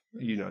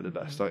You know the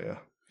best, don't you?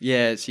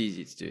 Yeah, it's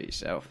easy to do it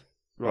yourself.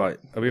 Right,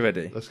 are we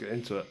ready? Let's get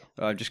into it.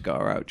 I've just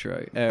got our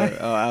outro.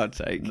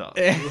 Outtake. No.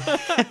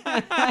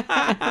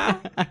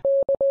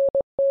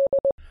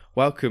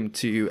 Welcome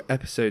to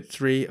episode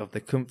 3 of the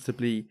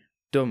Comfortably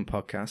Dumb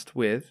podcast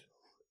with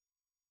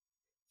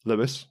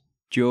Lewis.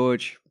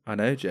 George.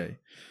 and OJ.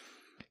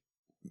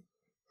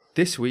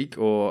 This week,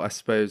 or I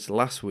suppose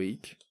last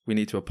week, we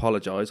need to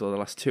apologise, or the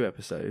last 2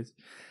 episodes,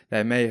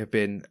 there may have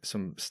been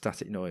some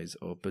static noise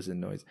or buzzing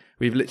noise.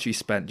 We've literally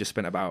spent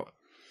about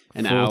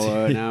An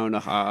hour and a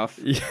half.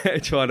 yeah,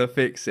 trying to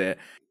fix it.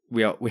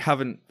 We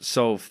haven't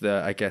solved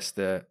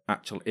the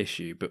actual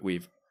issue, but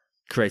we've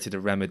created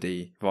a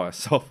remedy via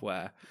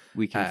software.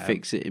 We can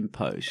fix it in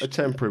post. A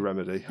temporary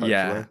remedy, hopefully.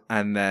 Yeah,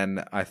 and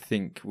then I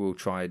think we'll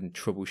try and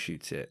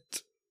troubleshoot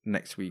it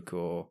next week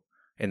or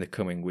in the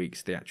coming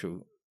weeks, the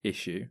actual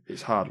issue.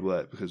 It's hard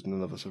work because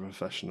none of us are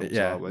professionals,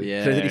 Yeah. are we? Yeah.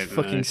 If there's any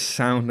fucking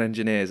sound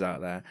engineers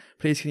out there,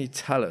 please can you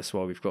tell us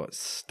why we've got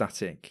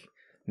static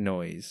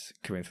noise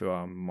coming through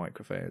our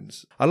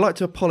microphones? I'd like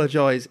to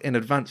apologise in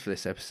advance for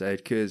this episode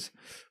because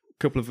a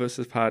couple of us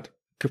have had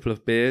a couple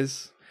of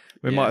beers.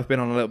 We might have been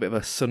on a little bit of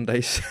a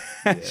Sunday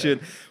session.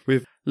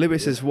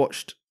 Lewis has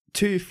watched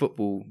 2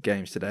 football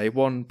games today,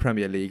 1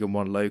 Premier League and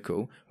 1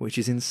 local, which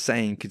is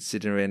insane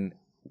considering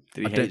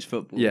He hates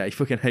football. Yeah, he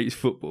fucking hates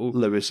football.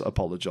 Lewis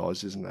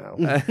apologises now.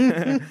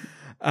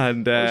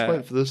 And I just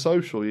went for the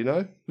social, you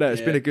know? no,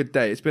 it's been a good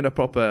day. It's been a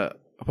proper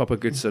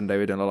good Sunday.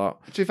 We've done a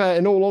lot. To be fair,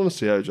 in all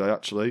honesty, OJ,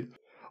 actually,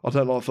 I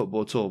don't like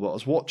football at all, but I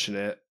was watching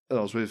it and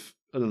I was with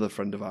another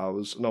friend of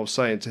ours and I was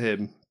saying to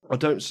him, I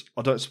don't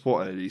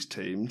support any of these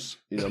teams.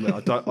 You know what I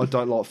mean? I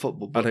don't like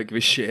football. I But, don't give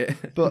a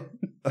shit. but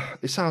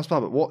it sounds bad,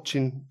 but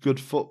watching good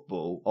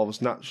football, I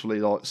was naturally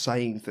like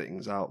saying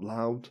things out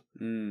loud.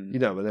 You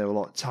know, when they were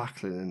like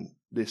tackling and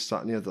this,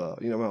 that, and the other.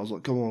 You know, I was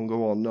like, "Go on,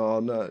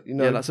 no." You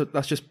know, Yeah,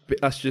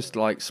 that's just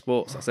like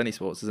sports. That's any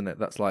sports, isn't it?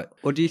 That's like.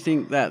 Or do you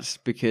think that's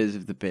because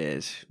of the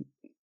beers?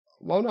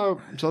 well,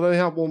 no. So I only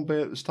had 1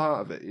 beer at the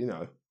start of it. You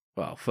know.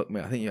 Well, fuck me.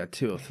 I think you had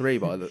 2 or 3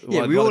 by the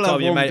Yeah, by we the all time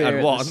have your one mate beer had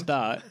at 1. the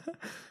start.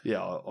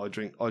 Yeah, I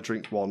drink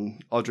 1.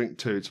 I drink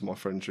 2 to my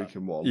friend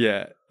drinking 1.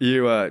 Yeah,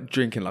 you were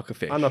drinking like a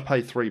fish. And I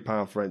paid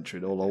 £3 for entry,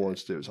 and all I wanted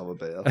to do was have a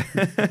beer.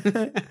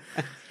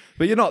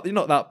 But you're not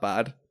that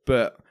bad.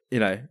 But you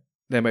know,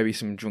 there may be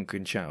some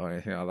drunken chat or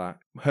anything like that.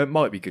 It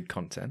might be good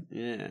content.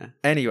 Yeah.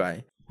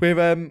 Anyway, we're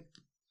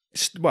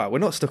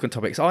not stuck on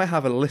topics. I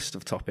have a list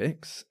of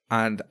topics,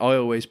 and I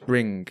always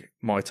bring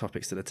my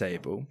topics to the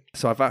table.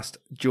 So I've asked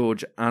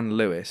George and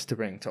Lewis to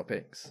bring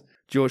topics.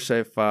 George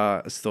so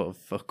far has thought of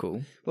fuck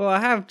all. Well,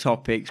 I have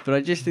topics, but I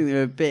just think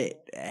they're a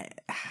bit... they're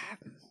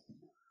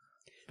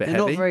Heavy.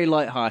 not very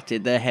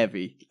light-hearted. They're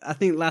heavy. I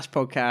think last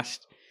podcast,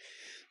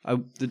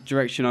 the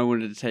direction I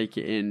wanted to take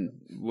it in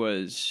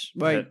was...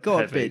 Well, it got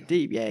heavy. a bit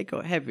deep. Yeah, it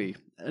got heavy.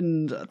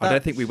 And I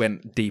don't think we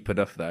went deep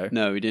enough, though.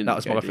 No, we didn't. That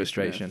was go my deep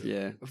frustration. enough,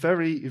 Yeah.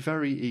 Very,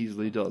 very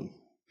easily done.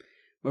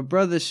 My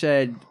brother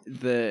said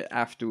that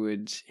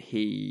afterwards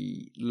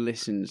he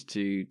listens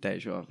to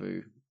Deja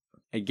Vu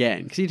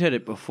again because he'd heard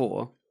it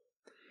before.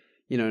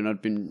 You know, and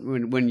I'd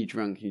been when you're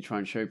drunk and you try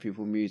and show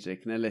people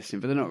music and they're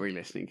listening, but they're not really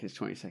listening because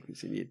 20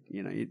 seconds in,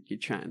 you're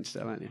chatting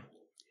still, aren't you?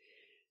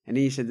 And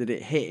he said that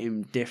it hit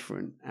him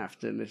different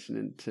after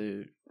listening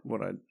to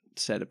what I'd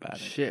said about it.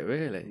 Shit,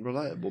 really?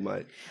 Relatable,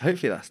 mate.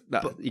 Hopefully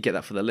you get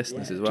that for the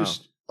listeners as well.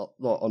 Just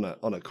like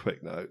on a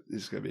quick note,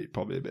 this is going to be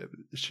probably a bit of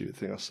a stupid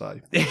thing I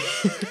say.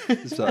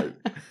 So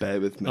bear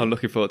with me. I'm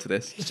looking forward to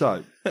this.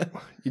 So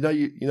you know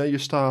your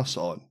star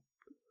sign.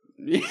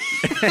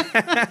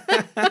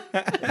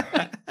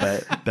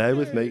 bear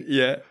with me.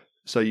 Yeah.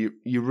 So you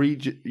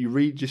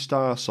read your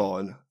star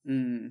sign.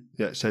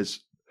 Yeah, it says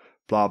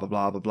blah blah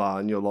blah blah blah,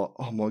 and you're like,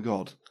 oh my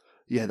god,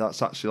 yeah,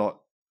 that's actually like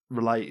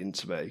relating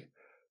to me.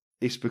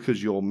 It's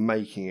because you're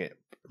making it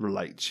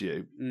relate to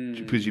you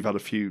because you've had a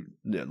few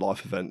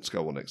life events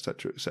go on,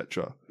 etc.,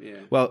 etc. Yeah.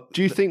 Well,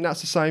 Do you think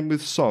that's the same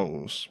with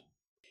songs?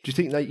 Do you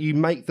think that you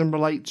make them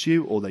relate to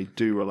you, or they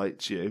do relate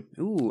to you?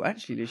 Ooh,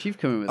 actually, Liz, you've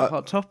come in with a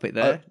hot topic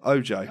there.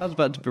 OJ, I was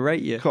about to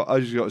berate you.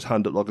 OJ's got his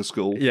hand up like a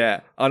school.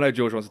 yeah, I know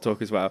George wants to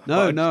talk as well.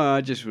 No,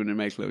 I just want to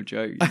make a little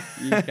joke.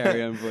 You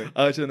carry on, boy.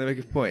 I just want to make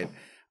a point.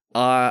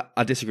 I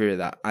disagree with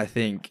that. I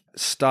think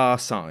star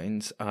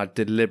signs are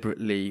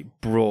deliberately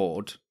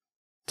broad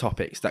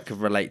topics that could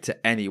relate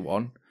to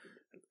anyone.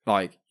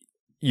 Like,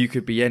 you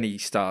could be any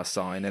star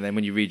sign, and then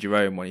when you read your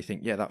own one, you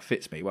think, yeah, that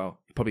fits me. Well,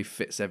 it probably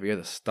fits every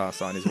other star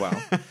sign as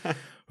well.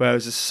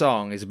 Whereas a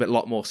song is a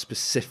lot more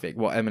specific.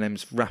 What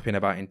Eminem's rapping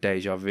about in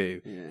Deja Vu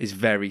is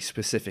very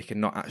specific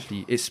and not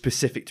actually... It's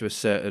specific to a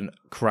certain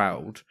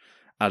crowd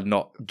and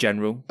not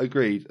general.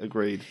 Agreed.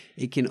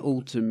 It can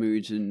alter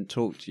moods and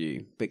talk to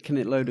you, but can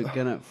it load a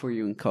gun up for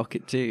you and cock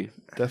it too?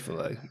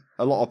 Definitely.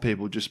 A lot of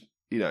people just,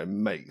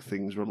 make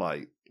things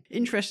relate.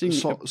 Interesting.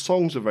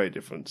 Songs are very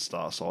different to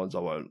star signs. I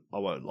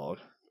won't lie.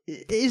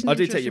 It is an I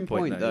do interesting take your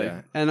point, though,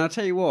 yeah. And I'll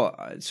tell you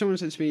what, someone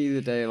said to me the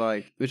other day,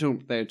 like, they were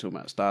talking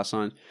about star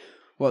signs.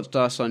 What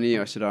star sign are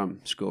you? I said, I'm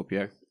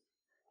Scorpio.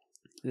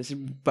 They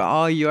said, but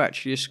are you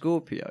actually a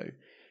Scorpio?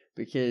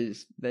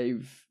 because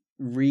they've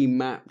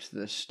remapped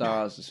the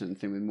stars or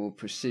something with more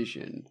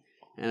precision.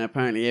 And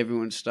apparently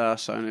everyone's star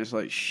sign is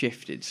like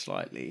shifted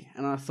slightly.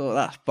 And I thought,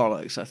 that's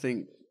bollocks.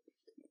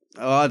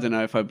 I don't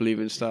know if I believe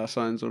in star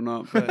signs or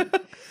not,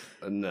 but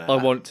Nah.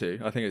 I want to.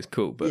 I think it's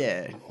cool, but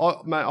yeah.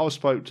 I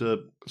spoke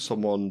to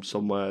someone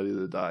somewhere the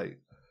other day,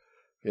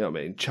 you know what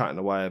I mean, chatting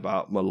away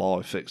about my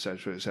life,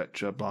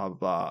 etc., blah, blah,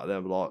 blah. And they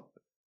were like,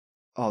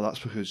 oh, that's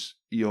because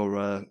you're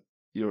a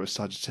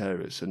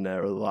Sagittarius and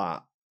they're a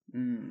that.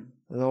 And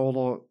I was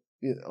like,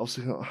 I was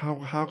thinking,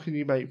 how can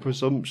you make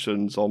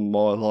presumptions on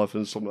my life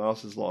and someone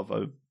else's life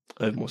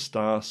over my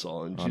star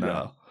sign? You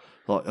know?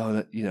 Like,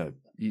 oh, you know,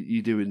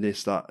 you're doing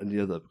this, that, and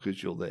the other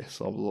because you're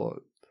this. I was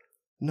like,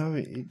 no,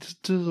 it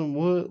just doesn't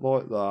work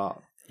like that.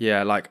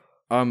 yeah, like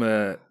I'm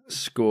a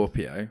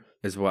Scorpio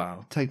as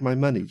well. Take my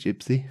money,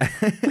 gypsy.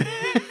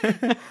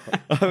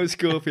 I'm a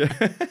Scorpio.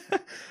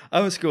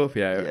 I'm a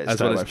Scorpio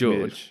as well as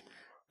George.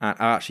 And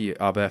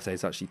our birthday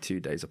is actually 2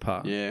 days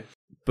apart. Yeah.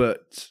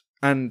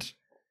 And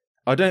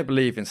I don't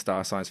believe in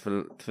star signs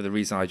for the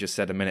reason I just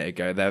said a minute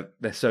ago.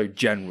 They're so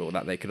general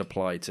that they could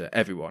apply to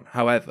everyone.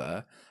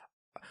 However,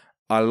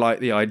 I like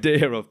the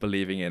idea of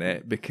believing in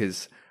it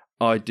because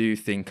I do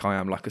think I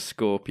am like a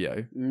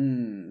Scorpio.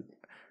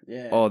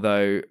 Yeah.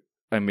 Although,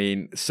 I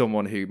mean,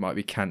 someone who might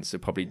be Cancer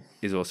probably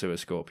is also a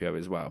Scorpio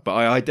as well. But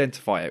I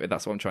identify it.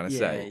 That's what I'm trying to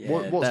say.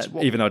 Yeah,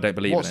 even though I don't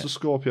believe in it. What's the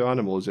Scorpio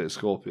animal? Is it a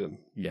scorpion?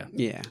 Yeah.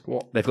 Yeah.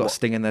 They've got a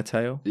sting in their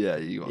tail. Yeah,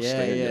 you got a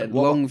sting. Yeah.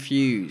 Long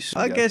fuse.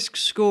 I guess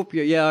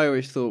Scorpio. Yeah, I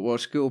always thought, well,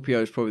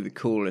 Scorpio is probably the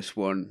coolest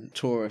one.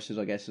 Taurus is,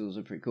 I guess, is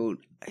also pretty cool.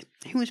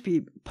 It must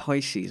be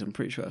Pisces. I'm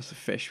pretty sure that's the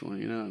fish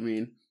one. You know what I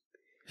mean?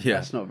 Yeah.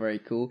 That's not very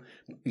cool.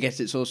 I guess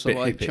it's also Bit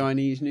like hippie.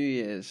 Chinese New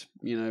Year's.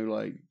 You know,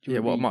 like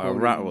a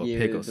rat or a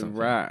pig or something? The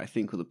rat, I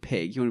think, or the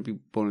pig. You want to be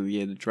born in the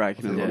year of the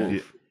dragon or the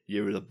wolf.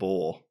 You're the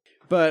boar.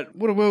 But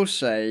what I will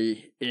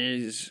say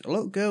is a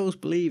lot of girls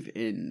believe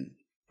in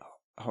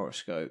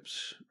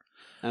horoscopes.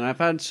 And I've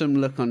had some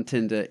look on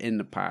Tinder in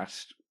the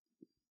past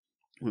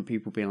when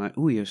people being like,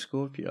 oh, you're a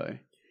Scorpio.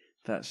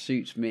 That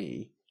suits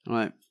me. I'm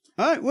like,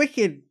 all right,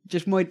 wicked.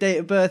 Just my date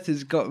of birth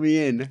has got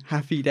me in.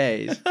 Happy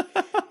days.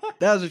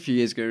 That was a few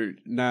years ago.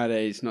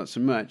 Nowadays, not so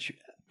much.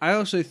 I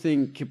also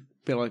think, a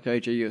bit like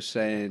OJ, you're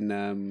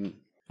saying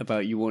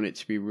about you want it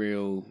to be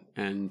real.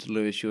 And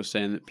Lewis, you're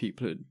saying that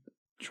people are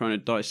trying to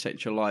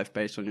dissect your life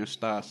based on your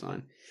star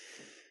sign.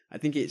 I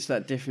think it's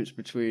that difference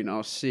between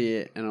I'll see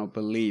it and I'll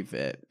believe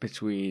it,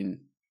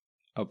 between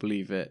I'll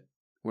believe it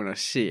when I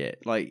see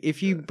it. Like,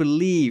 if you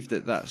believe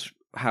that that's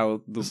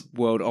how the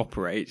world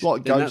operates,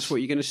 like then ghosts. that's what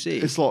you're going to see.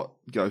 It's like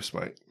Ghost,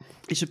 mate.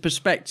 It's a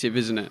perspective,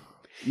 isn't it?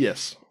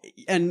 Yes.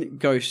 And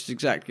ghosts,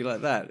 exactly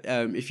like that.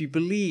 If you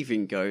believe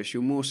in ghosts,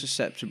 you're more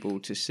susceptible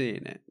to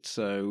seeing it.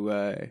 So,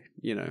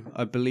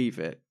 I believe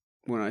it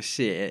when I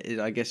see it. It,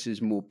 I guess,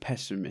 is more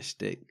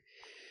pessimistic.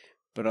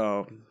 But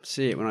I'll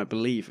see it when I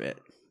believe it.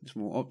 It's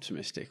more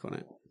optimistic on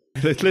it.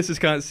 The listeners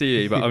can't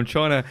see you, but I'm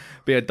trying to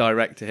be a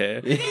director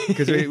here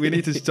because we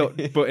need to stop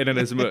putting in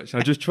as much.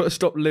 I just try to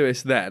stop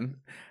Lewis then,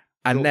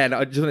 and then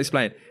I just want to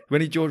explain.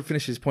 When George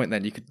finishes his point,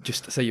 then you could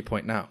just say your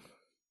point now.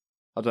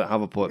 I don't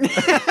have a point.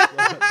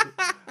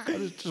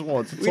 I just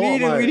wanted to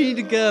talk, we need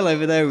a girl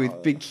over there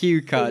with big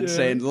cue cards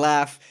saying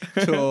laugh,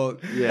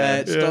 talk,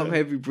 stop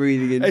heavy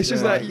breathing. It's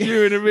just like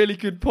you're in a really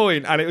good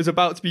point, and it was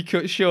about to be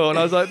cut short, and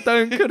I was like,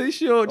 "Don't cut it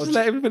short, just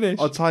let him finish."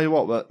 I'll tell you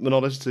what, when I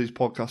listen to his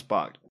podcast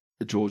back,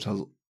 George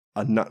has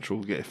a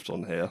natural gift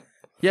on here.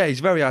 Yeah, he's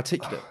very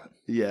articulate.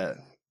 Yeah,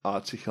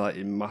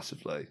 articulating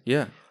massively.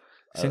 Yeah,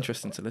 it's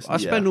interesting to listen. I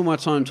spend all my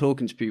time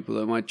talking to people,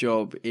 though. My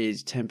job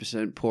is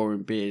 10%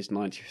 pouring beers,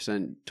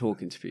 90%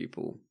 talking to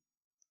people.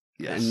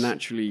 Yes. And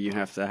naturally, you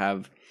have to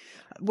have.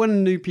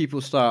 When new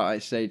people start, I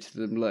say to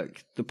them,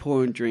 look, the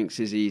pouring drinks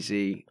is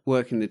easy,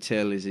 working the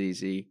till is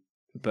easy,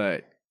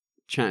 but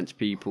chatting to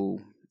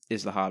people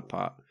is the hard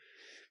part.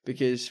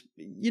 Because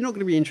you're not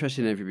going to be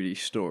interested in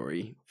everybody's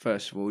story,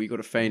 first of all. You've got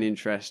to feign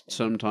interest.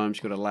 Sometimes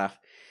you've got to laugh.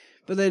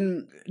 But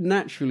then,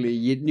 naturally,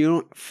 you're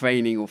not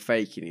feigning or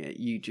faking it.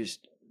 You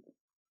just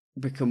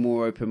become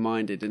more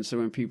open-minded. And so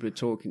when people are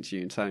talking to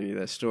you and telling you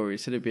their story,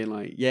 instead of being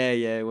like,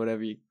 yeah,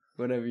 whatever you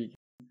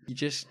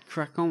just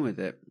crack on with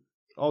it.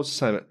 I was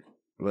saying it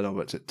when I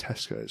worked at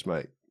Tesco's,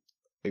 mate,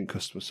 in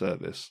customer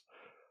service.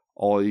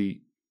 I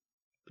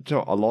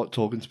like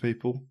talking to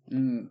people.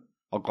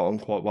 I got on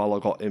quite well. I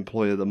got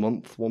Employee of the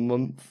Month 1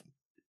 month.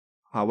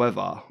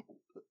 However,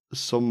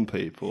 some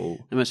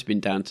people... It must have been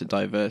down to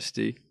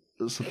diversity.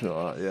 Something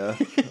like that,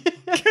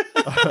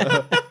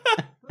 yeah.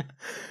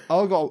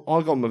 I got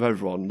on with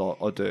everyone, like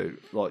I do.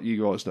 Like,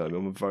 you guys know me,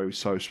 I'm a very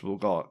sociable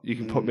guy. You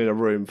can put me in a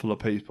room full of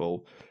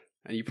people...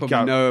 And you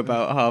probably know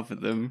about half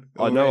of them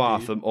already. I know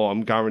half of them, or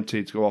I'm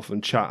guaranteed to go off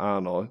and chat,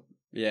 aren't I?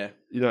 Yeah.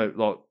 You know,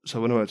 like, so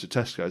when I went to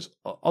Tesco's,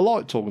 I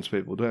like talking to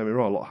people, don't get me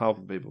wrong, I like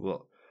helping people,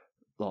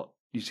 but, like,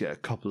 you used to get a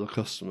couple of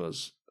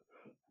customers.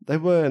 They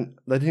didn't,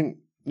 you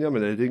know what I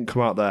mean? They didn't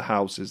come out their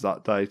houses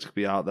that day to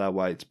be out their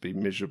way to be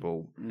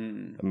miserable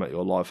and make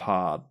your life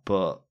hard.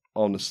 But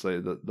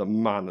honestly, the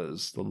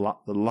manners, the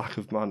lack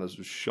of manners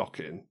was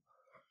shocking.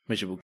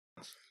 Miserable.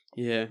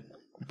 Yeah.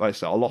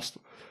 Basically,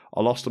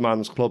 I lost a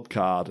man's club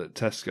card at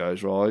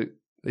Tesco's. Right,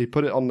 he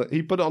put it on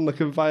the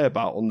conveyor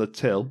belt on the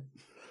till.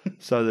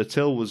 So the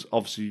till was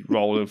obviously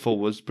rolling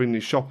forwards, bringing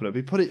his shopping up.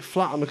 He put it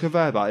flat on the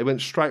conveyor belt. He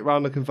went straight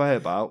round the conveyor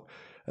belt,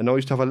 and I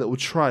used to have a little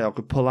tray I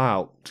could pull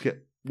out to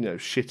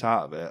get shit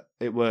out of it.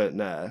 It weren't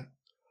there,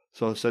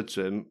 so I said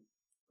to him,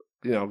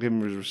 I'll give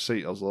him his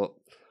receipt. I was like,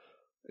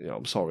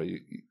 I'm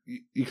sorry,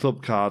 your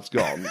club card's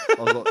gone.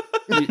 I was like,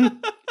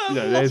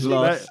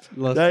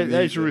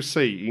 there's your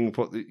receipt. You can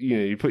put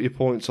you put your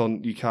points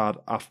on your card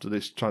after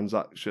this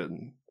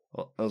transaction.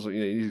 I was like,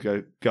 you need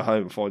to go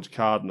home and find your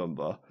card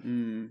number.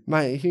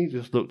 Mate, he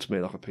just looked at me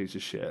like a piece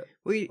of shit.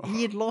 Well,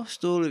 he had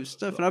lost all of his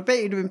stuff, and I bet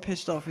he'd have been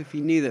pissed off if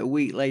he knew that a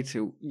week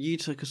later you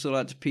took us all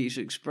out to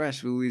Pizza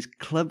Express with all these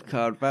club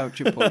card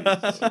voucher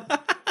points.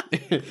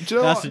 Do you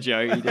know That's a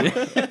joke, he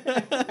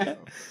did.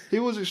 He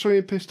was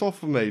extremely pissed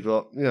off with me,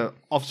 but,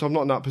 obviously I'm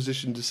not in that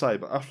position to say,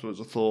 but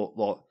afterwards I thought,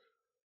 like,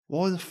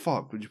 why the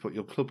fuck would you put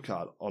your club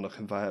card on a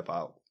conveyor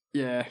belt?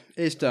 Yeah,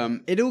 it's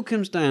dumb. It all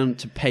comes down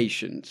to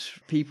patience.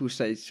 People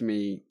say to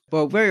me,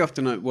 well, very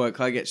often at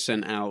work I get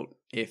sent out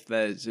if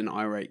there's an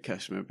irate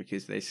customer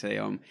because they say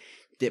I'm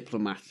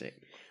diplomatic.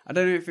 I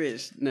don't know if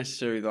it's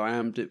necessarily that I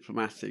am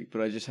diplomatic,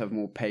 but I just have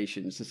more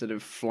patience. Instead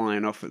of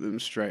flying off at them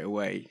straight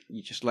away,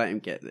 you just let them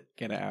get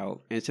it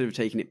out. And instead of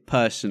taking it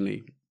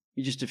personally,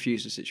 you just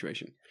diffuse the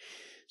situation.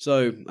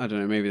 So, I don't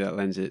know, maybe that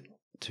lends it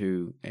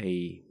to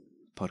a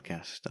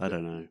podcast. I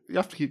don't know. You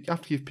have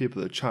to give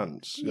people a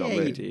chance. You know what I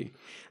mean? You do.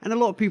 And a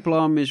lot of people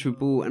are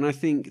miserable, and I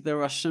think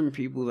there are some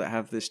people that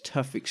have this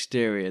tough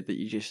exterior that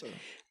you just,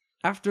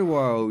 after a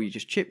while, you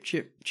just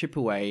chip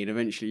away, and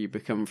eventually you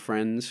become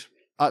friends.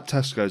 At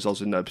Tesco's, I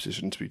was in no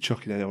position to be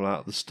chucking anyone out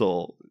of the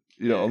store.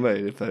 You know what I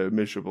mean? If they were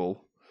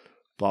miserable,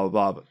 blah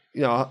blah blah.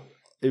 But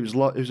it was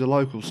a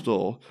local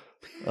store.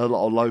 A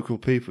lot of local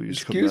people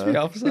used to come there. Excuse me,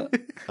 officer.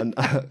 And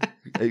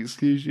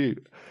excuse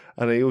you.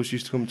 And they always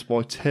used to come to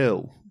my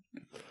till.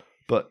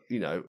 But,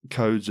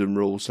 codes and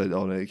rules said,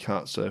 no, you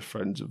can't serve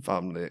friends and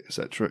family,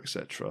 etc.,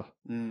 etc.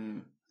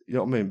 You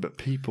know what I mean? But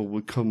people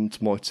would come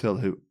to my till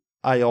who,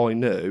 I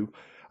knew,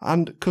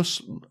 and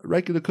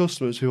regular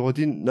customers who I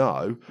didn't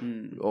know,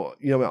 or,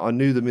 I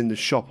knew them in the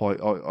shop,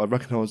 I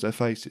recognised their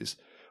faces.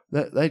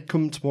 They'd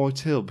come to my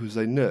till because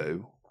they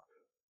knew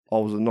I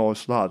was a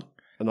nice lad.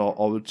 And I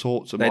would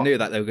talk to them. They knew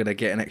that they were going to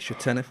get an extra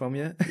tenner from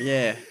you.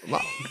 Yeah.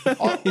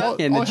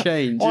 In the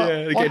change.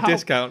 They get a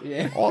discount.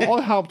 Yeah. I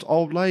helped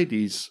old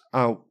ladies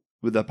out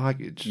with their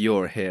baggage.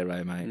 You're a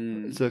hero,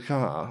 mate. To the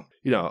car.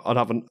 I'd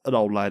have an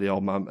old lady,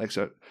 old man,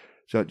 etc.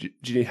 So, do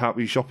you need help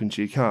with your shopping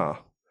to your car?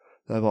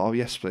 They're like, oh,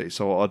 yes, please.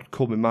 So I'd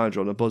call my manager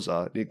on a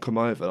buzzer, and he'd come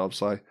over, and I'd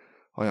say,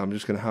 oh, yeah, I'm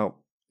just going to help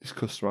this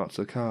customer out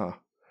to the car.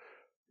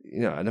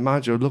 And the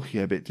manager would look at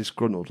you a bit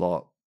disgruntled,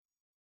 like,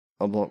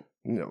 I'm like,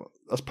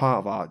 that's part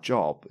of our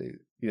job.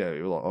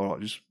 You're like, all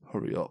right, just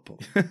hurry up.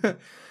 I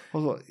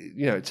was like,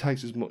 it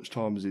takes as much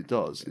time as it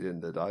does at the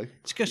end of the day.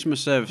 It's customer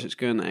service. It's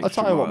going that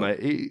extra I tell you what, mile.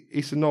 mate,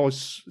 it's a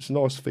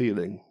nice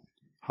feeling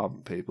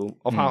having people.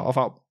 I've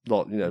had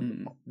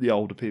the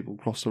older people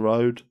cross the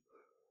road.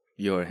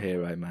 You're a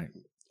hero, mate.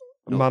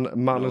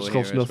 Manners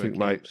cost nothing,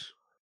 mate.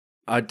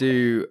 I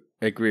do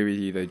agree with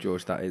you, though,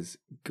 George. That is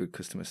good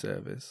customer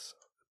service.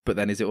 But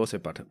then, is it also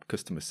bad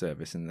customer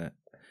service in that?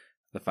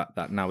 The fact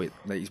that now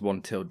that he's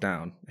one till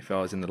down, if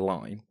I was in the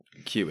line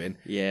queuing,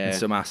 and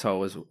some asshole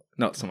was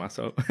some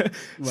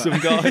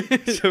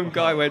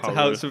guy went to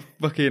help some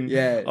fucking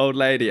old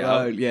lady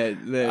out,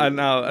 and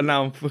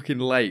now I'm fucking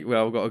late where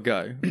I've got to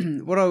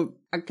go.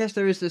 I guess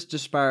there is this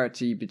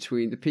disparity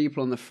between the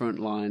people on the front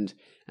lines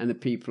and the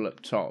people up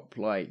top.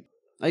 Like,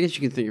 I guess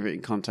you can think of it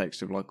in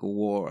context of like a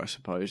war, I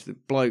suppose. The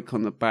bloke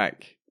on the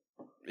back,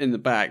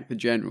 the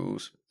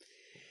generals,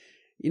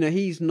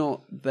 he's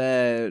not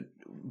there,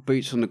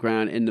 boots on the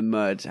ground in the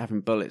mud,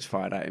 having bullets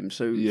fired at him.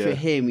 So for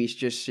him, he's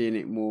just seeing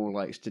it more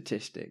like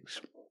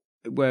statistics.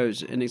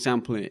 Whereas an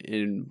example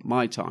in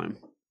my time,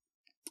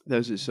 there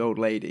was this old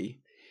lady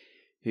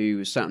who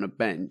was sat on a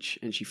bench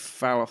and she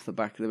fell off the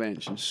back of the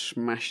bench and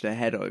smashed her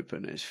head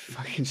open. It's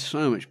fucking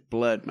so much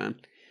blood, man.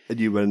 And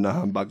you went in a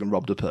handbag and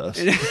robbed a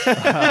purse.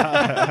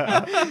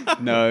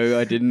 No,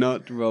 I did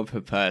not rob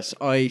her purse.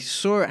 I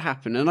saw it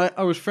happen, and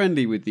I was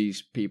friendly with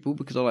these people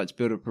because I like to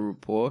build up a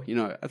rapport.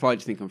 If I like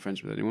to think I'm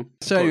friends with anyone.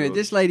 So anyway,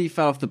 this lady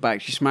fell off the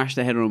back. She smashed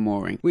her head on a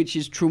mooring, which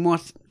is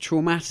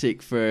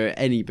traumatic for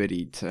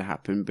anybody to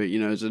happen. But,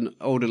 as an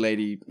older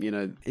lady,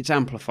 it's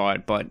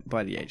amplified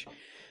by the age.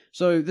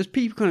 So there's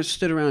people kind of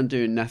stood around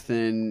doing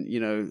nothing.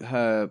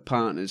 Her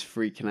partner's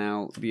freaking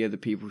out. The other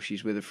people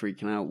she's with are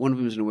freaking out. One of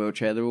them's in a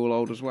wheelchair. They're all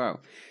old as well.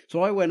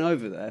 So I went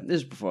over there. This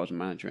is before I was a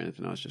manager or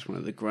anything. I was just one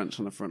of the grunts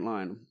on the front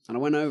line. And I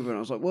went over and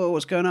I was like, whoa,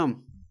 what's going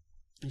on?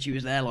 And she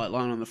was there like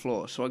lying on the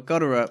floor. So I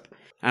got her up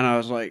and I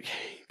was like,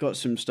 got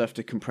some stuff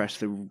to compress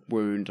the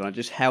wound. And I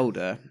just held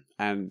her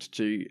and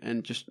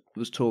just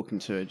was talking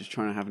to her, just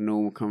trying to have a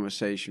normal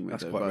conversation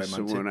with her about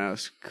someone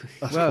else.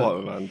 That's quite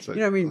romantic.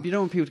 You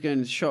don't want people to go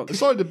into shock.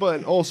 Sorry to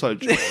burn. Also,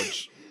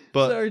 George,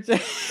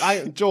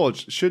 But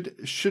George,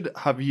 should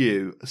have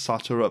you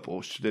sat her up,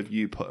 or should have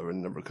you put her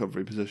in the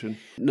recovery position?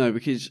 No,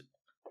 because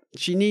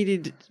she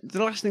needed...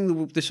 The last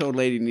thing this old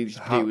lady needed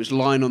to do was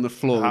lying on the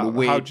floor in a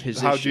weird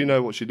position. How do you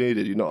know what she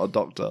needed? You're not a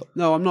doctor.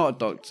 No, I'm not a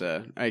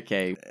doctor.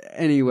 Okay.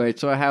 Anyway,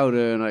 so I held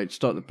her and I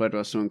stopped the blood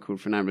while someone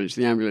called for an ambulance.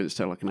 The ambulance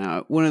took like an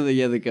hour. One of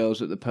the other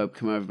girls at the pub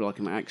came over like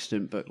an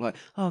accident book, like,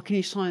 oh, can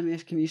you sign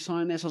this? Can you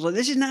sign this? I was like,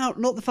 this is now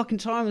not the fucking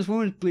time. This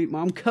woman's bleeding.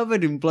 I'm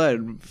covered in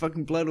blood.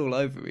 Fucking blood all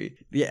over me.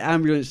 The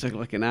ambulance took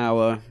like an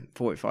hour,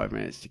 45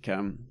 minutes to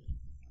come.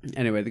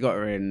 Anyway, they got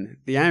her in.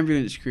 The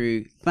ambulance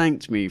crew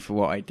thanked me for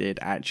what I did,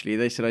 actually.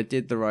 They said I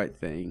did the right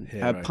thing.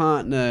 Her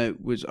partner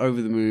was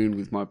over the moon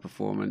with my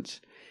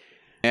performance.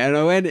 And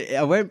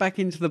I went back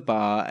into the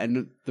bar,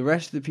 and the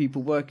rest of the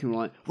people working were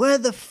like, where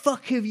the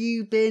fuck have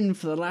you been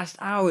for the last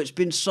hour? It's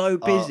been so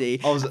busy.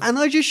 And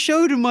I just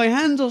showed him my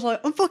hands. I was like,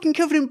 I'm fucking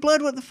covered in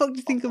blood. What the fuck do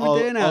you think I'm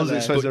doing out there? I was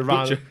expecting a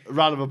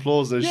round of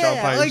applause and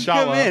champagne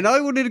shower. Come in. I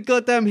wanted a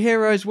goddamn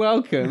hero's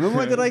welcome. And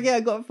what did I get? I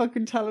got a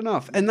fucking telling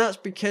off. And that's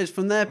because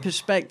from their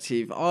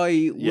perspective,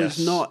 I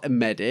was not a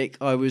medic.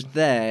 I was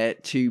there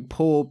to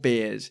pour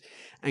beers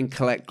and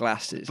collect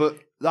glasses. But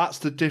that's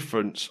the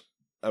difference.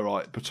 All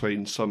right,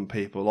 between some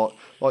people,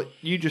 like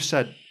you just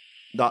said,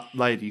 that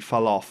lady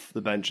fell off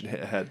the bench and hit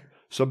her head.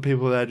 Some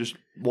people there just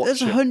watching.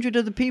 There's 100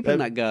 other people in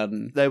that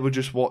garden. They were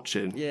just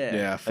watching.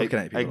 Yeah, fucking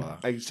hate people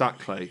like that.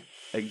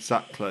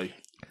 Exactly.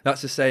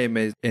 That's the same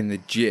as in the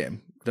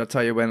gym. Did I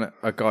tell you when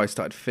a guy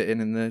started fitting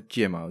in the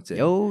gym I was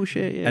in? Oh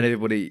shit! Yeah. And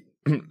everybody.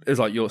 It was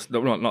like yours,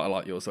 not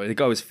like yours. Sorry, the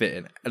guy was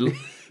fitting. And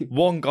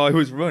one guy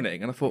was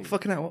running, and I thought,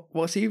 "Fucking hell,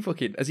 what's he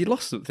fucking? Has he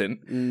lost something?"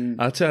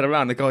 And I turned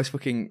around, the guy's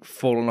fucking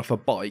fallen off a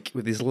bike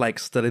with his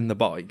legs still in the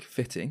bike,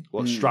 fitting.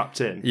 What, strapped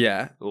in?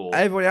 Yeah. Oh.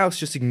 Everybody else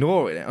just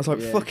ignoring it. I was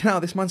like, "Fucking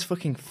hell, this man's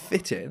fucking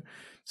fitting."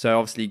 So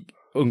obviously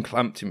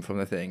unclamped him from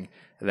the thing,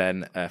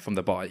 then from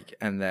the bike,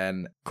 and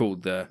then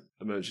called the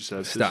emergency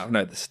services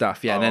the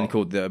staff, and then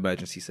called the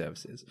emergency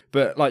services.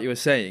 But like you were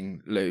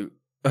saying, Lou,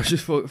 I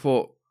just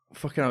thought.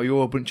 Fucking hell,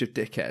 you're a bunch of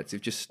dickheads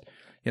who've just,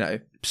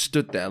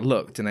 stood there,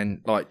 looked, and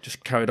then,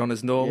 just carried on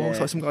as normal. It's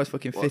like some guy's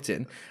fucking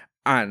fitting.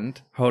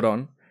 And, hold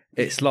on,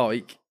 it's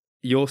like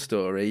your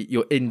story,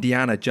 your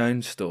Indiana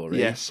Jones story.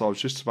 Yes, I was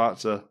just about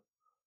to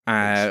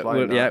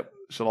explain that. Yeah.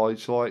 Shall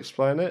I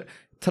explain it?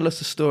 Tell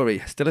us a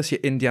story. Tell us your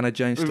Indiana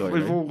Jones story.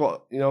 We've all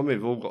got,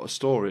 we've all got a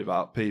story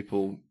about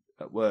people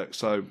at work.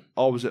 So,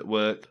 I was at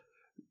work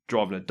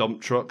driving a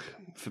dump truck.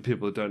 For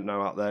people who don't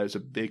know out there, it's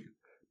a big,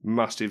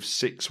 massive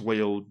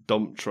 6-wheel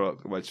dump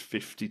truck that weighs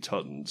 50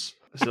 tons.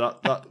 So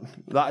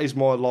that is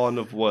my line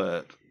of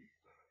work.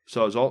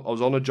 So I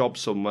was on a job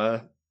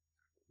somewhere.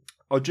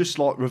 I just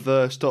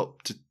reversed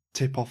up to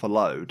tip off a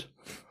load,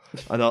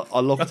 and I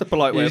look. That's a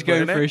polite way of putting it.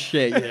 He's going for a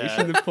shit.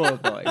 Yeah. The poor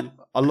boy.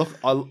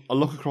 I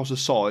look across the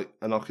site,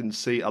 and I can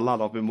see a lad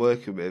I've been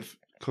working with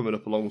coming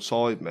up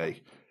alongside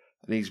me,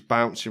 and he's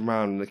bouncing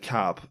around in the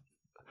cab.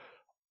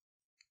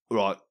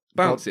 Right.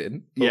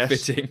 Bouncing? Yes.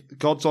 Fitting?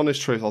 God's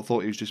honest truth, I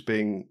thought he was just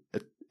being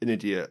an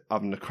idiot,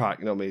 having a crack,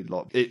 you know what I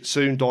mean? It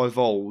soon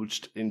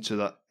divulged into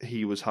that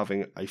he was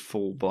having a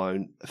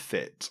full-blown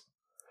fit.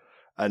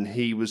 And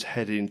he was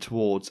heading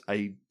towards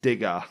a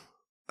digger.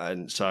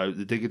 And so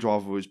the digger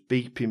driver was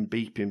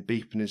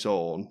beeping his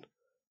horn.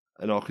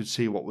 And I could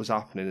see what was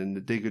happening. And the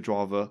digger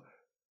driver,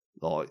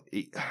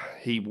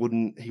 he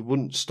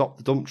wouldn't stop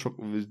the dump truck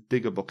with his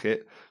digger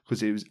bucket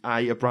because it was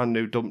A, brand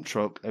new dump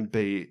truck, and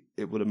B,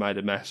 it would have made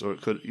a mess, or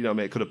it could,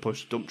 it could have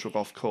pushed the dump truck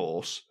off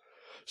course.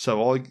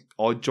 So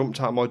I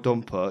jumped out of my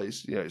dumper.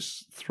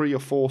 It's 3 or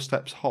 4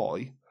 steps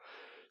high,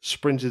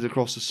 sprinted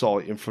across the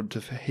site in front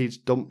of his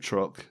dump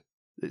truck.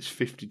 It's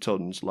 50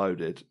 tons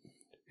loaded.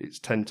 It's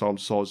 10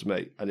 times the size of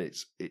me, and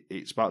it's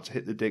about to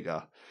hit the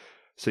digger.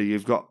 So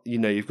you've got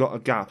a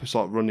gap. It's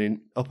like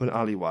running up an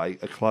alleyway,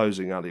 a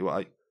closing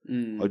alleyway.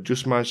 I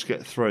just managed to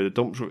get through. The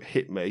dump truck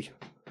hit me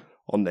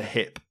on the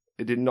hip.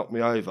 It didn't knock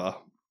me over.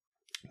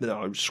 Then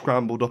I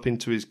scrambled up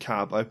into his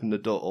cab, opened the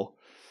door,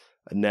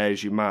 and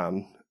there's your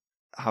man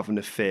having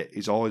a fit.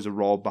 His eyes are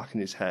rolled back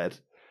in his head.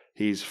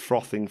 He's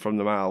frothing from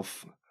the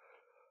mouth.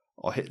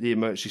 I hit the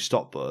emergency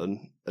stop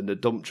button, and the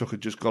dump truck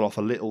had just gone off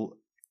a little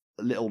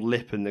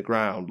lip in the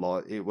ground.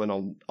 Like, it went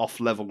on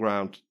off level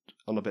ground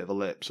on a bit of a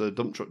lip. So the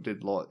dump truck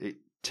did, it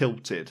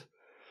tilted.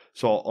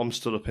 So I'm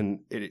stood up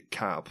in a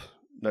cab.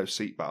 No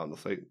seatbelt,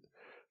 nothing.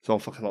 So I'm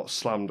fucking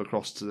slammed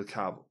across to the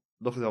cab.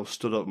 Luckily, I was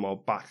stood up with my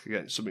back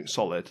against something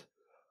solid,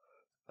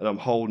 and I'm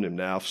holding him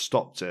now. I've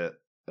stopped it,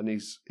 and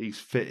he's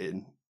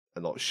fitting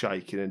and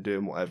shaking and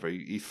doing whatever.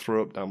 He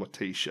threw up down my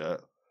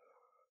t-shirt.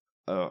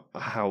 I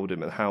held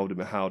him.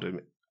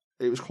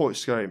 It was quite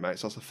scary, mate.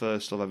 So that's the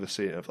first I've ever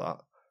seen of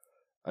that.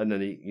 And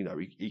then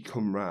he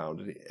come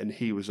round and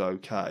he was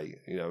okay.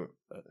 And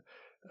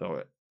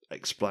I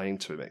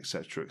explained to him,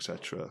 etc.,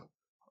 etc.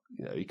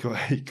 He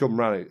come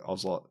round. I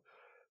was like,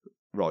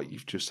 right,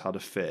 you've just had a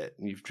fit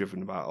and you've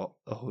driven about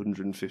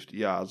 150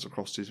 yards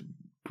across this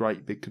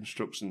great big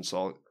construction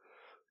site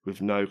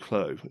with no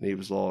clue. And he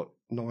was like,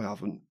 no, I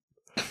haven't.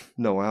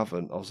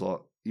 I was like,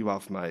 you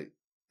have, mate.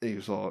 he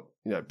was like,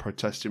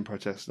 protesting.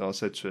 I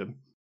said to him,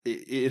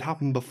 it had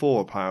happened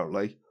before,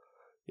 apparently,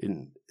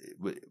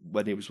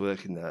 when he was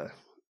working there.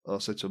 I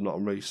said to him,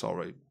 "I'm really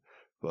sorry,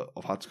 but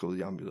I've had to call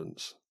the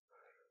ambulance."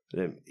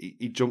 And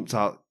he jumped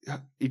out.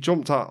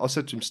 I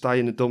said to him, "Stay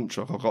in the dump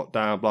truck." I got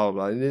down, blah,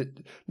 blah, blah.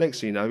 And next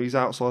thing you know, he's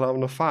outside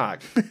having a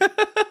fag.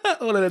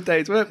 All of the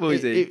days work,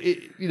 boys.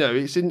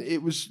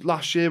 It was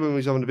last year when we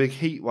was having a big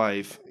heat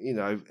wave,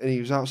 and he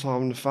was outside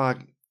having a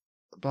fag,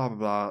 blah, blah,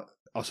 blah.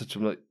 I said to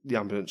him, "Look, the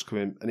ambulance come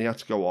in," and he had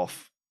to go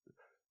off.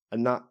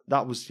 And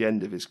that was the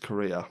end of his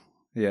career.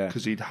 Yeah.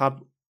 Because he'd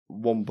had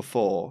one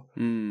before,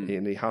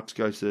 and he had to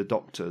go to the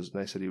doctors,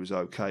 and they said he was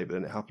okay, but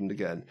then it happened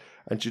again.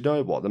 And do you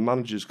know what? The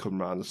managers come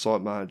round, the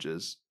site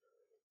managers,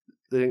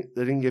 they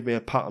didn't give me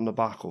a pat on the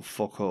back or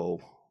fuck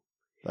all.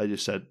 They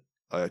just said,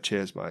 "Oh,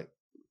 cheers, mate.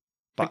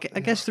 I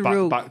guess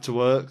back to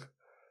work."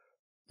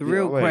 The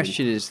real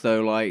question is,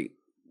 though, like,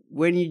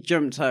 when you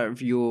jumped out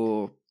of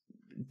your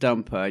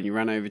dumper and you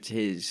ran over to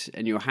his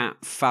and your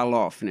hat fell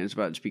off and it was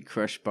about to be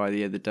crushed by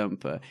the other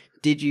dumper,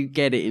 did you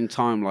get it in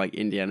time like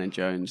Indiana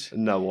Jones?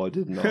 No, I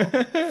did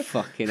not.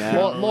 Fucking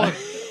hell.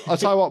 I'll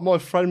tell you what, my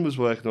friend was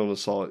working on the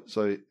site,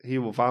 so he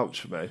will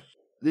vouch for me.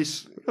 We're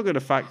not going to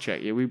fact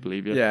check you, we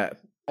believe you. Yeah.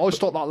 I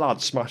stopped that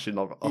lad smashing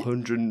like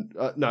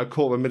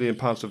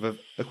 £250,000 of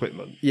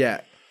equipment.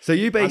 Yeah. So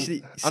you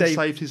basically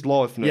saved his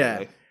life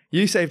nearly. Yeah.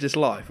 You saved his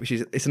life,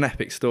 it's an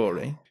epic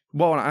story.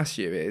 What I want to ask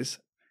you is,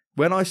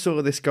 when I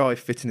saw this guy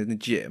fitting in the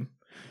gym,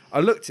 I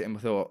looked at him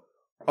and thought,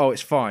 oh,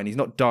 it's fine. He's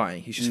not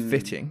dying. He's just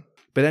fitting.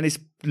 But then his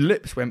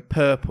lips went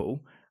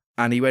purple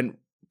and he went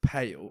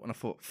pale. And I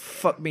thought,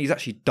 fuck me, he's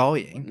actually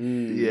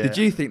dying. Yeah. Did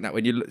you think that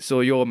when you saw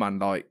your man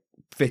like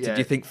fitted? Yeah. Do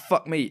you think,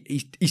 fuck me,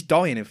 he's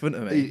dying in front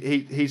of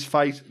me? His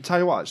face, tell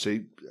you what,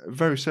 actually,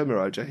 very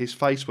similar, OJ. His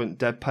face went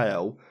dead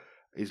pale.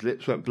 His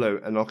lips went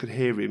blue and I could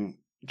hear him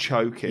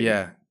choking.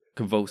 Yeah.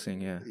 Convulsing,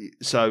 yeah.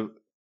 So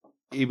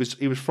he was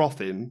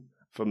frothing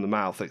from the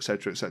mouth,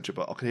 etc.,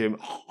 but I could hear him.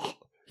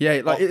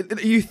 Yeah, like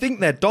you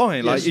think they're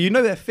dying, like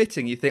they're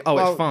fitting. You think,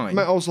 it's fine.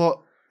 Mate, I was like,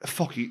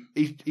 fuck.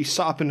 He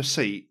sat up in the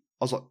seat.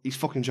 I was like, he's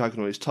fucking joking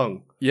on his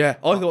tongue. Yeah,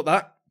 I thought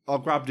that. I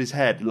grabbed his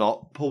head and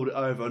pulled it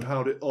over and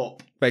held it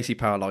up. Basically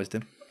paralysed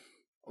him.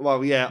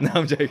 Well, yeah. No,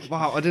 I'm joking.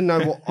 Wow, I didn't know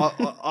what.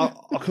 I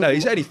couldn't. No,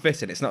 he's only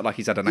fitting. It's not like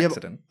he's had an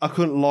accident. I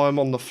couldn't lie him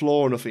on the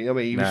floor or nothing. I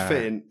mean, he was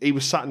fitting. He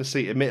was sat in the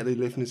seat, admittedly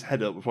lifting his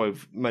head up before he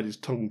made his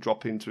tongue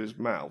drop into his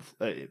mouth,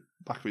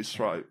 back of his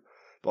throat.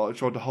 But I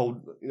tried to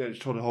hold,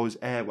 his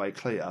airway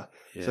clear.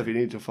 Yeah. So if he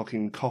needed to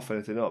fucking cough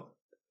anything up,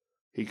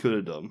 he could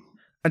have done.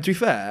 And to be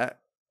fair,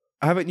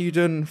 haven't you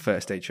done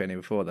first aid training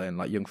before then,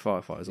 like young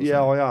firefighters? Or yeah,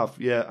 something? I have.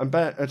 Yeah, and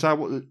I tell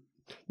you what, the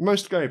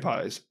most scary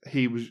part is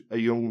he was a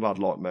young lad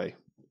like me.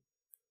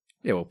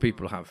 Yeah, well,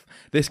 people have.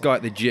 This guy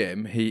at the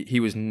gym, he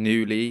was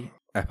newly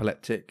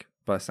epileptic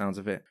by the sounds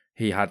of it.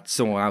 He had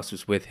someone else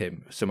was with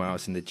him, someone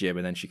else in the gym,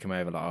 and then she came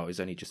over like, he's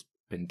only just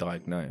been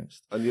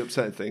diagnosed. And the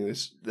upsetting thing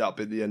is that'll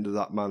be the end of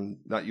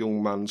that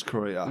young man's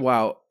career.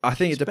 Well, I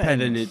think it depends.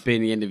 Better than it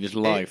being the end of his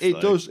life. It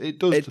does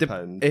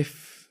depend.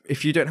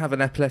 If you don't have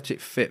an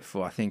epileptic fit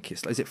for, I think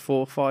is it 4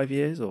 or 5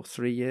 years or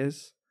 3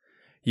 years,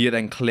 you're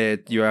then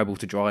cleared. You're able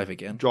to drive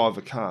again. Drive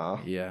a car.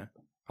 Yeah,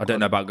 I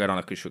don't know about going on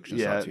a construction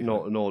site. Yeah,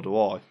 nor do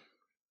I.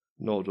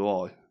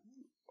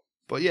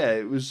 But yeah,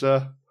 it was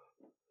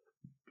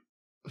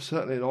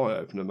certainly an eye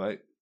opener, mate.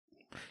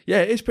 Yeah,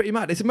 it's pretty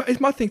mad. It's a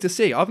mad thing to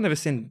see. I've never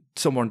seen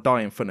someone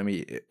die in front of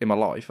me in my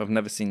life. I've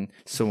never seen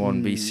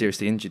someone be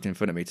seriously injured in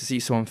front of me. To see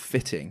someone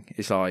fitting,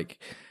 it's like,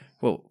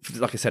 well,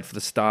 like I said, for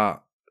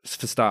start,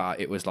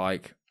 it was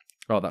like,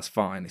 oh, that's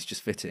fine. It's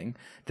just fitting.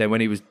 Then when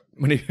his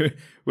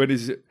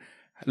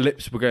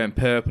lips were going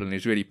purple and he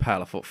was really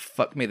pale, I thought,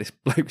 fuck me, this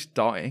bloke's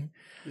dying.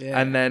 Yeah.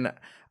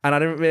 And I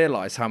didn't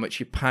realise how much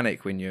you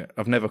panic when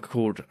I've never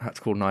had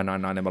to call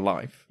 999 in my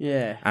life.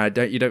 Yeah. And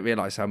you don't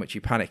realise how much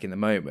you panic in the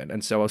moment.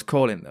 And so I was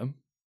calling them,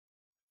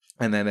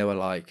 and then they were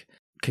like,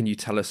 "Can you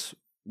tell us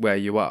where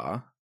you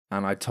are?"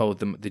 And I told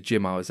them the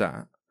gym I was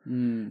at,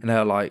 and they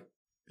were like,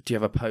 "Do you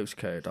have a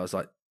postcode?" I was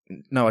like,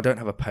 "No, I don't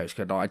have a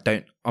postcode. No,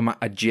 I'm at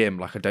a gym.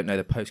 Like I don't know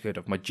the postcode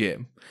of my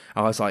gym."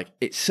 I was like,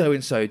 "It's so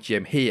and so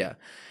gym here."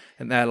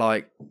 And they're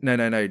like, "No,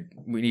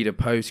 we need a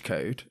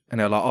postcode." And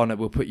they're like, "Oh no,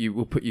 we'll put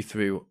you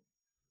through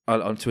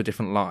onto a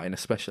different line, a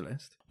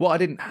specialist." What I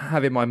didn't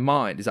have in my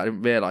mind is I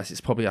didn't realise it's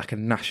probably like a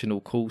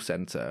national call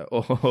centre,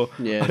 or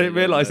I didn't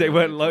realise they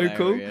weren't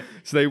local,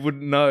 so they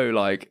wouldn't know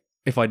like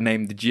if I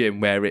named the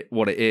gym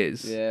what it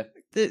is. Yeah,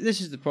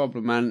 this is the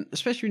problem, man.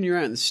 Especially when you're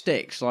out in the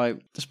sticks.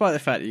 Like, despite the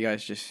fact that you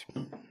guys just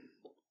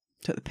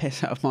took the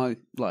piss out of my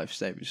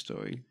life-saving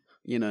story,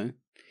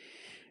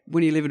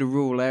 when you live in a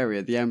rural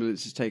area, the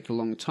ambulances take a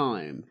long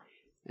time,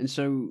 and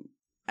so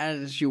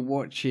as you're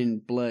watching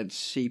blood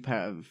seep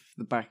out of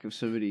the back of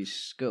somebody's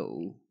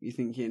skull, you're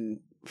thinking,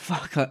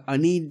 fuck, I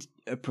need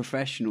a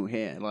professional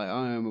here. Like,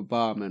 I am a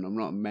barman, I'm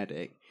not a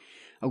medic.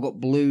 I've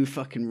got blue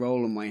fucking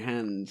roll in my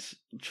hands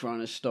trying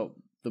to stop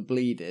the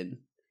bleeding.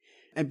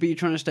 But you're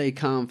trying to stay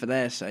calm for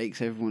their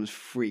sakes. Everyone's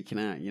freaking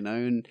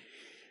out,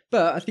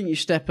 But I think you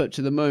step up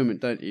to the moment,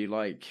 don't you?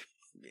 Like,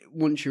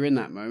 once you're in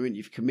that moment,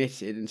 you've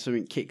committed and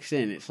something kicks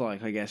in. It's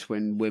like, I guess,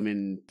 when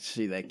women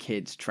see their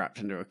kids trapped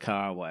under a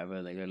car or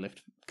whatever, they go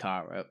lift the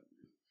car up.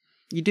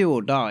 You do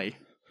or die.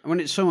 And when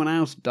it's someone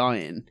else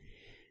dying,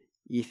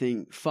 you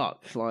think,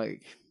 fuck,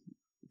 like,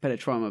 better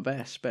try my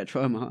best, better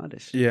try my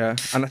hardest. Yeah,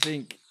 and I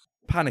think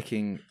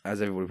panicking,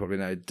 as everybody probably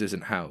knows,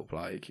 doesn't help.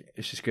 Like,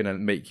 it's just going to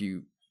make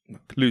you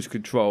lose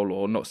control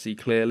or not see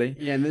clearly.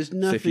 Yeah, and there's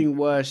nothing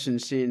worse than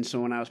seeing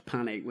someone else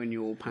panic when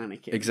you're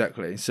panicking.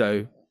 Exactly.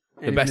 So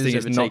the best thing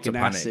is not to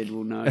panic. Acid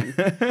will know,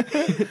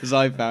 as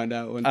I found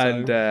out one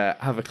time. And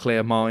have a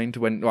clear mind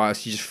when you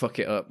just fuck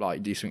it up,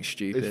 like do something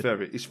stupid.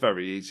 It's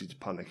very easy to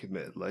panic,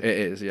 admittedly. It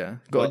is, yeah.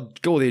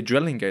 Got all the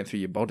adrenaline going through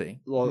your body.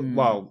 Like,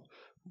 well,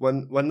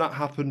 when that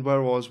happened where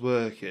I was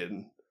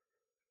working,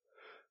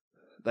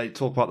 they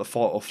talk about the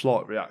fight or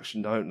flight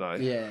reaction, don't they?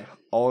 Yeah.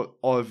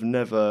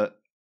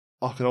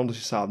 I can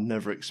honestly say I've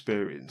never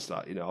experienced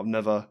that. You know, I've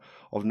never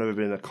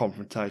been in a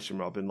confrontation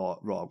where I've been like,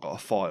 right, I've got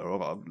to fight or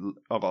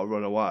I've got to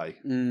run away.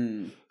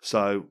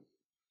 So,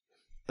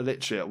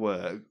 literally at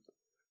work,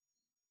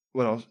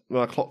 when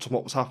I clocked on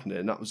what was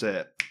happening, that was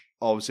it.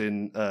 I was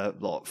in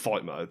like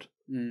fight mode,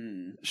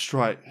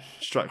 straight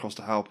across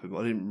to help him.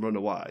 I didn't run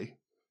away.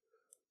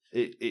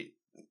 It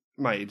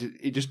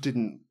just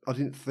didn't. I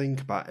didn't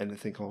think about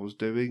anything I was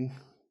doing.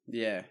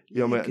 Yeah,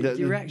 you know what I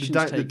mean.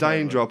 The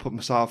danger I put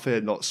myself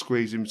in, not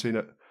squeezing between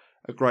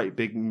a great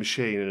big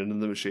machine and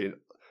another machine,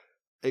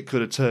 it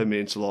could have turned me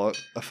into like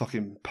a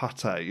fucking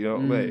pate. You know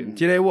what I mean?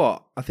 Do you know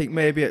what? I think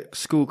maybe at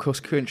school cross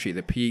country,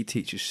 the PE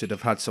teachers should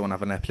have had someone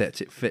have an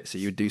epileptic fit, so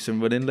you would do some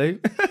running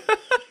loop.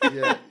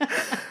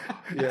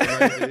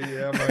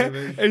 Yeah,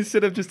 maybe.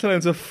 Instead of just telling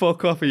them to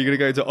fuck off, and you're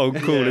going to go to on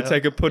call and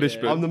take a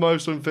punishment. I'm the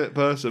most unfit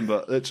person,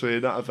 but literally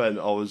in that event,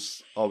 I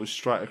was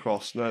straight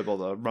across, no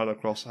bother, ran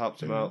across,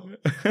 helped him out.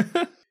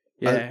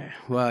 Yeah,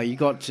 well, you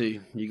got to.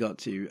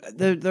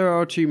 There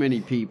are too many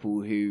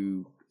people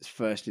whose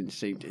first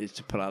instinct is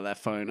to pull out their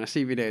phone. I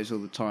see videos all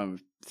the time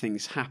of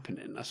things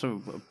happening. I saw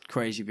a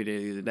crazy video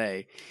the other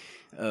day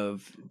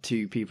of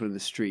two people in the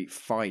street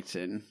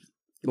fighting,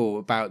 or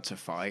about to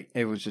fight.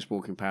 Everyone's just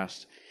walking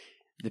past.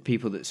 The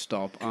people that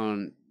stop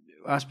aren't.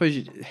 I suppose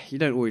you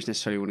don't always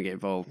necessarily want to get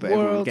involved, but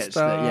everyone gets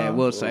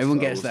everyone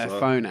gets their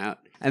phone out,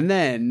 and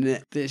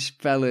then this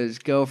fella's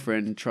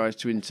girlfriend tries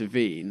to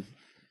intervene,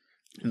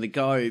 and the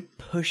guy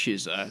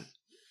pushes her,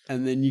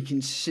 and then you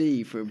can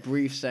see for a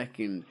brief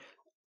second,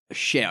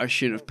 shit, I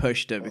shouldn't have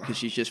pushed her because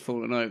she's just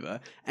fallen over.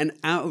 And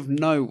out of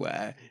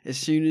nowhere, as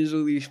soon as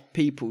all these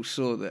people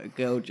saw that a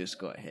girl just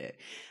got hit,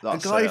 a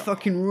guy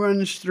fucking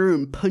runs through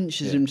and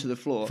punches him to the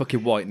floor.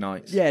 Fucking white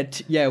knights.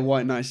 Yeah,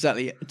 white knights,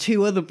 exactly.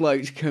 Two other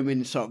blokes come in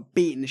and start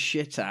beating the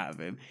shit out of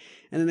him.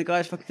 And then the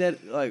guy's fucking dead,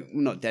 like,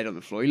 well, not dead on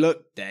the floor. He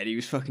looked dead. He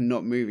was fucking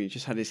not moving. He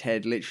just had his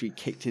head literally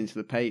kicked into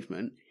the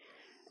pavement.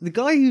 The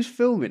guy who's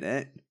filming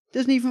it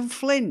doesn't even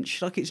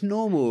flinch, like it's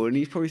normal, and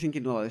he's probably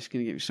thinking, "Oh, this is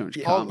going to give me so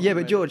much karma." Yeah,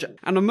 but George,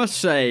 and I must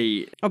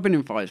say, I've been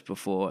in fights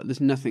before.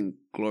 There's nothing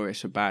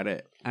glorious about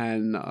it,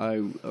 and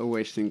I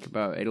always think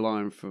about a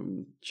line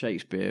from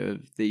Shakespeare: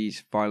 of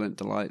 "These violent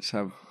delights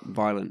have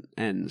violent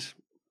ends."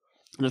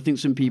 And I think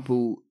some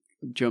people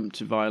jump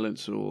to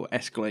violence or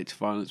escalate to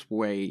violence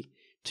way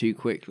too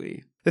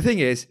quickly. The thing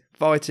is,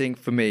 fighting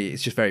for me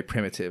is just very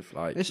primitive.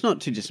 Like, it's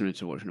not too dissimilar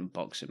to watching a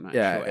boxing match.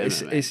 Yeah,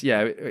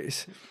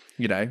 it's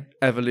you know,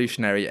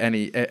 evolutionary.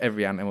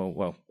 Every animal,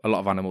 well, a lot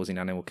of animals in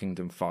animal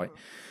kingdom fight.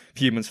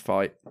 Humans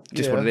fight.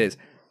 Just what it is.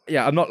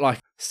 Yeah, I'm not like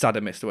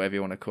sadomist or whatever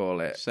you want to call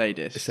it.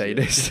 Sadist.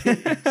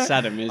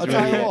 Sadomism. I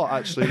tell you what,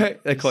 actually,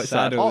 they're quite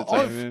sad.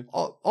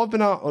 I've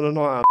been out on a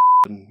night out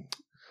and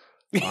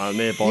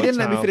nearby. You didn't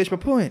let me finish my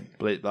point.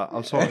 Bleep that.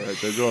 I'm sorry.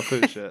 Do I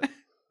finish it?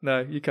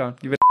 No, you can't.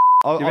 You've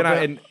been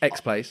out in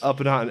X place. I've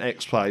been out in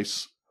X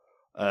place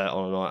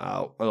on a night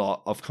out. And,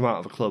 I've come out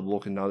of a club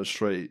walking down the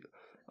street.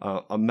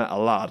 I met a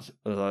lad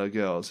and a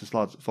girl. This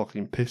lad's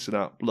fucking pissing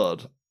out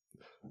blood.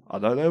 I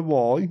don't know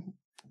why.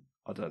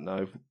 I don't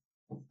know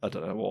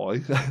why.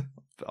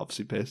 But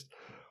obviously pissed.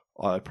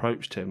 I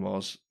approached him.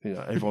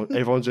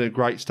 Everyone's in a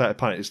great state of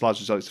panic. This lad's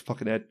just got his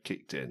fucking head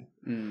kicked in.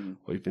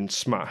 Or he's been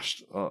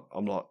smashed.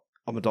 I'm like,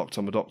 I'm a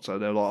doctor.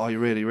 They're like, oh, you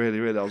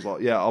really? I was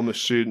like, yeah, I'm a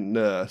student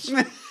nurse.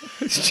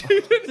 So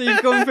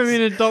you've gone from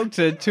being a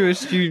doctor to a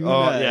student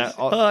nurse. Yeah.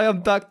 Hi,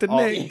 I'm Dr.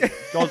 Nick.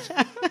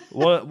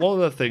 One of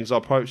the things I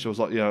approached, I was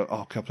like, can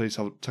I please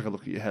take a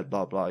look at your head,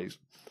 blah, blah.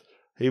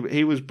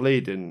 He was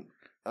bleeding.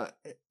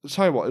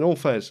 Tell you what, in all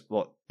fairness,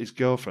 like, his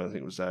girlfriend, I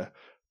think, was there,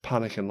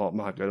 panicking like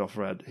mad, going off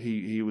her head.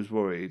 He was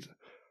worried.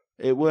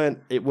 It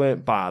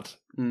weren't bad.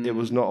 It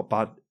was not a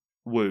bad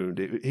wound.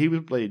 He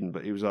was bleeding,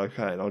 but he was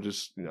okay. And I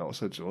just, I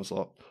said to him, I was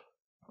like,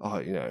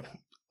 I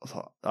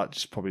thought that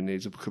just probably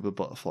needs a couple of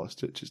butterfly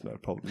stitches, no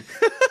problem.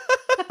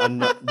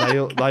 And they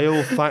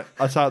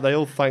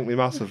all thanked me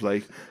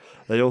massively.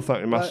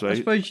 I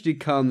suppose you did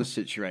calm the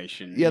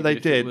situation. Yeah, they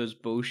did. It was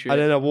bullshit.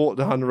 And then I walked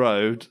down the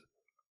road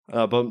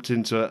and I bumped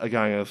into a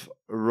gang of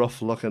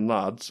rough-looking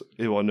lads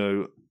who I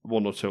knew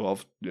one or two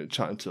of,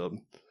 chatting to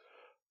them.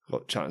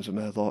 Got chatting to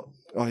them, they're like,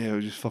 oh yeah,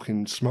 we just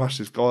fucking smashed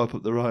this guy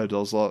up the road. I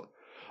was like,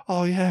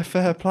 oh yeah,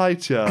 fair play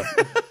to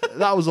you.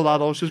 That was a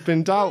lad I was just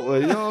being dealt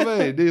with, you know what I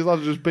mean? These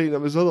lads just beating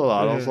up this other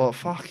lad. I was like,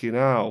 fucking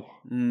hell.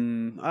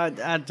 I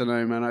don't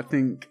know, man. I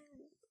think...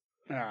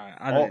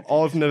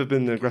 I've never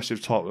been the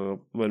aggressive type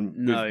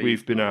when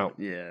we've been out.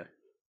 Yeah.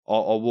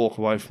 I'll walk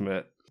away from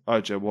it.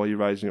 OJ, why are you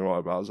raising your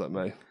eyebrows at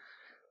me?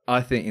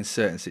 I think in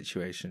certain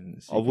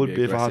situations, I would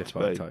be if I had to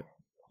be.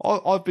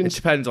 I've been. It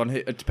depends on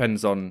it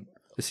depends on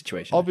the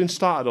situation. I've been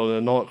started on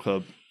a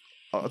nightclub.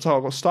 I tell you,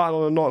 I got started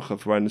on a nightclub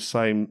for wearing the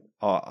same.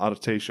 I had a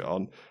t-shirt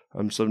on,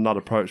 and some lad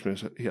approached me.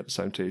 And he had the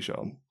same t-shirt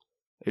on.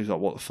 He was like,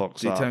 "What the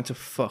fuck's that?" Did you tell him to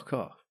fuck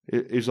off?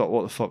 He was like,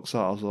 "What the fuck's that?"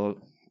 I was like,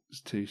 "It's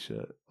a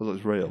t-shirt." I was like,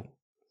 "It's real."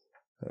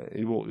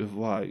 He walked the other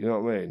way. You know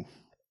what I mean?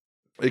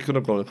 He could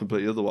have gone a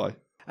completely other way.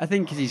 I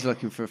think because he's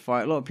looking for a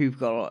fight. A lot of people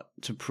got a lot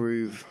to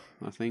prove,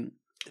 I think.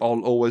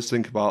 I'll always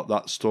think about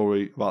that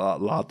story about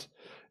that lad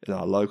in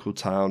our local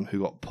town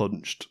who got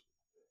punched,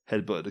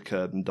 headbutted the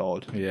curb and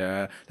died.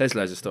 Yeah, there's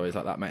loads of stories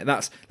like that, mate.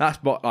 That's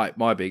what, like,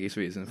 my biggest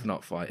reason for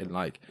not fighting.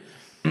 Like,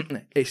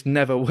 it's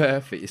never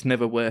worth it. It's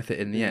never worth it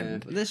in the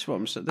end. But this is what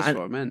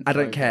I meant. I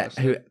don't care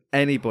who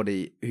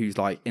anybody who's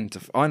like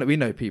into. we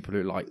know people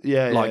who like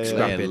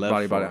scrapping,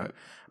 blah.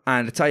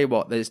 And I tell you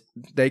what,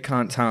 they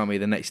can't tell me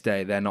the next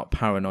day they're not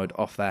paranoid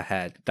off their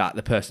head that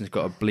the person's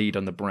got a bleed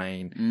on the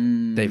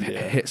brain. They've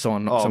hit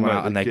someone, knocked someone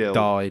out, and they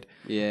died.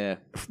 Yeah,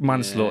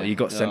 manslaughter. You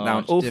got sent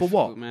down. All for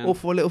what? Man. All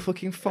for a little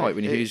fucking fight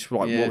when you just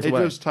walked away. It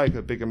does take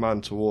a bigger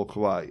man to walk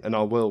away, and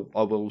I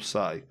will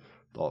say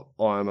that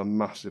I am a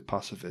massive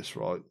pacifist.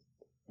 Right,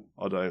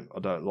 I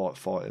don't like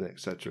fighting,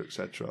 etc.,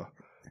 etc.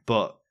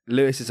 But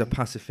Lewis is a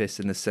pacifist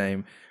in the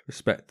same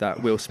respect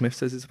that Will Smith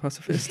says he's a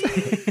pacifist.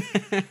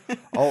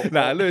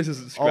 Lewis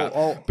isn't scrap.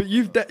 But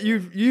you've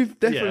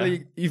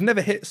definitely you've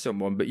never hit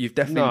someone, but you've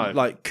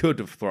definitely could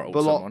have throttled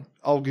someone.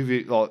 I'll give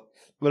you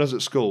when I was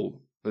at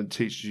school, and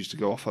teachers used to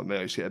go off at me.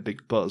 I used to get a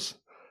big buzz.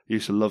 I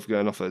used to love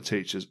going off at the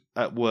teachers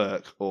at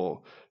work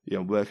or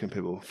working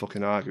people,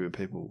 fucking arguing with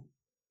people.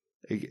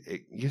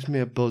 It gives me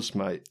a buzz,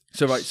 mate.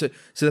 So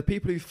the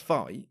people who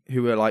fight,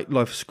 who are like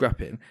life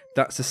scrapping,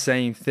 that's the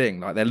same thing.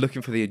 Like they're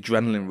looking for the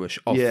adrenaline rush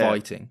of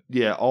fighting.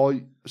 Yeah,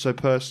 so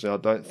personally, I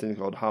don't think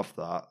I'd have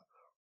that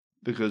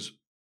because,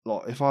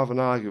 like, if I have an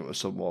argument with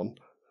someone,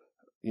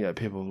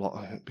 people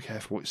are like, "Be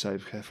careful what you say,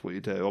 be careful what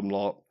you do." I'm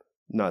like,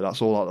 no,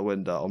 that's all out the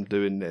window. I'm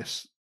doing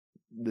this,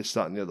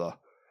 that, and the other.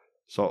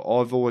 So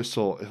I've always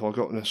thought if I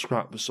got in a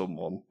scrap with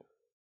someone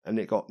and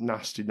it got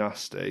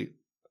nasty,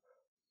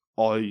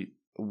 I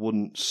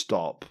wouldn't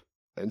stop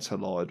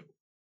until I'd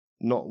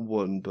not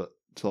won, but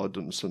until I'd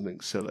done something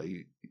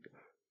silly.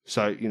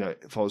 So,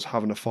 if I was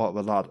having a fight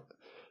with a lad,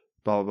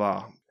 blah,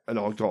 blah, blah, and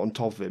I got on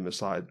top of him and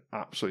started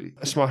absolutely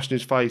smashing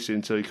his face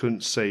until he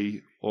couldn't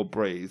see or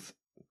breathe,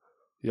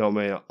 you know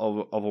what I mean?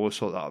 I've always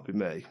thought that would be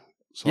me.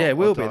 So it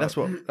will be. That's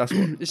what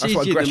it's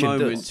easy at the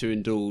moment to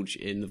indulge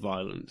in the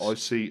violence. I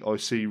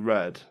see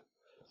red.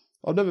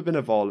 I've never been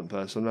a violent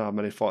person. I don't know how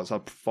many fights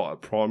I've fought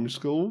at primary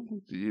school.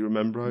 Do you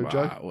remember, OJ?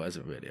 Wow, it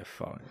wasn't really a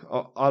fight.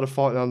 I had a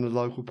fight down the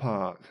local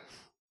park.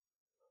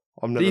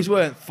 These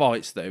weren't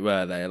fights, though,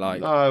 were they?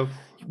 Like, no.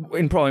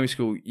 In primary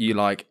school, you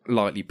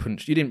lightly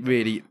punched. You didn't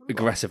really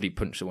aggressively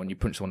punch someone. You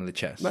punched someone in the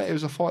chest. Mate, it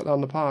was a fight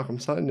down the park. I'm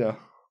telling you.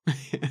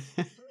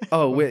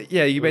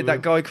 You made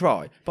that guy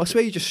cry. But I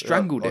swear you just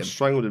strangled him. I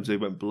strangled him so he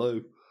went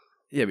blue.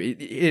 Yeah, but you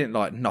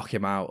didn't knock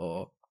him out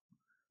or.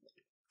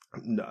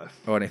 No.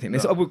 Or anything.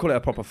 I would call it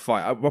a proper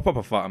fight. A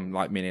proper fight, I'm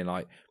meaning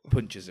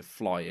punches are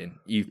flying.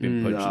 You've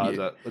been punching.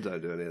 No, I don't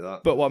do any of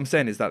that. But what I'm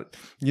saying is that,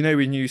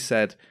 when you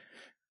said,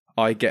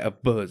 I get a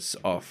buzz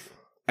off,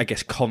 I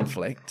guess,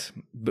 conflict,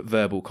 but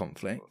verbal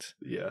conflict.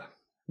 Yeah.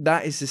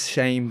 That is the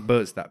same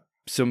buzz that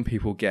some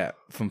people get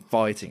from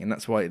fighting, and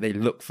that's why they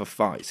look for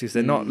fights, because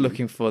they're not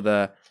looking for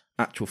the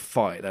actual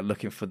fight, they're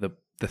looking for the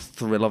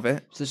thrill of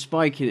it. It's the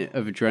spike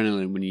of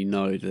adrenaline when you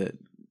know that.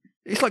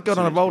 It's like going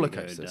on a roller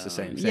coaster. It's the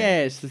same thing. Yeah,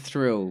 it's the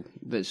thrill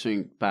that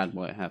something bad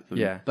might happen.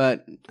 Yeah.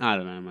 But I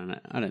don't know,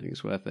 man. I don't think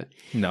it's worth it.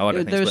 No, I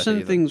don't think it's worth it. There are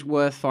some things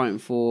worth fighting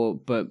for,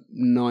 but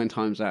 9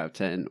 times out of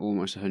 10,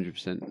 almost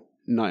 100%,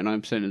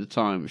 99% of the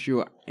time, if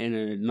you're in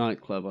a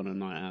nightclub on a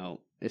night out,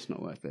 it's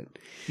not worth it.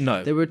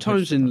 No. There were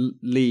times in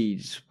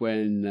Leeds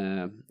when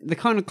the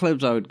kind of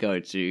clubs I would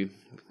go to,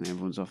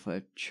 everyone's off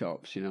their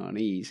chops, on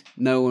ease.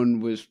 No one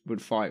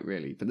would fight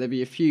really, but there'd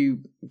be a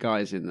few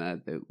guys in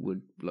there that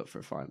would look for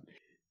a fight.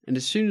 And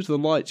as soon as the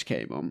lights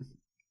came on,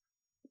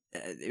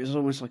 it was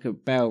almost like a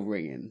bell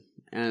ringing.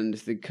 And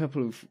the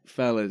couple of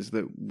fellas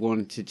that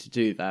wanted to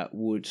do that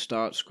would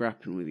start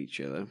scrapping with each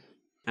other.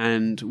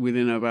 And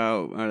within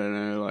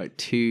about,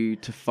 2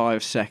 to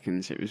 5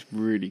 seconds, it was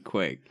really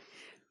quick.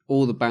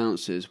 All the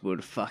bouncers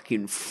would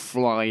fucking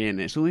fly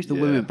in. It's always the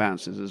women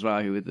bouncers as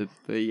well who were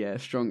the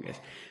strongest.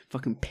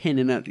 Fucking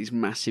pinning up these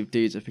massive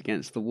dudes up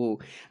against the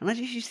wall. And I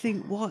just used to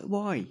think,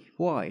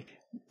 why?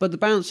 But the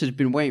bouncers had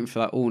been waiting for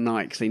that all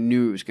night because they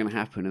knew it was going to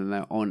happen, and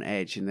they're on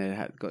edge, and they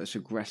had got this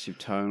aggressive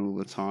tone all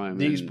the time.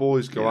 These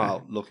boys go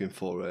out looking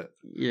for it.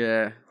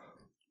 Yeah.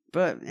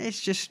 But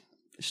it's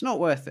not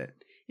worth it.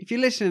 If you're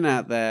listening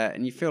out there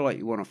and you feel like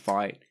you want to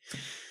fight,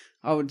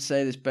 I would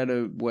say there's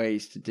better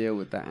ways to deal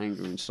with that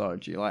anger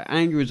inside you. Like,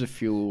 anger is a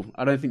fuel.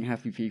 I don't think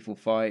happy people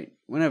fight.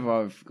 Whenever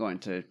I've got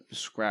into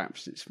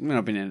scraps, it's when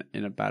I've been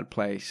in a bad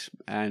place,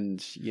 and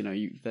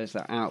there's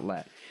that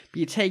outlet. But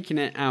you're taking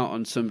it out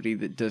on somebody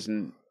that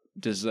doesn't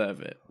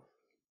deserve it.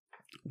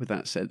 With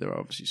that said, there are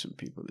obviously some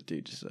people that do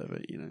deserve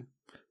it,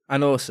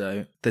 And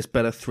also, there's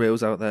better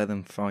thrills out there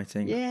than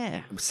fighting.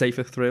 Yeah.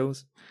 Safer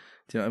thrills.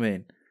 Do you know what I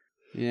mean?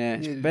 Yeah,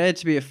 it's better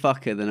to be a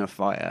fucker than a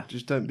fighter.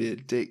 Just don't be a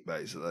dick,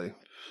 basically.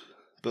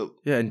 But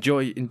yeah, enjoy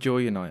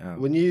your night out.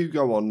 When you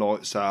go on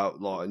nights out,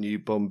 and you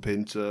bump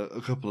into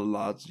a couple of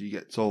lads, you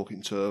get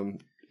talking to them,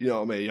 you know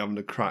what I mean, you're having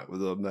a crack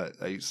with them,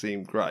 they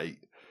seem great,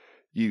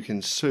 you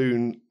can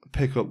soon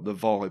pick up the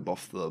vibe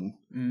off them,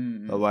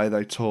 the way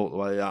they talk, the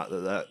way they act,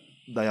 that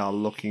they are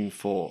looking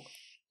for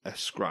a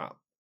scrap.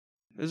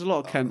 There's a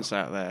lot of cunts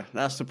out there.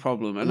 That's the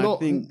problem. And I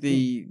think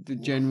the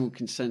general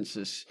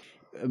consensus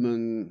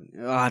among,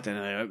 I don't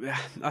know,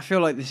 I feel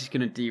like this is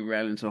going to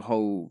derail into a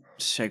whole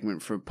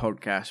segment for a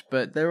podcast,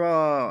 but there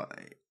are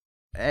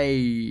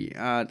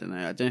I don't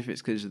know if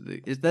it's because of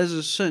there's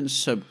a certain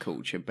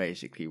subculture,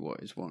 basically, what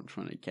I'm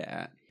trying to get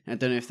at. I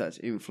don't know if that's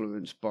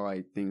influenced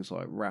by things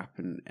like rap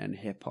and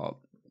hip-hop.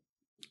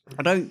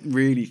 I don't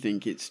really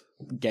think it's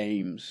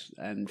games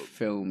and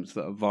films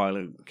that are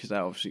violent, because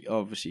that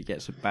obviously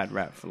gets a bad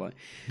rap for like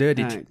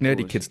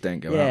nerdy kids don't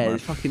go out. Yeah,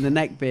 fucking the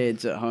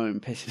neckbeards at home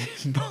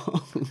pissing in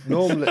balls.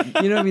 Normally,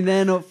 you know what I mean?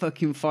 They're not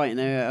fucking fighting.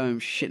 They're at home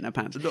shitting their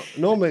pants.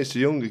 Normally, it's the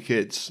younger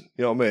kids.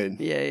 You know what I mean?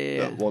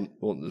 Yeah. That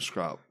want the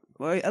scrap.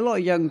 Well, a lot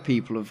of young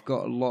people have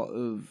got a lot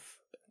of.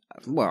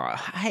 Well,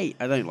 I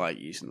don't like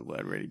using the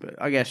word really, but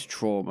I guess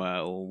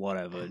trauma or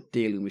whatever,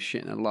 dealing with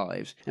shit in their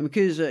lives. And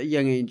because at a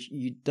young age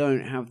you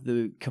don't have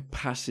the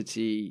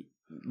capacity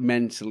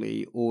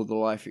mentally or the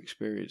life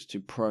experience to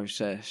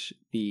process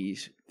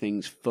these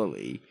things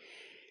fully,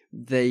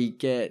 they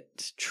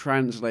get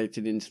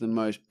translated into the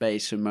most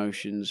base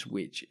emotions,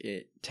 which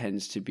it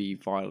tends to be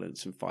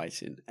violence and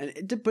fighting.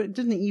 But it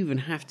doesn't even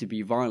have to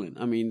be violent.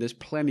 I mean, there's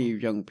plenty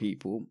of young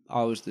people.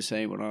 I was the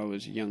same when I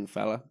was a young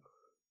fella.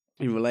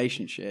 In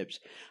relationships,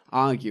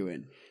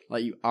 arguing,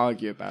 like you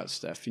argue about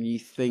stuff and you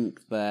think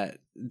that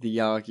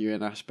the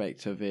arguing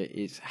aspect of it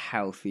is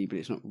healthy, but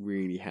it's not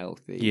really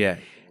healthy. Yeah.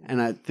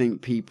 And I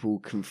think people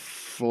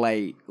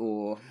conflate,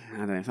 or I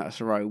don't know if that's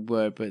the right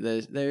word, but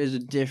there is a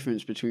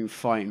difference between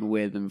fighting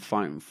with and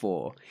fighting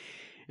for.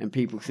 And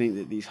people think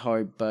that these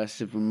high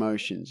bursts of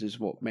emotions is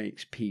what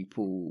makes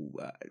people...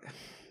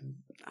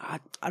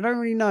 I don't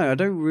really know. I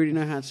don't really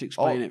know how to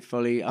explain it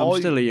fully. I'm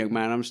still a young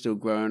man. I'm still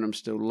growing. I'm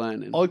still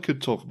learning. I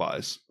could talk about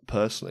this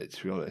personally,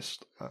 to be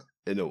honest.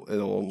 In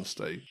all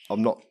honesty,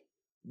 I'm not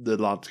the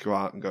lad to go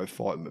out and go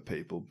fighting with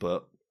people.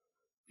 But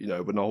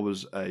when I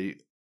was a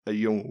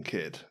young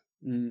kid,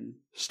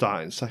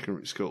 starting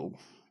secondary school,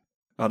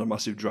 I had a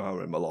massive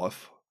drama in my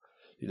life.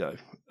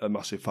 A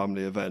massive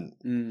family event,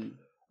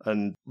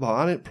 and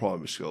I had it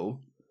primary school.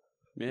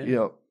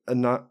 Yeah.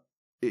 And that.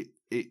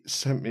 It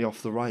sent me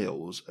off the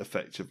rails,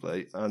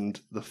 effectively, and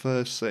the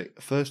first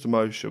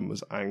emotion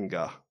was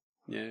anger.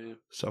 Yeah.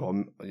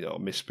 So I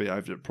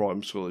misbehaved at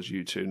primary school, as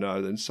you two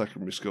know. Then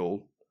secondary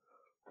school,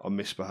 I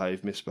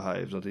misbehaved.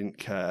 I didn't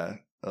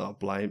care, and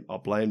I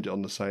blamed it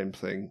on the same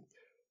thing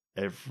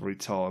every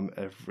time.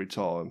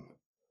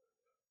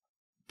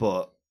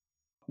 But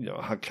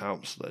I had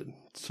counselling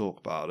to talk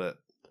about it.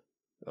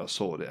 I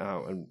sorted it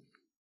out and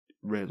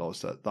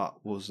realised that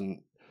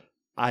wasn't.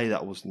 A,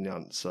 that wasn't the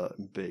answer,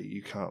 and B,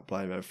 you can't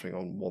blame everything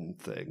on one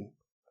thing.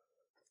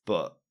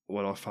 But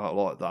when I felt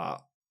like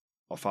that,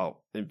 I felt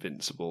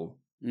invincible.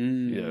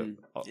 It's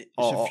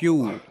a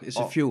fuel. It's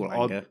a fuel,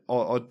 anger.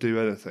 I'd do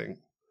anything.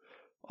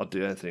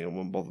 It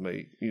wouldn't bother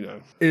me,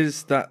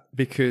 Is that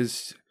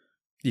because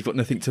you've got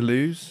nothing to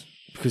lose?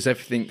 Because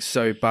everything's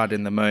so bad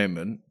in the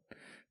moment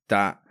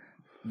that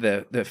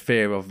the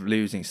fear of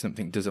losing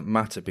something doesn't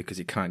matter because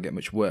it can't get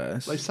much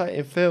worse. They say it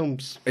in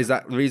films. Is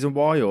that the reason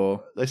why,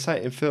 or...? They say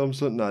it in films,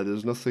 don't they?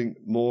 There's nothing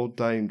more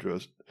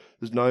dangerous.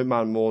 There's no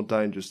man more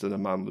dangerous than a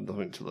man with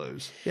nothing to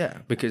lose. Yeah,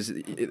 because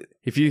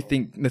if you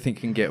think nothing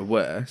can get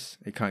worse,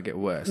 it can't get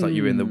worse. Like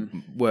you're in the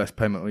worst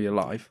moment of your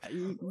life.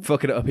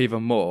 Fucking it up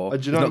even more,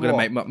 it's not going to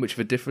make much of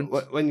a difference.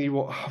 When you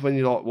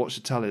watch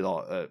the telly,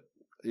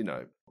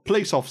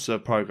 police officer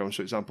programs,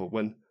 for example,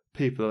 when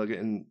people are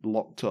getting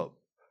locked up,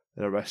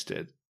 they're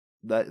arrested,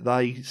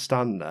 they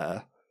stand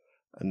there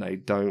and they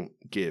don't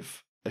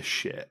give a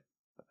shit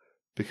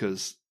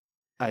because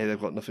A,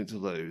 they've got nothing to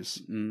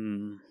lose,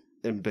 and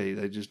B,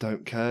 they just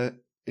don't care.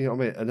 You know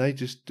what I mean? And they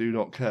just do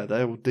not care.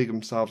 They will dig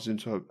themselves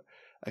into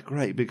a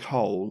great big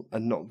hole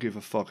and not give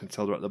a fuck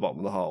until they're at the bottom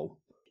of the hole.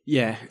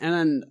 Yeah, and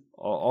then...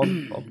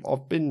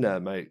 I've been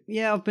there, mate.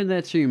 Yeah, I've been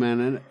there too,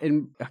 man.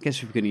 And I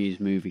guess if we're going to use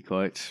movie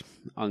quotes,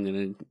 I'm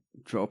going to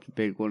drop a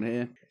big one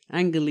here.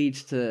 Anger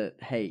leads to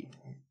hate.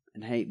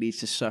 And hate leads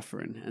to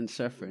suffering, and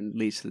suffering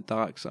leads to the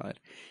dark side.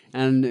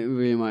 And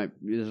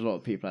there's a lot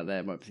of people out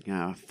there might be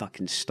thinking,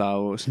 fucking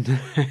Star Wars,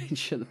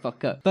 shut the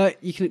fuck up.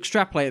 But you can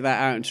extrapolate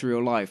that out into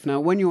real life.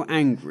 Now, when you're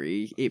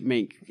angry, it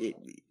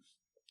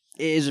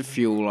is a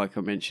fuel, like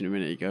I mentioned a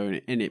minute ago,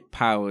 and it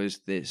powers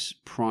this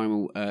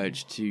primal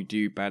urge to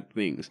do bad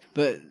things.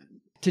 But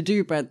to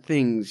do bad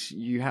things,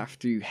 you have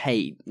to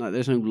hate. Like,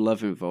 there's no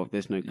love involved.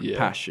 There's no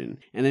compassion.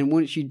 Yeah. And then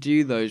once you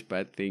do those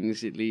bad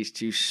things, it leads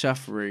to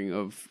suffering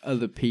of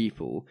other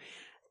people.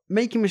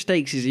 Making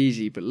mistakes is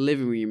easy, but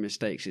living with your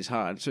mistakes is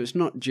hard. So it's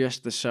not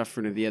just the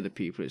suffering of the other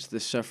people, it's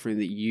the suffering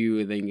that you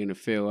are then going to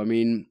feel. I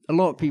mean, a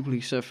lot of people who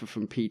suffer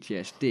from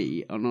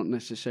PTSD are not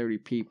necessarily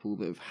people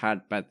that have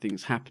had bad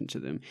things happen to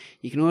them.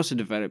 You can also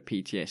develop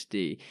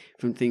PTSD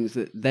from things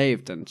that they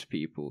have done to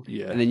people.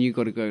 Yeah. And then you've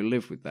got to go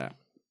live with that.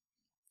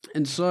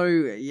 And so,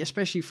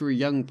 especially for a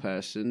young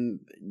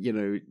person, you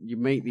know, you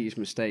make these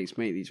mistakes,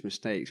 but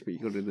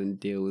you've got to then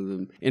deal with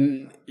them.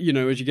 And, you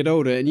know, as you get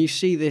older, and you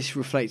see this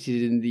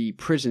reflected in the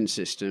prison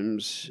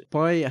systems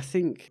by, I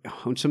think,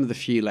 on some of the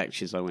few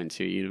lectures I went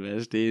to at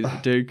university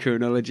doing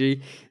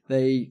criminology,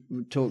 they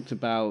talked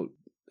about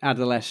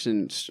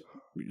adolescents,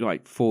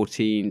 like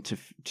 14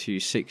 to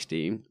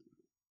 16,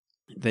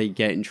 they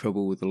get in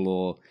trouble with the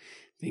law,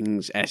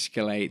 things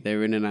escalate,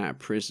 they're in and out of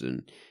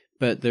prison.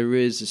 But there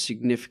is a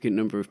significant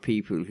number of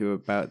people who are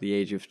about the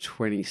age of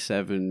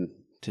 27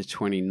 to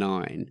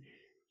 29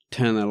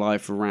 turn their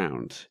life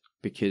around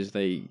because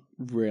they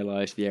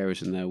realise the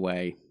errors in their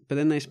way. But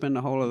then they spend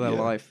the whole of their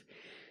life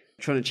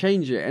trying to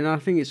change it. And I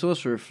think it's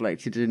also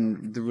reflected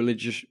in the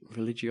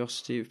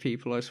religiosity of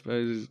people, I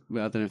suppose.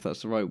 Well, I don't know if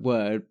that's the right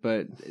word,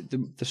 but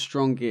the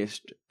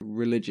strongest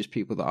religious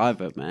people that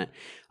I've ever met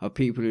are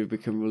people who've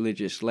become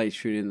religious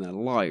later in their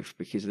life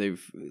because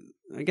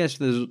I guess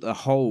there's a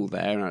hole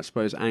there, and I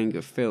suppose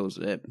anger fills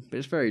it, but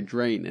it's very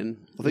draining.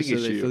 I think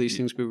they feel these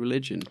things with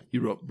religion.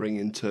 Your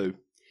upbringing too.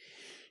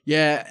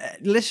 Yeah,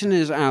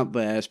 listeners out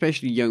there,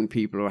 especially young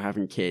people who are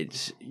having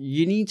kids,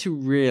 you need to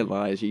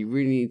realise, you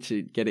really need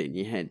to get it in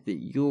your head that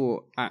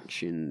your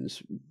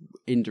actions,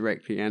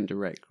 indirectly and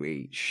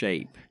directly,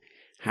 shape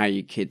how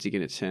your kids are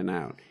going to turn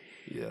out.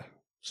 Yeah.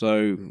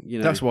 So, you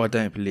know... That's why I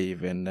don't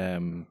believe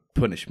in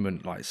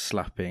punishment, like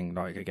slapping,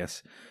 like, I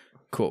guess,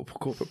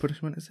 corporate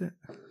punishment, is it?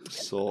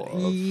 Sort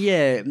of.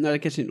 Yeah, no, I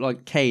guess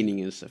like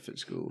caning and stuff at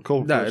school.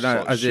 Corporate, no,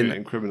 like as shooting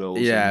in criminals.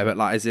 Yeah, but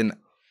like as in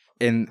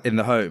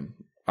the home.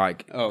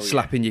 Like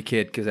slapping your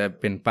kid because they've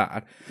been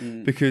bad.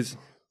 Because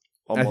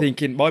I think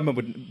my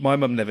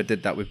mum never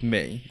did that with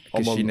me.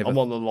 I'm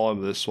on the line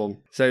with this one.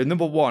 So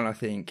number one, I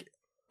think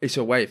it's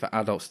a way for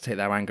adults to take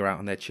their anger out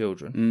on their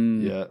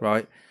children. Yeah.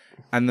 Right.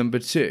 And number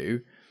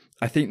two,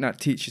 I think that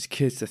teaches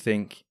kids to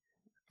think,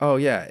 oh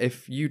yeah,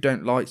 if you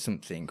don't like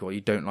something or you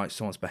don't like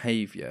someone's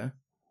behaviour,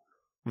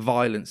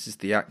 violence is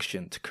the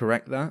action to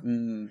correct that.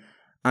 And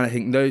I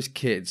think those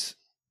kids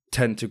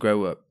tend to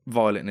grow up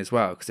violent as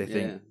well because they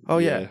think,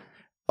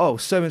 oh,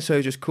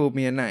 so-and-so just called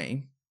me a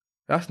name.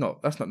 That's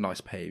not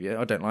nice behaviour.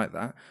 I don't like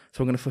that.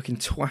 So I'm going to fucking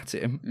twat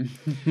him.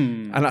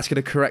 And that's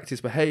going to correct his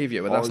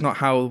behaviour. But that's not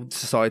how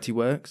society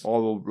works. I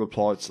will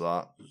reply to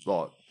that.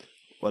 Like,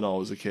 when I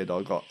was a kid,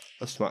 I got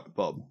a smack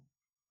bum,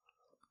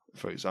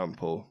 for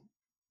example.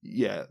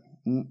 Yeah,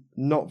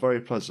 not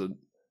very pleasant.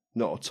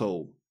 Not at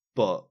all.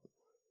 But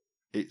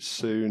it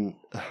soon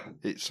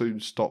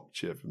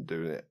stopped you from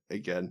doing it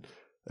again,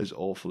 as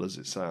awful as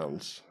it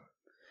sounds.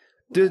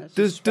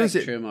 Does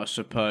it? I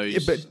suppose. Yeah,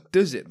 but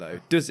does it though?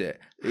 Does it?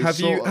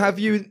 Has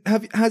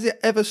it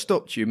ever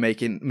stopped you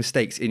making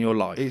mistakes in your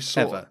life? It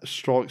sort of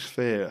strikes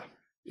fear.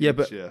 Yeah,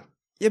 but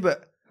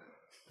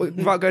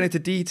without going into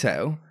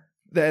detail,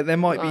 there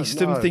might be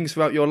some things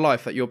throughout your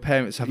life that your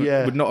parents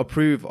would not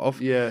approve of.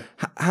 Yeah,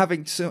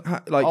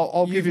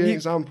 I'll give you an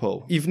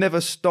example. You've never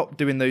stopped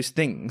doing those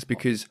things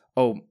because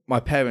my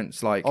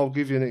parents like. I'll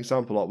give you an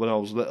example. Like when I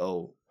was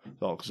little,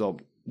 because I'm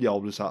the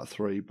oldest out of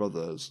three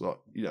brothers. Like,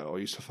 you know, I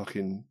used to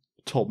fucking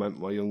torment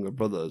my younger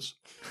brothers.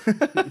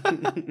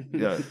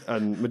 Yeah,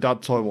 and my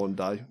dad told me one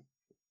day,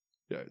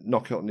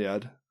 knock it on the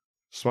head,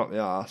 smack my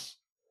ass,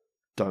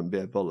 don't be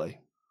a bully.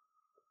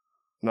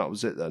 And that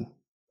was it then.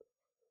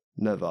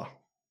 Never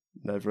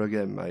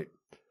again, mate.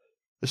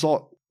 It's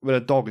like when a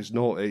dog is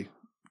naughty,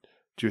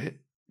 do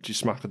you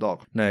smack a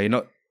dog? No, you're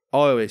not. I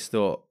always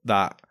thought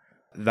that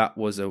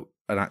was an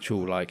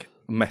actual like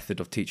method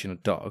of teaching a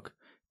dog.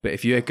 But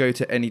if you go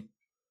to any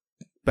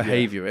dog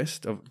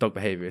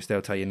behaviourist,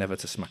 they'll tell you never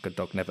to smack a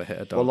dog, never hit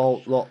a dog.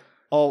 Well,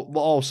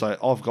 I'll say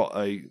I've got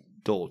a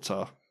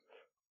daughter.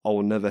 I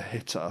will never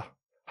hit her.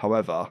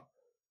 However,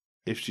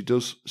 if she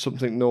does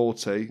something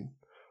naughty,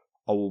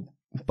 I will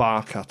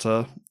bark at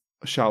her,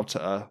 shout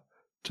at her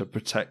to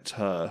protect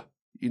her.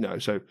 You know,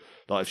 so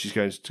like if she's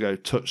going to go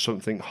touch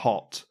something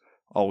hot,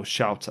 I'll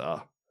shout at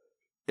her.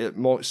 It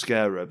might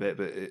scare her a bit,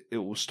 but it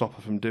will stop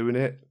her from doing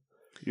it.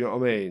 You know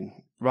what I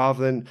mean?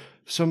 Rather than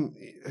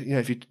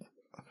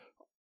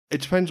it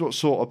depends what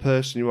sort of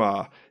person you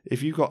are.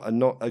 If you've got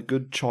a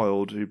good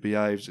child who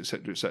behaves,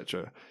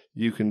 etc.,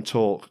 you can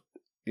talk,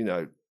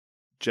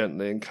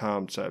 gently and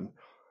calm to them.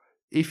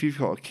 If you've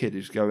got a kid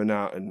who's going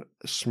out and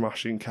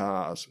smashing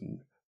cars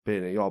and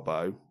being a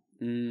yobbo,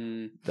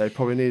 They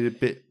probably need a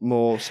bit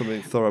more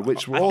something thorough,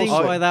 which I think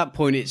by that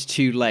point it's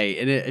too late.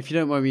 And if you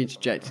don't mind me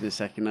interjecting a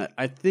second,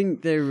 I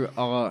think there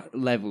are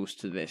levels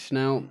to this.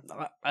 Now,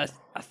 I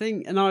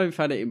think, and I've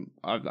had it,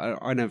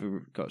 I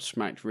never got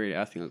smacked really.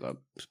 I think I got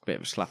a bit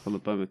of a slap on the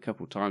bum a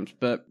couple of times.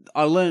 But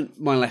I learnt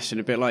my lesson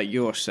a bit like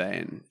you're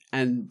saying.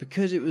 And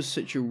because it was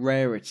such a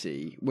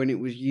rarity, when it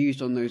was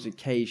used on those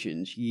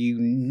occasions, you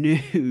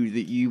knew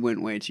that you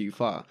went way too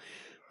far.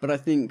 But I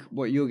think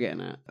what you're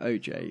getting at,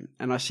 OJ,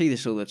 and I see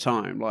this all the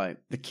time, like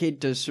the kid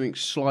does something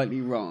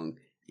slightly wrong.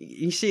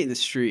 You see it in the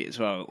street as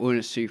well, or in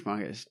a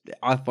supermarket.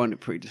 I find it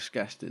pretty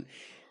disgusting.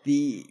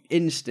 The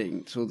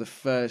instinct or the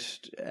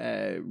first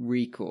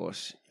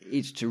recourse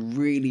is to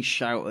really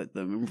shout at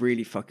them and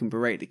really fucking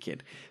berate the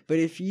kid. But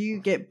if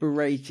you get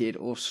berated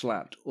or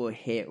slapped or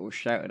hit or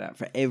shouted at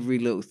for every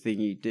little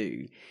thing you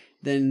do,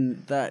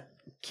 then that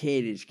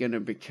kid is going to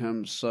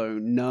become so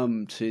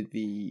numb to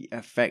the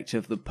effect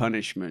of the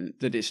punishment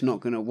that it's not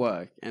going to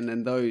work. And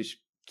then those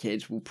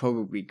kids will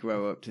probably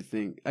grow up to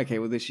think, okay,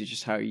 well, this is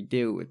just how you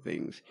deal with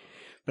things.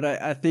 But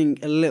I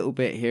think a little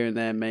bit here and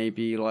there,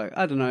 maybe like,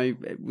 I don't know,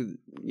 with,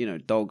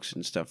 dogs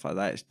and stuff like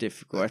that, it's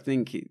difficult. I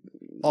think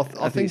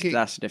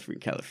that's a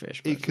different kettle of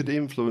fish. It could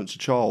influence a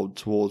child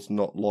towards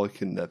not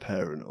liking their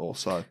parent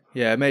also.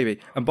 Yeah, maybe.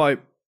 And by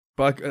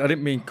I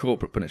didn't mean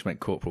corporate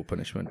punishment. Corporal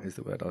punishment is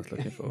the word I was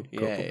looking for.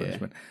 Corporal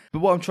punishment. But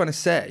what I'm trying to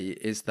say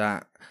is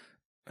that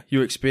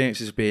your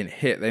experiences of being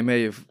hit, they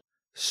may have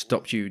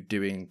stopped you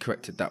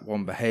corrected that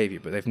one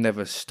behaviour, but they've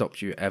never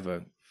stopped you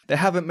ever. They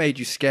haven't made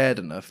you scared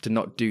enough to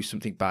not do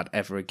something bad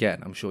ever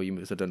again. I'm sure you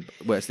must have done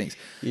worse things.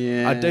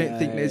 Yeah. I don't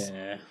think there's...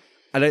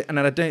 I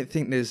don't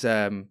think there's...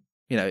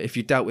 if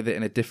you dealt with it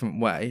in a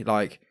different way,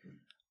 like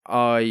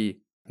my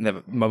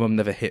mum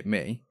never hit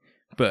me,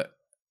 but...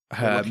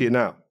 Lucky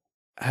now.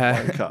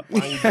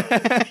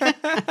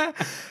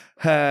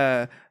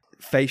 Her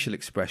facial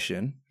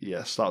expression,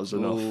 yes, that was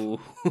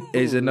enough.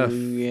 Is enough.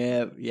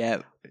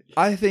 Yeah.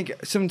 I think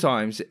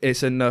sometimes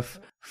it's enough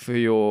for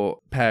your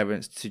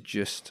parents to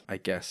just, I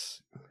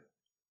guess,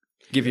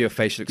 give you a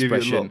facial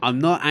expression. I'm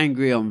not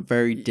angry. I'm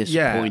very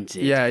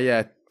disappointed.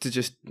 Yeah. To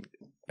just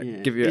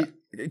give you,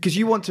 because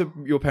you want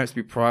your parents to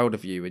be proud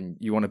of you, and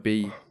you want to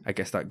be, I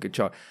guess, that good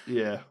child.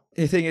 Yeah.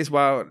 The thing is,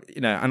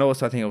 and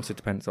also I think it also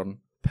depends on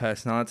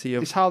personality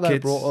of it's how they're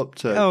kids. brought up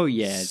to. Oh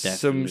yeah,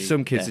 definitely.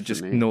 Some kids are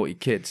just naughty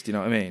kids. Do you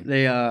know what I mean?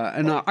 They are,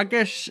 and I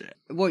guess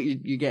what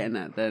you're getting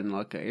at then,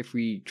 like if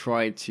we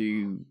try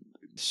to,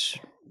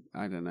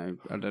 I don't know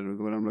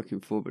what I'm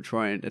looking for, but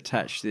try and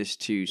attach this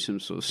to some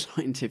sort of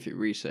scientific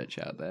research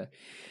out there.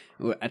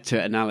 To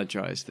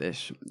analogize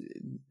this,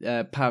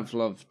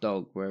 Pavlov's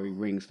dog, where he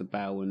rings the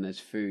bell when there's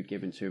food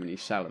given to him and he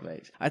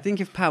salivates. I think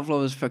if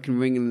Pavlov was fucking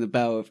ringing the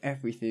bell of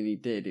everything he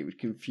did, it would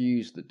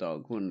confuse the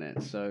dog, wouldn't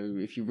it? So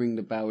if you ring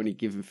the bell when you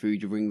give him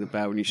food, you ring the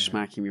bell when you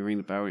smack him, you ring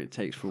the bell when it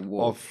takes for a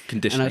walk. Of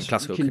conditioning,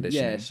 classical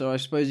conditioning. Yeah, so I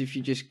suppose if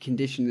you just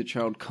condition the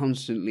child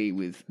constantly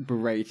with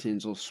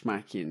beratings or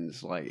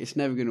smackings, like it's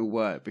never going to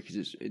work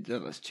because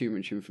that's too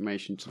much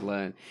information to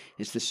learn.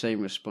 It's the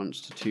same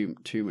response to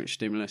too much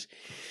stimulus.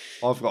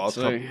 I've got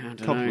a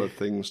couple of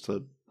things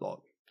to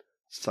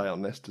say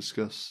on this,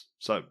 discuss.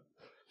 So,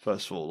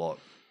 first of all,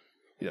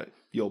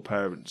 your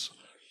parents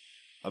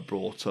are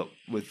brought up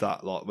with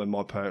that. Like when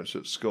my parents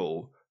were at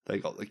school, they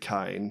got the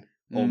cane,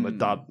 or my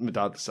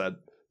dad said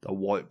the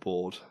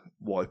whiteboard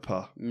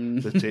wiper.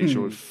 The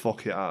teacher would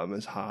fuck it at him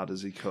as hard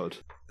as he could.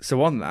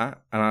 So on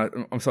that,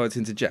 and I'm sorry to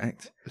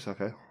interject. It's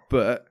okay.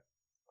 But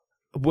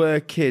were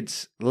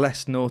kids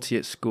less naughty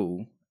at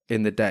school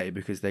in the day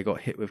because they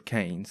got hit with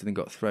canes and then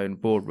got thrown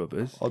board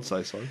rubbers? I'd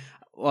say so.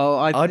 Well,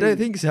 I don't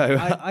think so.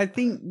 I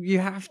think you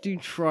have to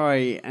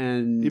try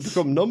and... You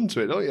become numb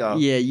to it, don't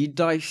you? Yeah, you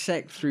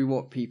dissect through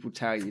what people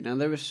tell you. Now,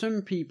 there are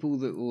some people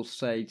that will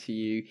say to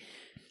you,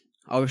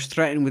 I was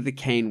threatened with a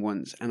cane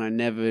once and I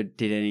never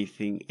did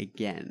anything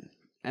again.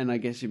 And I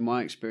guess in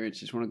my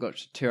experiences, when I got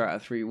to 2 out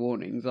of 3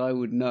 warnings, I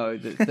would know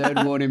that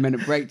third warning meant a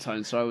break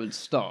time, so I would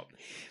stop.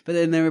 But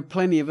then there are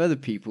plenty of other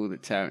people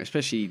that tell,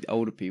 especially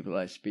older people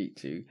I speak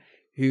to,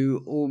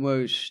 who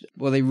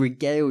they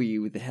regale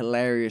you with the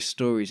hilarious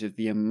stories of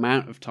the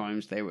amount of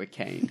times they were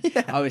caned.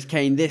 Yeah. I was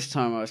caned this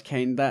time, I was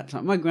caned that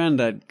time. My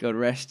granddad, God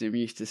rest him,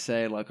 used to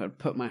say, I'd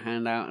put my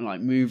hand out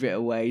and, move it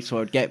away so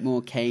I'd get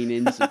more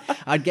canings.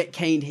 I'd get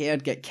caned here,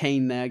 I'd get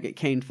caned there, I'd get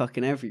caned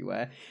fucking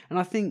everywhere. And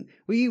I think,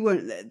 you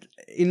weren't...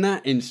 In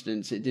that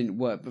instance, it didn't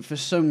work. But for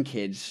some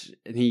kids,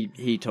 and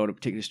he told a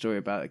particular story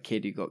about a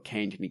kid who got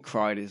caned and he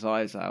cried his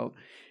eyes out.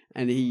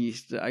 And he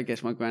used to, I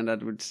guess my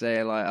granddad would say,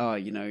 he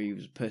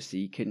was a pussy,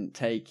 he couldn't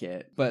take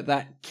it. But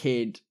that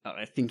kid,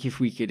 I think if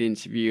we could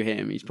interview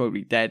him, he's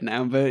probably dead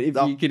now, but if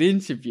you could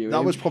interview him...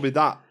 That was probably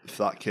that,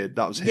 for that kid,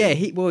 that was him. Yeah,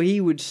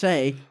 he would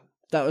say,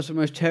 that was the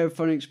most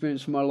terrifying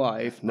experience of my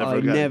life.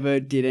 Never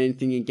did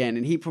anything again.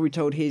 And he probably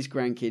told his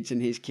grandkids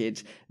and his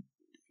kids,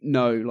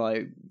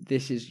 no,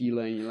 this is, you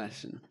learn your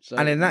lesson. So,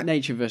 and in that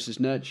nature versus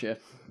nurture.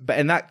 But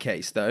in that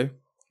case, though,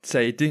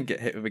 say he didn't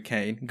get hit with a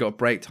cane, got a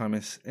break time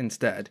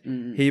instead,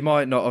 he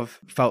might not have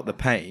felt the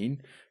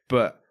pain,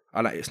 but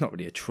it's not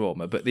really a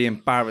trauma, but the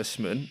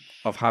embarrassment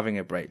of having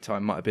a break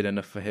time might have been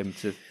enough for him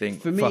to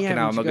think, For me, fucking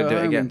hell, I'm not going to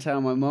do it again. And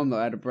tell my mum that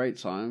I had a break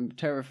time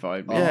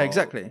terrified me. Yeah,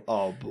 exactly.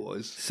 Oh,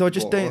 boys. So I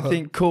just don't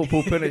think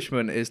corporal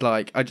punishment is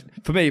like,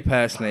 for me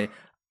personally,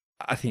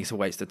 I think it's a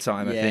waste of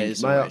time. Yeah, I think.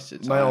 it's a waste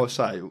of time. May I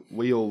say,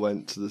 we all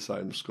went to the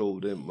same school,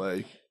 didn't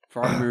we?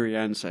 Primary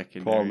and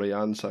secondary. Primary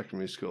and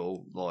secondary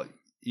school. Like,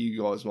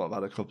 you guys might have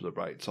had a couple of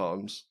break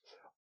times.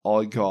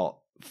 I got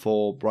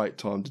 4 break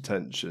time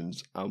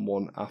detentions and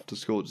 1 after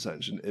school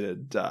detention in a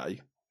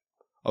day.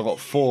 I got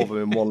 4 of them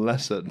in one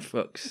lesson.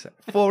 Fuck's sake.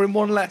 4 in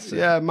one lesson?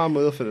 Yeah, man,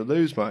 with nothing to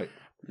lose, mate.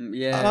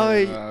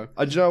 Yeah.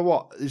 And do you know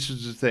what? This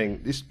is the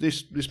thing.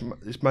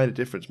 This made a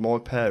difference. My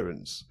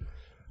parents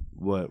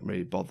weren't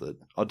really bothered.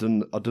 I done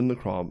the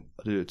crime.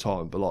 I did the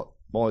time, but like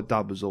my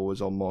dad was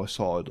always on my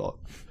side. Like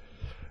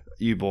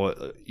you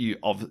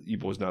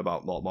boys know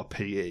about like my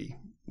PE.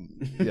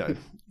 You know,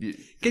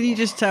 Can you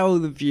just tell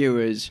the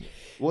viewers?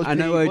 I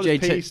know what does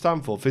PE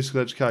stand for?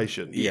 Physical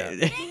education. Yeah.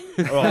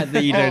 Right.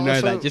 That you don't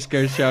know that just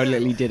goes to show how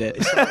little he did it.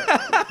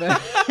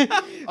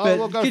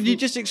 But could you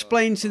just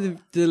explain to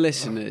the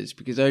listeners,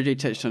 because OJ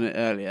touched on it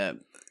earlier,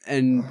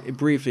 and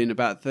briefly in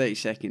about 30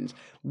 seconds,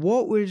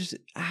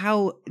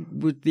 how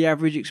would the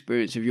average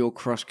experience of your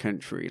cross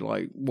country,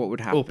 like what would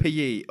happen? Or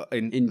PE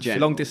in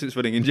general. Long distance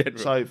running in general.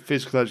 So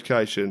physical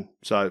education.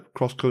 So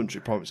cross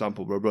country, for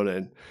example, we're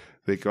running.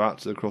 We go out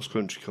to the cross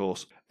country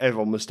course.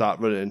 Everyone would start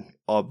running.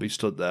 I'd be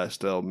stood there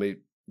still.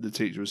 The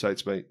teacher would say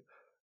to me,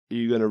 "Are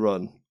you going to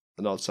run?"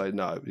 And I'd say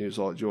no. And he was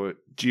like, "Do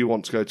you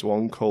want to go to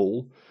on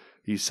call?"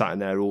 He's sat in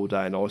there all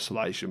day in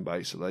isolation,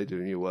 basically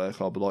doing your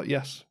work. I'd be like,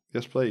 "Yes,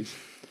 please."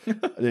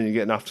 And then you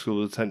get an after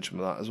school detention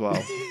for that as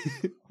well.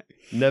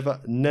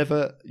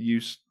 Never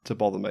used to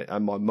bother me.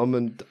 And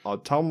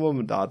I'd tell my mum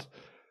and dad,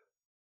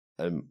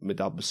 and my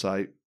dad would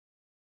say,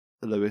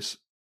 "Lewis,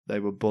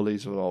 they were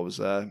bullies when I was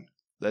there.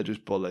 They're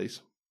just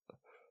bullies."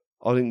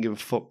 I didn't give a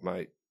fuck,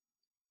 mate.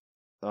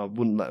 I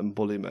wouldn't let them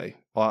bully me.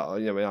 I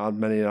had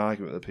many an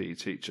argument with the PE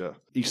teacher.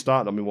 He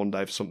started on me one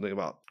day for something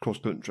about cross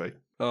country.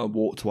 I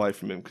walked away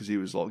from him because he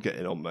was like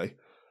getting on me. And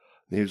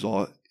he was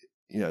like,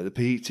 the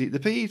PE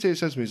teacher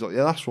says to me, he's like,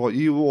 "Yeah, that's right,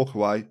 you walk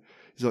away."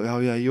 He's like, "Oh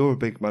yeah, you're a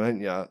big man,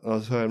 ain't you?" And I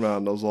turned around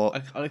and I was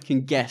like, I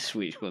can guess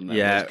which one that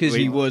was, because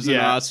he was an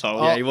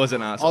arsehole. Yeah, he was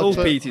an arsehole. All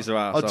PTs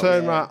are arseholes.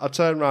 I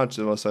turned around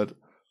to him and I said,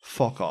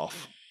 "Fuck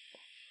off."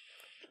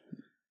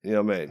 You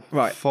know what I mean?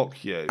 Right.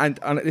 Fuck you. And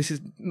this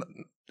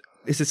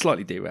is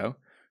slightly derail,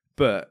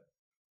 but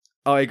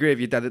I agree with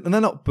you, Dad. And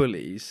they're not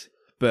bullies,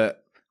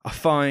 but I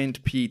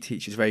find PE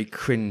teachers very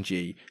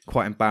cringy,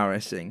 quite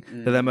embarrassing.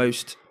 They're the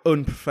most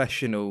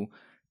unprofessional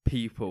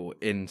people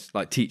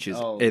teachers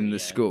in the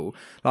school.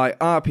 Like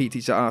our PE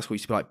teachers at our school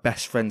used to be like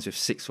best friends with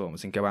sixth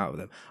formers and go out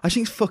with them. I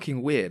think it's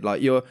fucking weird.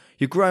 Like you're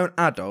a grown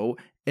adult,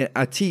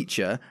 a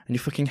teacher, and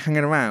you're fucking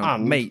hanging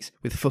around mates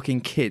with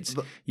fucking kids.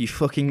 You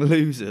fucking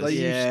losers.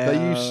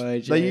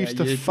 They used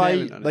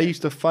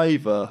to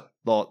favour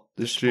like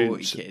the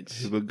students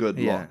kids who were good.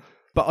 Yeah. Like.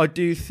 But I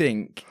do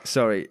think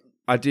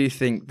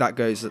that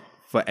goes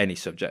for any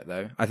subject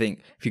though. I think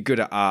if you're good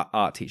at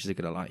art teachers are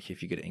gonna like you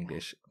if you're good at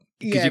English.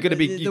 Yeah, you're gonna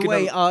be the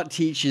way art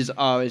teachers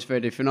are is very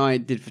different. I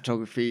did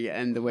photography,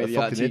 and the way the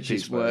art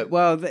teachers were,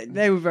 well,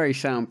 they were very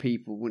sound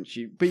people.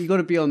 But you got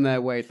to be on their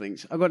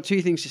wavelengths. I've got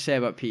 2 things to say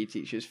about PE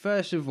teachers.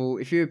 First of all,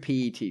 if you're a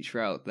PE teacher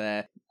out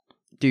there,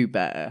 do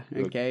better,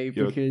 okay?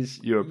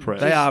 Because you're a prick.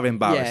 They are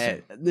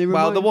embarrassing.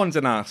 Yeah, the ones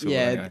in our school. Yeah,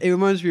 anyway. It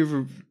reminds me of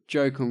a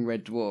joke on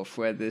Red Dwarf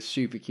where the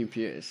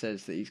supercomputer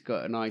says that he's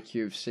got an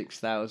IQ of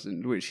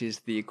 6,000, which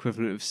is the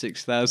equivalent of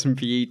 6,000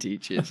 PE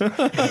teachers.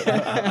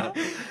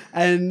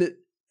 And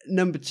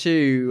number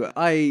 2,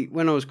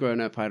 when I was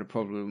growing up, I had a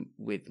problem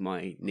with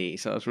my knee,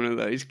 so I was one of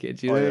those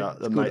kids,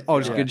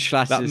 Osgood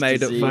Schlatter's that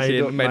made up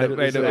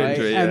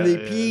injury. And the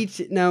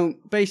PE now,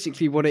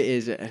 basically, what it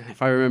is,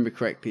 if I remember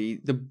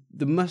correctly,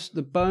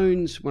 the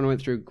bones when I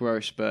went through a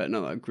growth spurt, not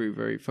that I grew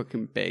very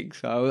fucking big,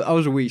 so I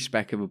was a wee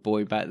speck of a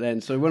boy back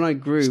then. So when I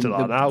grew, still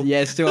are now.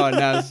 Yeah, still are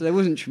now. So there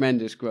wasn't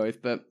tremendous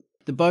growth, but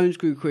the bones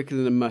grew quicker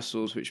than the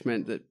muscles, which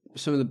meant that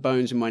some of the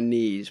bones in my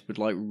knees would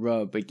like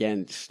rub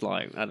against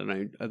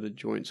other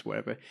joints or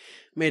whatever.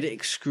 Made it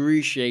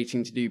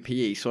excruciating to do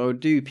PE. So I would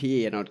do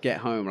PE and I'd get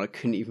home and I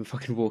couldn't even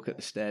fucking walk up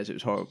the stairs. It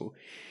was horrible.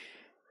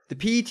 The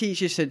PE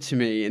teacher said to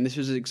me, and this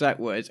was his exact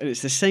words, and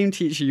it's the same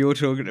teacher you're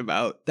talking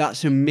about,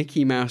 "That's a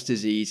Mickey Mouse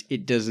disease.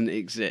 It doesn't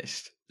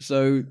exist."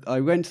 So I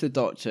went to the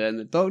doctor and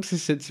the doctor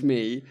said to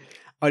me,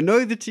 "I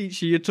know the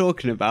teacher you're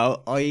talking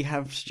about. I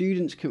have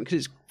students come,"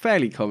 because it's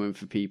fairly common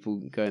for people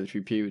going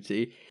through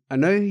puberty. "I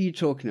know who you're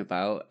talking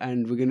about,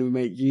 and we're going to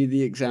make you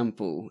the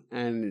example."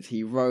 And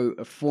he wrote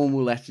a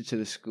formal letter to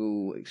the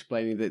school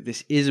explaining that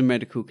this is a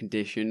medical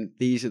condition.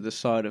 These are the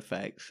side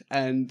effects.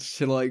 And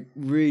to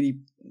really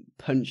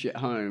punch it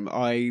home,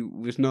 I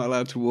was not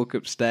allowed to walk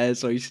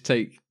upstairs. I used to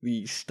take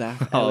the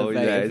staff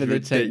elevator for the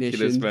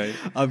technician. Mate.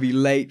 I'd be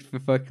late for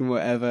fucking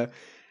whatever.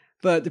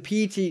 But the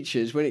PE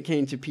teachers, when it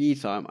came to PE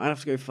time, I'd have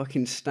to go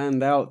fucking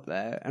stand out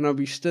there, and I'd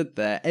be stood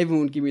there.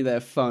 Everyone would give me their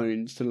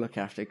phones to look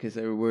after because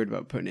they were worried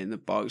about putting it in the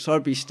box. So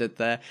I'd be stood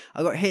there.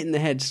 I got hit in the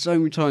head so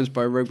many times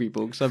by a rugby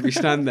ball because I'd be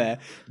standing there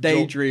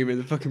daydreaming.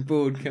 The fucking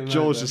ball would come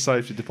George's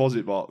safety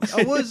deposit box.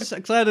 I was,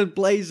 because I had a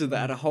blazer that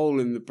had a hole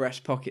in the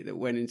breast pocket that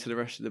went into the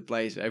rest of the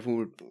blazer. Everyone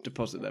would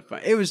deposit their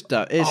phone. It was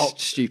dumb.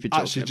 It's stupid.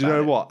 Actually, do you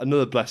know what?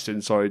 Another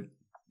blessing, sorry,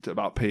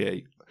 about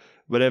PE.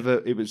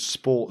 Whenever it was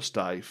sports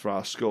day for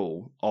our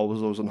school, I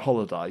was always on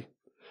holiday,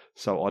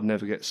 so I'd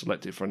never get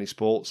selected for any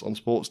sports on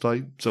sports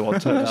day. So I'd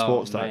take the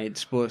sports day. Mate,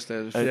 sports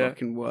day was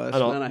fucking worse.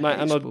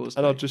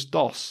 And I'd just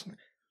DOS.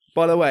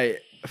 By the way,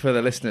 for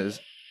the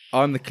listeners,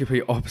 I'm the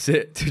complete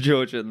opposite to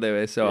George and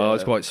Lewis, so I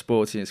was quite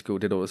sporty in school,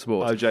 did all the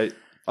sports.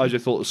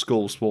 OJ thought the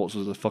school sports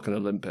was the fucking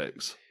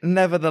Olympics.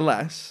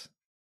 Nevertheless,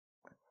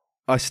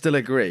 I still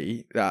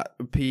agree that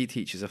PE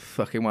teachers are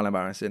fucking well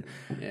embarrassing.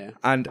 Yeah.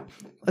 And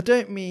I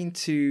don't mean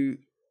to,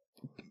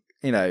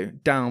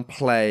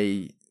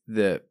 downplay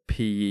the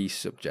PE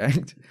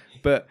subject,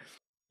 but,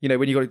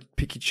 when you got to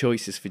pick your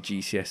choices for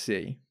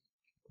GCSE,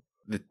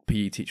 the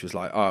PE teacher was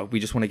like, we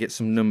just want to get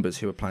some numbers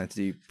who are planning to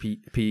do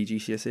PE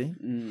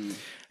GCSE.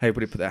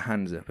 Everybody put their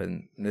hands up,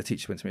 and the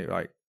teacher went to me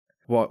like,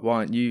 why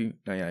aren't you?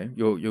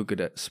 You're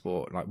good at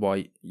sport. Like,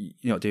 why you're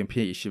not doing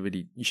PE? You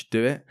should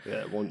do it.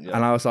 Yeah, And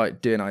I was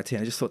like doing IT,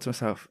 and I just thought to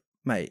myself,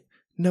 mate,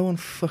 no one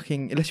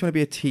fucking, unless you want to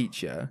be a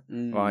teacher,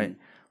 right,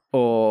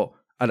 or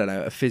I don't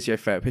know, a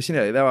physiotherapist.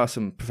 There are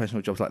some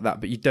professional jobs like that,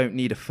 but you don't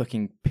need a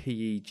fucking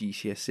PE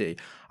GCSE.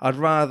 I'd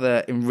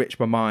rather enrich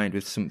my mind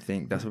with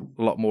something that's a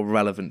lot more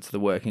relevant to the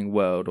working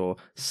world or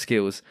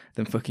skills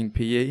than fucking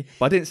PE.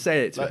 But I didn't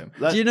say it to him.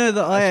 Do you know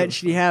that I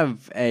actually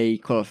have a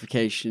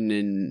qualification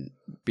in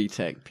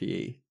BTEC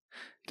PE?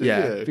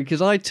 Yeah,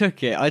 because I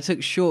took it. I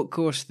took short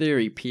course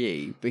theory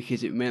PE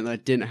because it meant that I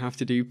didn't have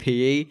to do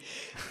PE.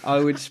 I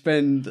would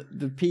spend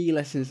the PE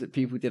lessons that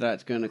people did. I had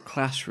to go in a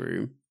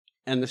classroom.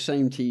 And the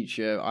same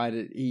teacher,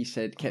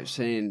 kept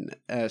saying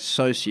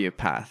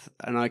sociopath.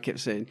 And I kept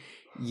saying,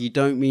 you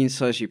don't mean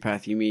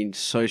sociopath, you mean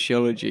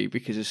sociology,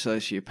 because a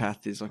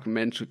sociopath is like a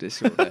mental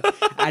disorder.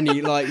 And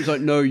he's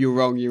like, no, you're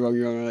wrong.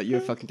 I'm like, you're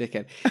a fucking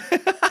dickhead.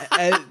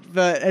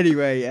 But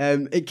anyway,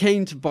 it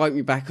came to bite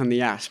me back on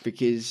the ass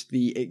because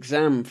the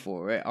exam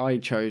for it, I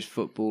chose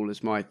football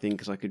as my thing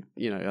because I could,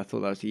 I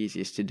thought that was the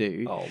easiest to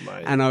do. Oh,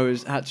 mate. And I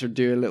had to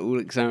do a little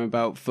exam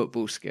about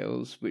football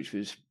skills, which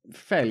was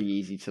fairly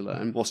easy to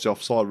learn. What's the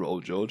offside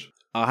rule, George?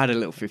 I had a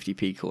little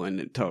 50p coin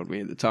that told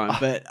me at the time,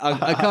 but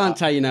I can't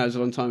tell you now, it was a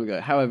long time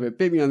ago. However, it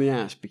bit me on the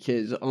ass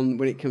because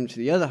when it comes to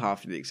the other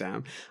half of the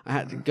exam, I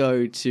had to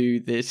go to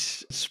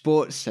this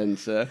sports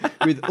centre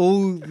with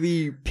all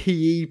the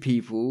PE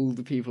people, all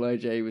the people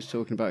OJ was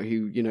talking about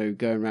who,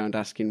 going around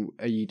asking,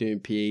 are you doing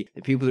PE?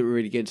 The people that were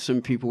really good,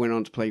 some people went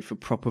on to play for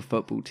proper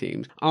football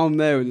teams. I'm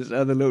there with this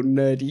other little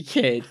nerdy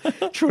kid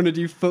trying to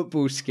do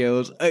football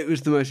skills. It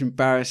was the most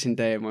embarrassing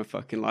day of my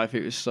fucking life.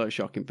 It was so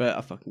shocking, but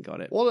I fucking got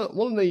it. One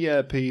of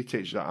the PE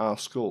teachers at our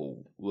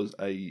school was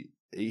I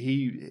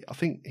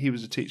think he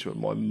was a teacher when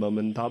my mum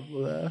and dad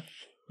were there.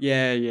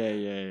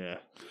 Yeah.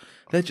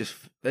 They're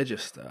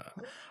just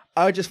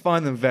I just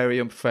find them very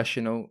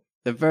unprofessional.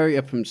 They're very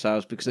up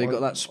themselves because they've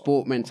got that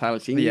sport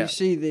mentality. And you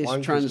see this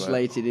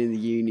translated in the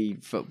uni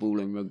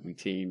football and rugby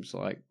teams.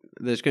 Like,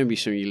 there's going to be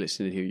some of you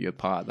listening who you're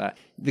part of that.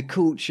 The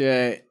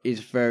culture is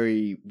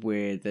very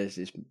weird. There's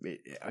this,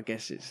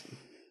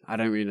 I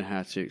don't really know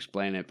how to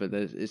explain it, but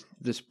there's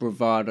this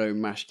bravado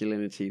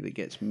masculinity that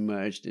gets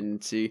merged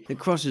into, it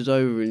crosses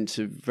over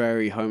into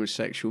very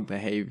homosexual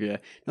behaviour.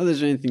 Not that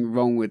there's anything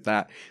wrong with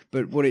that,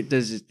 but what it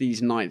does is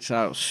these nights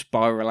out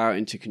spiral out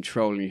into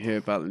control and you hear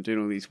about them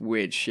doing all these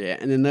weird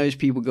shit. And then those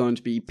people go on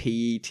to be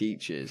PE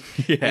teachers.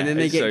 Yeah, and then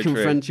they get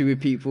confronted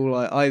with people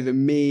like either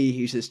me,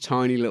 who's this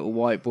tiny little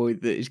white boy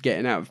that is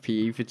getting out of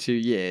PE for 2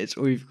 years,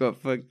 or you've got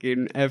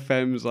fucking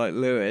FMs like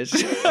Lewis.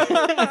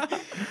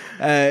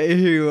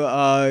 Who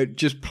are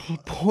just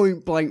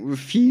point blank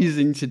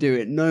refusing to do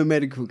it. No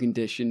medical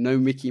condition, no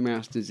Mickey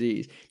Mouse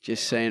disease,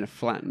 just saying a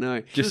flat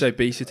no. Just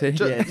obesity.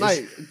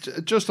 Mate,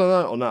 just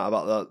on that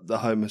about the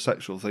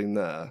homosexual thing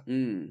there,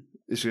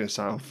 it's going to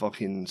sound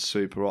fucking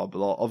super odd, but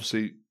like,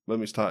 obviously when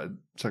we started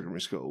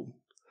secondary school,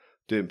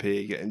 doing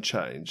PE, getting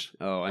changed.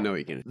 Oh, I know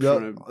what you're going to...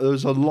 There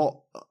was a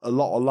lot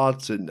of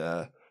lads in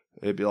there.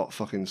 It'd be like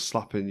fucking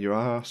slapping your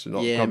ass and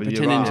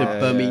pretending to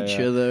bum each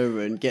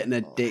other and getting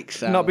their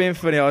dicks out. Not being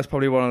funny, I was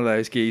probably one of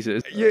those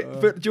geezers.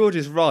 But George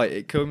is right.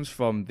 It comes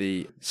from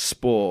the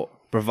sport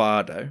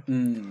bravado.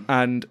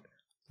 And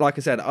like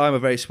I said, I'm a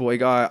very sporty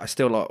guy. I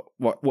still like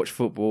watch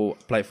football,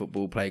 play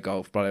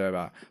golf, blah, blah,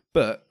 blah.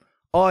 But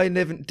I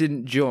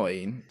didn't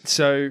join.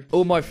 So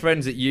all my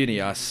friends at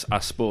uni are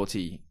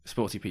sporty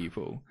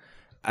people.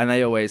 And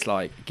they always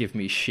give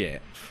me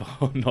shit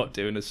for not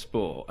doing a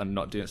sport and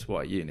not doing a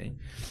sport at uni.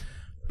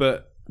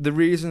 But the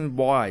reason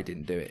why I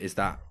didn't do it is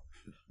that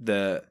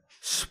the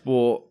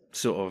sport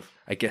sort of,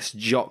 I guess,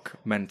 jock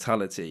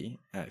mentality,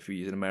 if we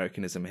use an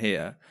Americanism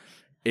here,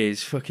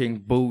 is fucking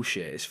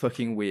bullshit. It's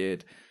fucking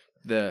weird.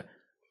 The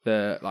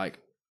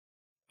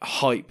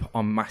hype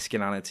on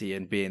masculinity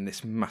and being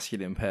this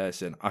masculine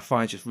person, I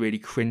find just really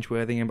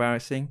cringeworthy and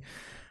embarrassing.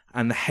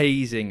 And the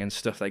hazing and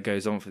stuff that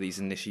goes on for these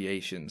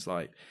initiations,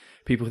 like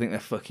people think they're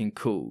fucking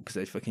cool because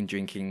they're fucking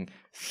drinking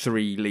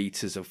 3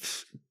 litres of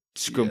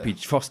scrumpy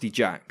Frosty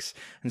Jacks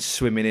and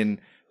swimming in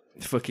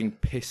fucking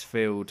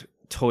piss-filled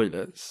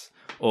toilets,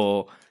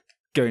 or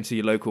going to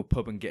your local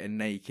pub and getting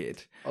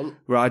naked.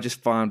 Where I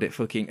just found it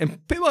fucking... And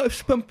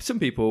some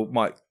people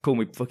might call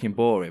me fucking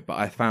boring, but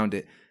I found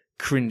it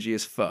cringy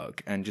as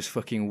fuck and just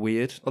fucking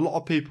weird. A lot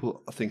of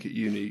people, I think, at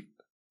uni,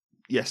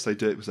 yes, they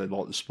do it because they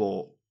like the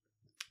sport.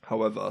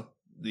 However,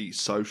 the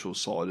social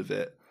side of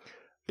it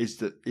is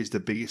the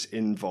biggest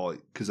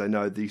invite, because they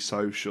know these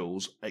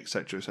socials,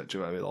 etc., are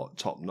going to be like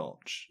top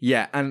notch.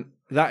 Yeah, and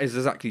that is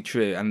exactly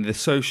true. And the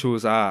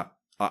socials are...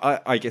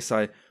 I guess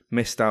I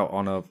missed out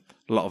on a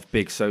lot of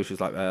big socials.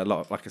 Like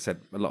I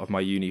said, a lot of my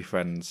uni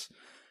friends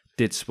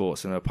did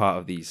sports and were part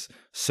of these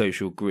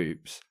social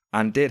groups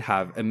and did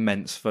have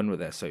immense fun with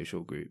their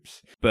social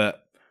groups.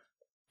 But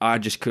I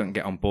just couldn't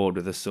get on board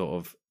with the sort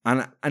of...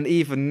 And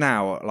even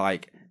now,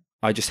 like,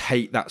 I just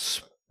hate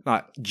that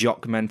like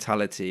jock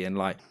mentality, and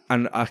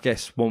I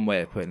guess one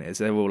way of putting it is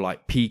they're all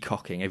like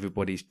peacocking.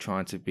 Everybody's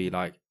trying to be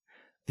like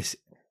this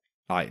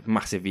like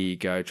massive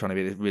ego, trying to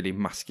be this really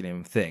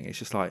masculine thing. It's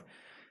just like,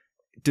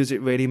 does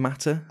it really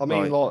matter? I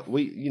mean, like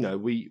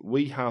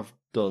we have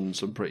done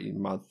some pretty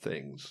mad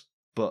things,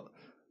 but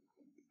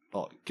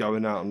like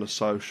going out on the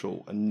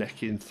social and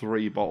necking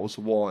 3 bottles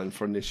of wine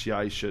for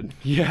initiation.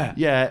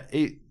 Yeah,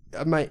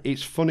 mate,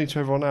 it's funny to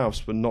everyone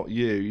else, but not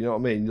you. You know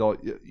what I mean? Like,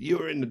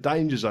 you're in the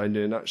danger zone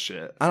doing that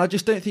shit. And I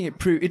just don't think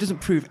it doesn't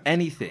prove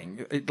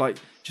anything. It like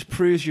just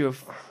proves you're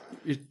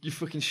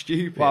fucking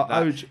stupid.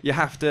 Well, you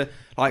have to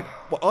like.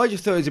 Well, I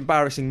just thought it was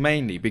embarrassing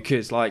mainly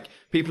because like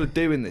people are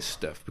doing this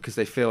stuff because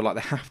they feel like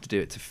they have to do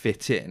it to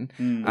fit in,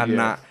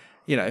 that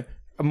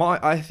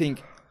I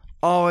think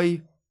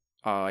I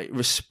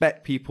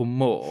respect people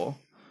more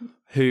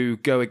who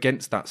go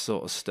against that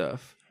sort of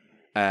stuff,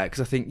 because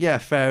I think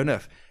fair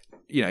enough.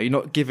 You know, you're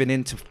not giving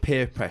in to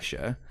peer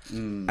pressure,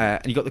 and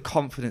you got the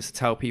confidence to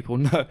tell people,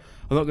 no,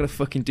 I'm not going to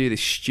fucking do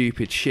this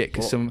stupid shit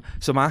because some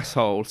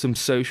asshole, some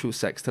social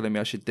sex telling me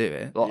I should do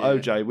it. Like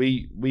OJ,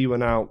 we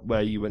went out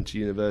where you went to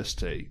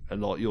university,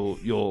 and like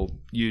your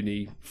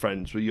uni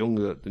friends were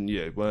younger than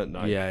you, weren't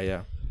they?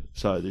 Yeah.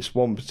 So this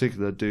one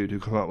particular dude who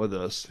came out with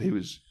us, he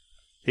was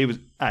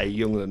A,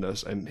 younger than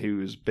us, and he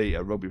was B,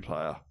 a rugby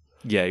player.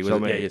 Yeah, he was.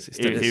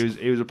 So,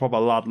 he was a proper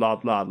lad.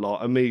 Like,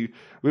 and we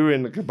were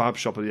in the kebab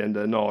shop at the end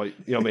of the night.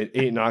 You know what I mean?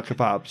 Eating our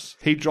kebabs.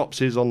 He drops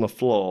his on the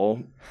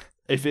floor.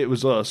 If it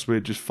was us,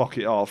 we'd just fuck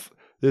it off.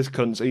 This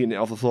cunt's eating it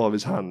off the floor of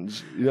his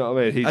hands. You know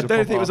what I mean? I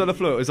don't think it was on the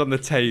floor. It was on the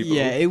table.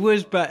 Yeah, it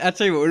was. But I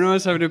tell you what, when I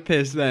was having a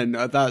piss, then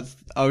I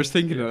was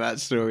thinking of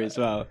that story as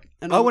well.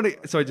 And I want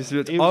to. Sorry,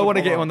 I want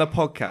to get him on the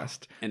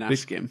podcast and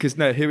ask him because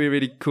he'll be a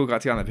really cool guy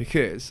to get on there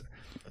because.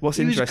 What's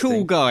interesting? He was a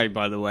cool guy,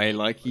 by the way.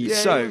 Like he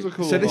was a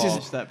cool so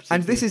this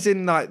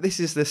guy. This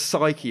is the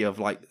psyche of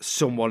like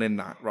someone in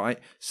that, right?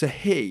 So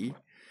he's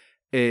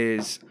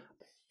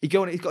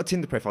got a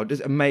Tinder profile,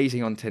 does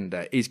amazing on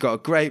Tinder. He's got a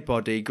great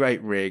body,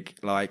 great rig,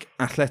 like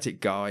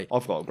athletic guy.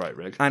 I've got a great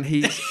rig, and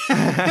he's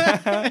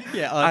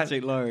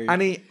Arctic Lorry.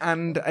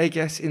 And I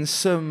guess in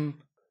some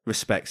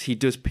respects he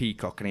does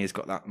peacock, and he's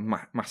got that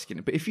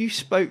masculine. But if you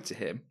spoke to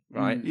him,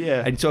 right,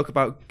 and talk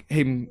about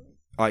him.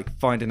 Like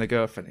finding a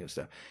girlfriend and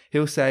stuff,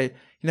 he'll say,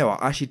 you know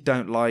what, I actually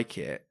don't like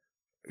it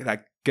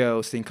that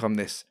girls think I'm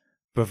this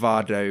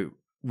bravado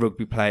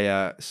rugby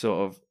player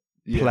sort of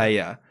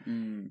player,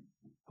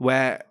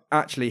 where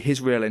actually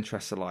his real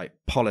interests are like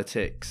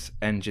politics,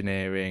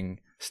 engineering,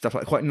 stuff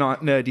like quite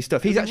nerdy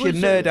stuff. He's actually a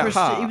nerd at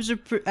heart. He was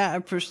at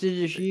a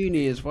prestigious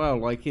uni as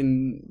well, like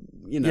in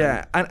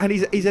and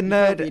he's a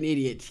nerd. You'd be an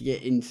idiot to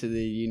get into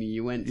the uni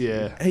you went to.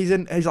 Yeah, he's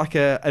like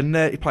a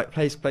nerd. He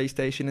plays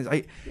PlayStation.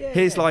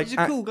 He's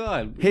a cool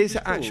guy. He's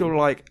actual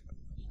like.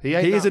 He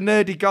is a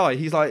nerdy guy.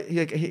 He's like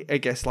I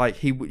guess like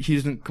he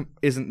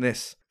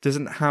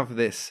doesn't have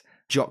this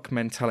jock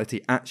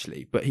mentality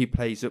actually, but he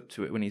plays up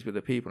to it when he's with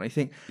the people. And I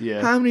think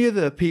how many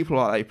other people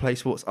like that who play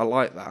sports are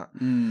like that?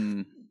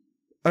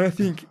 And I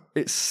think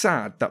it's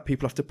sad that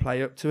people have to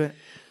play up to it.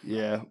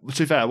 Yeah.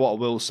 To be fair, what I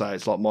will say,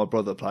 it's like my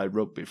brother played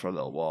rugby for a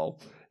little while.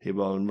 He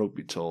went on a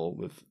rugby tour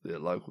with the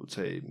local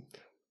team,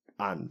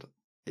 and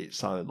it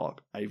sounded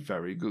like a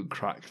very good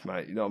crack,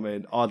 mate. You know what I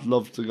mean? I'd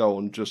love to go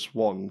on just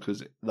one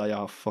because they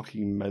are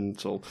fucking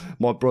mental.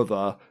 My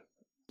brother,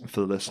 for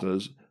the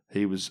listeners,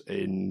 he was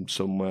in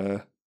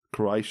somewhere,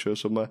 Croatia or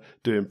somewhere,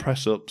 doing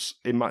press-ups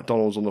in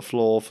McDonald's on the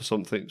floor for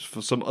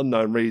some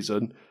unknown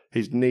reason.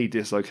 His knee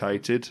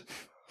dislocated.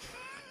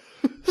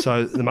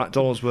 So the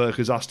McDonald's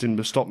workers asked him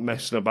to stop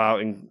messing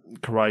about in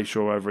Croatia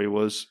or wherever he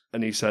was,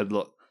 and he said,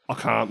 look, I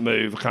can't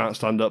move, I can't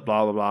stand up,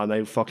 blah, blah, blah, and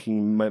they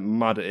fucking went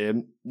mad at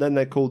him. Then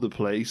they called the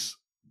police.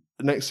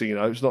 The next thing you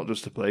know, it's not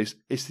just the police,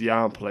 it's the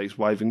armed police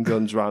waving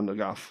guns around the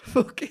gaff.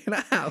 Fucking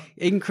hell.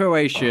 In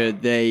Croatia,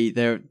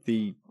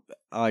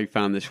 I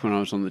found this when I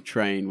was on the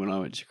train when I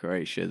went to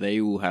Croatia. They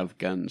all have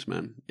guns,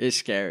 man. It's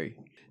scary.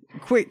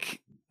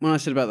 Quick when I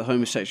said about the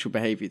homosexual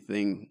behaviour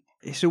thing,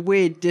 it's a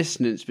weird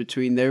dissonance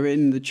between they're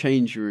in the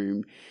change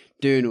room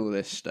doing all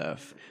this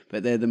stuff,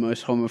 but they're the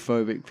most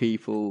homophobic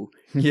people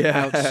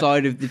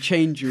outside of the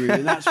change room,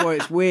 and that's why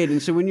it's weird.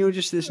 And so when you're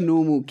just this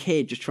normal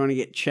kid just trying to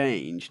get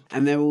changed,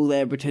 and they're all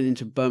there pretending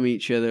to bum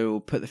each other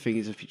or put the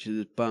fingers up each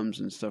other's bums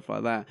and stuff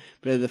like that,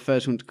 but they're the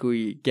first one to call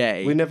you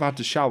gay. We never had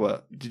to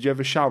shower. Did you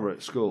ever shower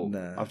at school?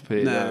 No.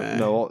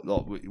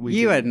 We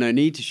You didn't. had no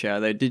need to shower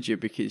though, did you?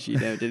 Because you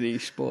never did any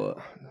sport.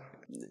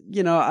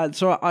 You know,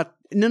 I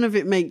none of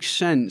it makes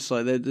sense.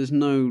 Like there's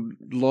no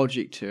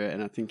logic to it,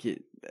 and I think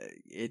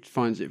it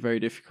finds it very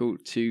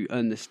difficult to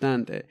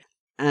understand it.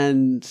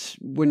 And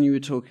when you were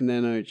talking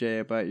then,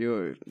 OJ, about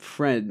your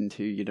friend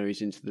who, you know,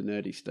 he's into the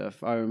nerdy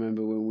stuff, I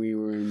remember when we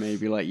were in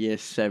maybe like year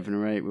 7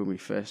 or 8 when we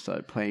first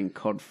started playing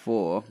COD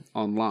 4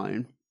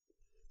 online.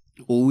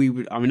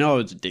 I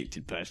was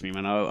addicted personally,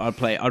 man.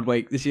 I'd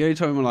wake, this is the only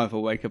time in my life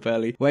I'll wake up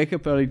early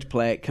to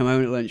play it, come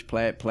home at lunch,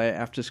 play it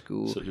after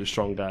school. Such a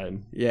strong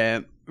game.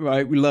 Yeah,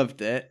 right, we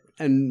loved it.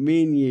 And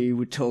me and you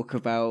would talk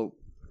about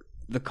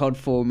the COD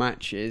 4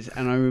 matches,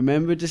 and I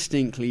remember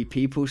distinctly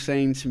people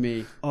saying to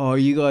me, "Oh,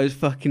 you guys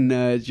fucking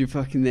nerds, you're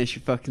fucking this,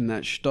 you're fucking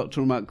that, stop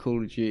talking about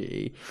Call of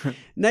Duty."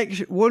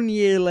 1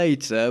 year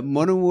later,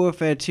 Modern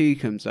Warfare 2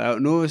 comes out,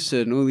 and all of a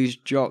sudden all these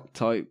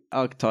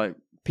archetype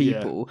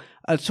people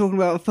are talking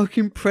about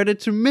fucking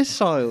Predator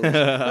missiles. And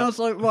I was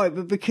like, right,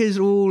 but because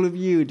all of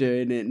you are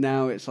doing it,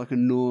 now it's like a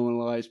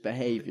normalised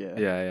behaviour.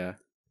 Yeah.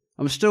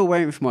 I'm still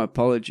waiting for my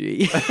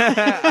apology.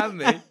 And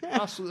me.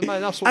 That's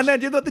what. And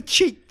then you got the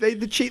cheat. They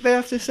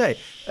have to say.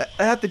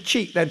 They have the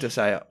cheat then to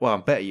say, "Well,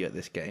 I'm better you at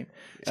this game."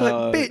 It's like,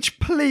 bitch,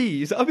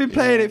 please. I've been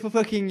playing it for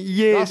fucking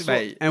years,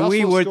 mate. And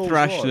we would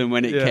thrash them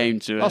when it came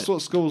to it. That's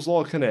what school's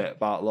like, isn't it?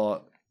 About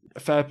like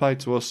fair play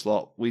to us,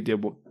 like we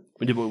did what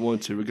we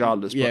wanted to,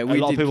 regardless. Yeah, but a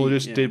lot of people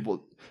just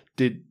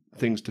did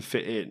things to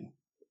fit in.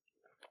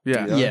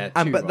 Yeah.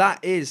 But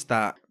that is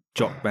that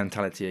jock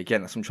mentality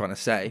again. That's what I'm trying to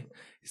say.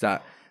 Is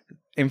that,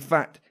 in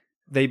fact,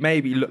 they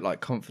maybe look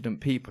like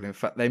confident people. In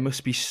fact, they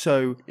must be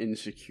so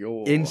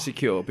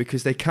insecure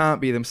because they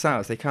can't be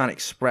themselves. They can't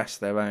express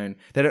their own.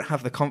 They don't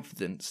have the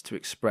confidence to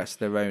express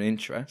their own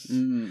interests.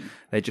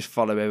 They just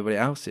follow everybody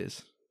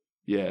else's.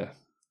 Yeah.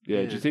 Do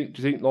you think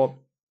like,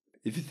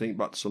 if you think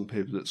back to some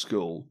people at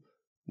school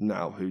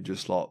now who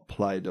just like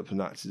played up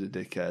and acted a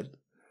dickhead,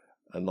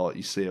 and like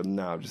you see them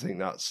now, do you think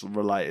that's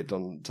related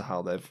on to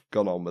how they've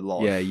gone on with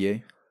life? Yeah,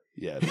 you.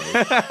 Yeah,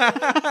 mate.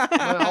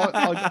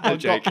 I'm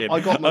joking.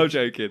 I got my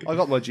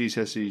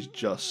GCSEs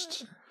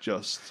just.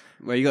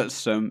 Well, you got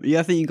some. Yeah,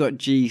 I think you got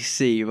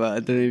GC, but I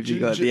don't know if you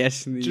got the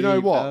S and the Do you know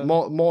what?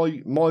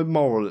 My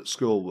moral at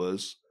school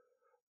was,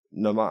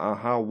 no matter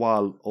how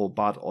well or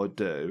bad I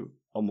do,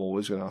 I'm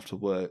always going to have to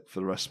work for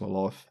the rest of my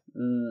life.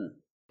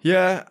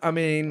 Yeah, I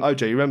mean...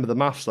 OJ, you remember the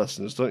maths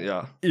lessons, don't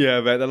you?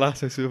 Yeah, mate, the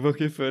last lessons were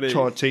fucking funny.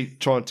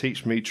 Try and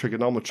teach me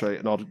trigonometry,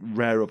 and I'd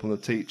rear up on the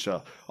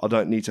teacher. I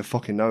don't need to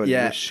fucking know any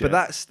of this shit.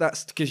 But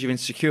that's because you're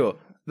insecure.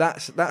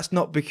 That's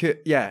not because...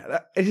 Yeah,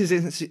 this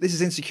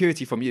is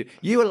insecurity from you.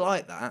 You were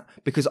like that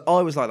because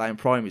I was like that in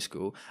primary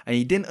school, and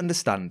you didn't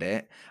understand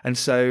it, and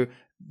so...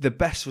 The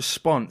best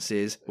response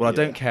is, well, I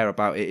don't care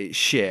about it. It's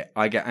shit.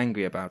 I get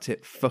angry about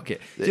it. Fuck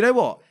it. Do you know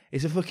what?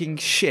 It's a fucking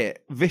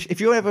shit. If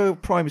you're ever a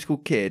primary school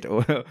kid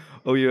or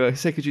you're a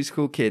secondary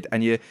school kid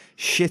and you're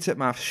shit at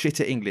maths,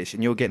 shit at English,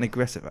 and you're getting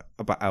aggressive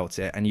about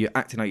it and you're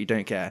acting like you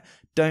don't care,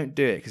 don't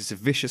do it because it's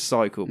a vicious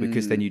cycle.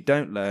 Because then you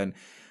don't learn,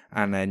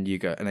 and then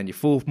you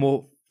fall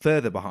more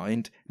further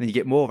behind, and then you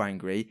get more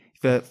angry.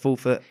 Fall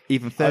for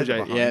even further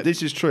behind. Yeah,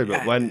 this is true,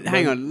 but when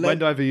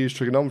do I ever use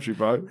trigonometry,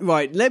 bro?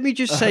 Right, let me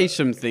just say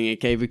something,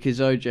 okay? Because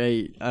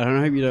OJ, I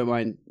hope you don't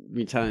mind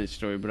me telling this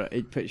story, but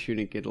it puts you in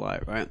a good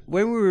light, right?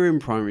 When we were in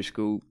primary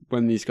school,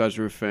 when these guys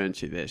were referring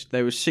to this,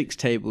 there were 6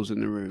 tables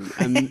in the room,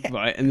 and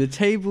right, and the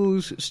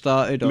tables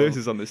started. Lewis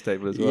is on this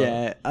table as well.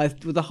 Yeah,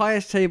 the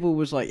highest table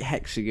was like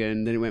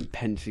hexagon, then it went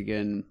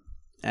pentagon,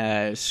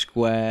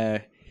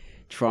 square.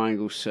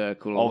 Triangle,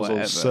 circle, or whatever.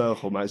 I was on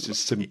circle, mate. It's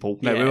just simple.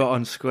 No, we were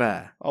on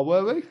square. Oh,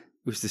 were we?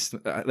 Was this?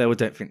 I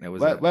don't think there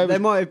was. There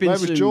might have been.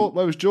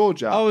 Where was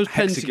George at? I was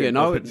pentagon.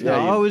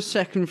 I was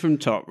second from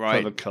top,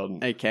 right? Clever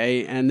cunt.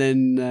 Okay, and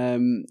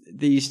then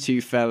these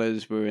two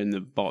fellas were in the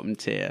bottom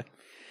tier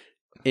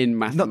in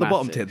mathematics. Not the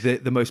bottom tier,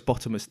 the most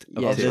bottomest.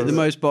 Yeah, the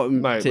most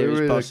bottom tier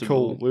is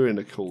possible. We're in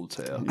a cool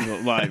tier.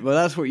 Right. Well,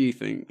 that's what you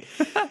think.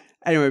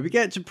 Anyway, we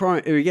get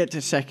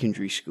to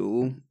secondary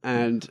school,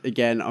 and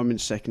again, I'm in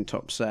second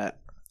top set.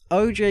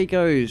 OJ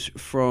goes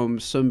from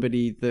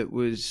somebody that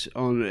was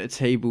on a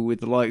table with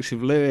the likes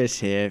of Lewis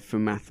here for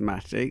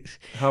mathematics.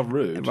 How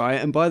rude.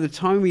 Right, and by the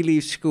time we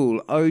leave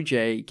school,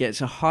 OJ gets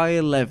a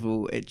higher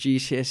level at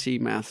GCSE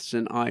maths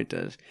than I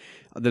did,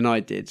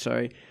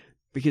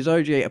 because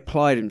OJ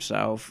applied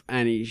himself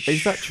and he...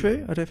 Is that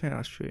true? I don't think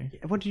that's true.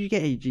 What did you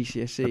get at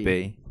GCSE? A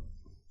B.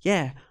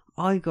 Yeah,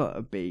 I got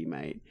a B,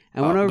 mate.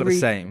 And when I got the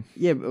same.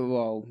 Yeah, but,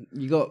 well,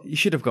 you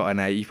should have got an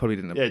A. You probably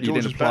didn't. Yeah, you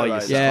didn't apply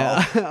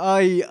yourself.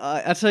 Yeah,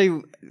 I tell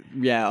you.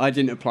 Yeah, I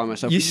didn't apply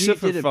myself. You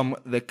suffer from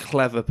the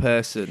clever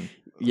person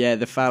Yeah,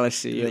 the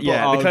fallacy. The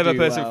clever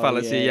person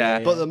fallacy. Yeah.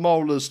 But the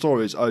moral of the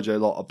story is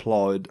OJ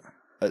applied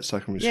at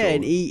secondary school. Yeah,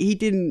 and he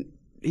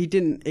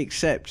didn't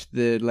accept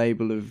the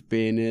label of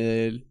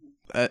being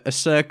a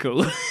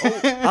circle.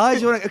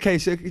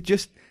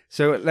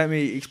 So let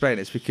me explain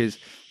this, because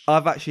I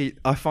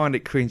find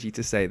it cringy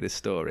to say this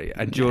story,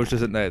 and George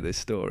doesn't know this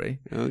story.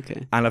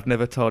 Okay. And I've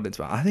never told it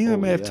to her. I think I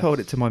may have told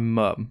it to my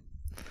mum.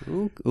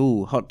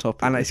 Ooh, hot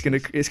topic. And it's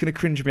gonna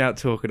cringe me out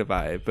talking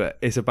about it, but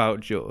it's about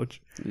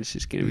George. This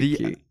is gonna be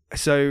cute.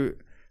 So,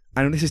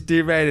 and this is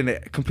derailing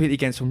it completely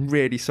again, so I'm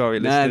really sorry,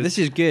 listeners. No, this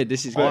is good.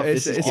 This is good.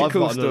 It's a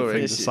cool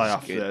story. To say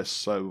after this,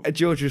 so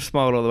George will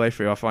smile all the way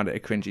through. I find it a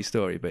cringy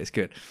story, but it's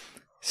good.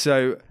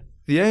 So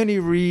the only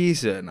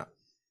reason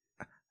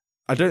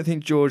I don't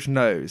think George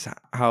knows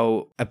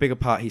how a bigger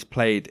part he's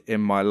played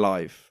in my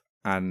life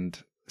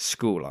and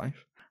school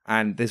life.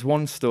 And there's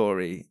one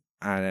story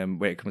and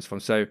where it comes from.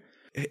 So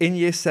in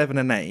year 7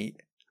 and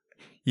 8,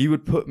 you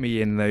would put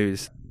me in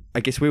those.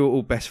 I guess we were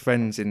all best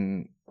friends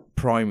in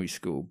primary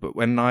school, but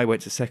when I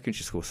went to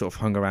secondary school, sort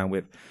of hung around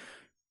with,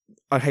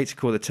 I hate to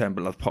call the term,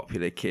 but love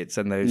popular kids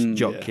and those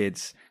jock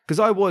kids. Because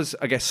I was,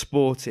 I guess,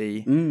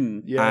 sporty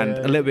and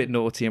a little bit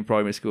naughty in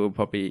primary school,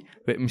 probably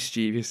a bit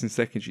mischievous in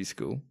secondary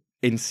school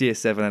in year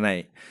 7 and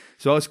 8.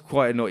 So I was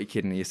quite a naughty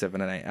kid in year 7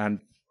 and 8.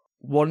 And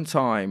one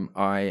time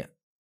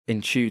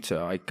in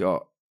tutor, I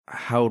got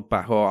held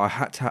back, or I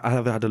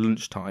had a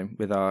lunchtime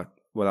with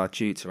our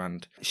tutor,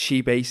 and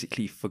she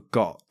basically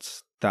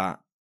forgot that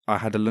I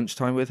had a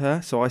lunchtime with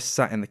her. So I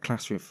sat in the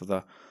classroom for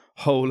the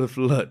whole of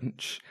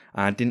lunch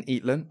and didn't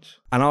eat lunch.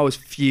 And I was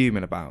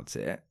fuming about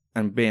it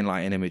and being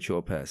like an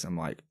immature person. I'm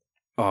like,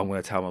 oh, I'm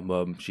going to tell my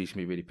mum. She's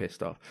going to be really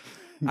pissed off.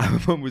 And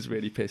my mum was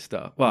really pissed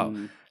off. Well,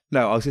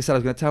 no, I was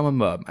going to tell my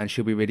mum and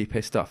she'll be really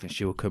pissed off and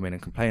she will come in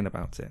and complain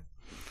about it.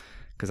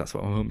 Because that's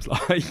what my mum's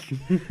like.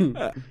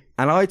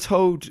 And I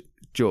told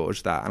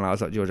George that, and I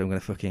was like, George, I'm going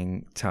to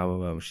fucking tell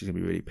my mum. She's going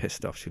to be really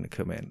pissed off. She's going to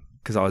come in.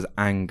 Because I was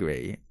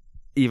angry,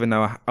 even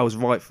though I was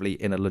rightfully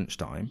in a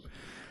lunchtime.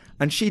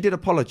 And she did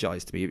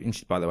apologise to me. And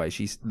she, by the way,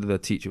 the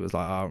teacher was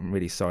like, oh, I'm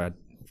really sorry. I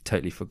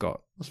totally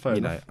forgot. That's fair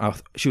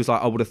enough. She was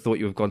like, I would have thought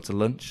you have gone to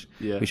lunch,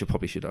 which I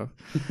probably should have.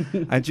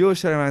 And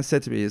George turned around and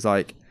said to me, he's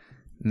like,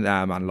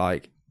 nah, man,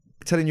 like,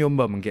 telling your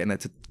mum and getting her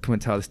to come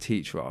and tell this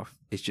teacher off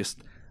is just,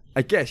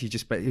 I guess he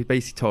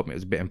basically told me it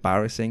was a bit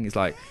embarrassing. It's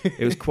like,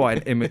 it was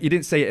quite you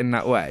didn't say it in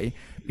that way,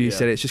 but you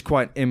said it's just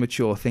quite an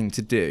immature thing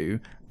to do,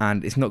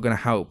 and it's not going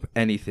to help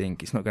anything.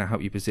 It's not going to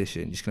help your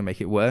position. It's just going to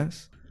make it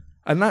worse.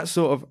 And that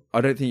sort of,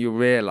 I don't think you'll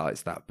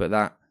realise that, but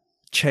that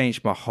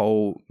changed my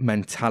whole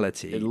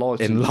mentality in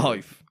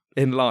life.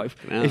 Wow.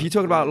 If you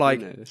talk about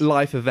like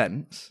life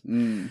events,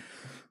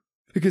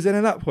 because then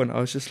at that point I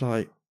was just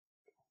like,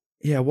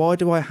 yeah, why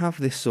do I have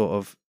this sort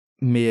of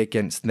me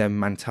against them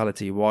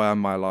mentality? Why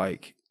am I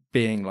like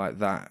being like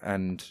that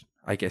and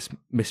I guess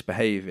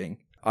misbehaving?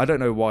 I don't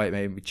know why it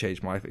made me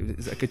change my life. It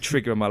was like a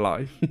trigger in my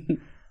life.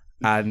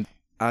 And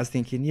I was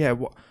thinking, yeah,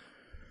 what,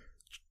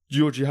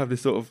 George, you have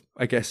this sort of,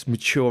 I guess,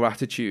 mature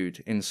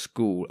attitude in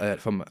school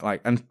from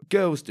like, and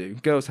girls do.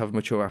 Girls have a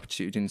mature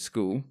attitude in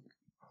school.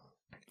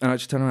 And I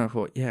just turned around and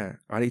thought, yeah,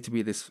 I need to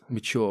be this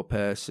mature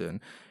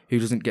person who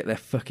doesn't get their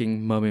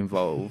fucking mum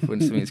involved when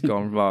something's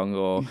gone wrong,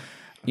 or,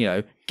 you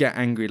know, get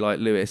angry like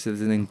Lewis.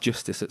 There's an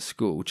injustice at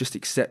school. Just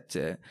accept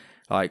it.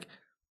 Like,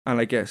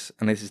 and I guess,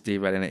 and this is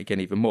derailing it again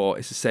even more,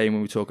 it's the same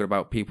when we're talking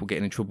about people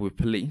getting in trouble with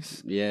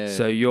police. Yeah.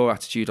 So your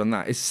attitude on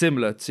that is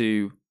similar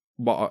to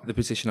the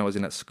position I was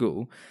in at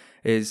school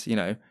is, you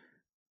know,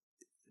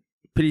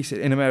 police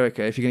in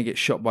America, if you're going to get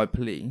shot by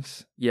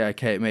police, yeah,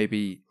 okay, it may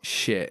be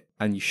shit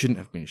and you shouldn't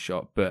have been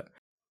shot, but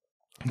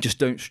just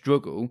don't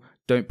struggle.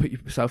 Don't put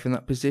yourself in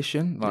that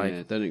position.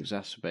 Like, don't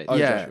exacerbate the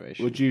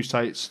situation. Would you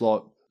say it's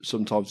like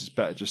sometimes it's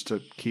better just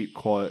to keep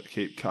quiet,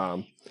 keep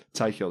calm,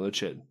 take it on the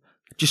chin?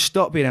 Just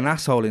stop being an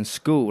asshole in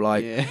school.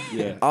 Like,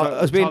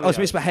 I was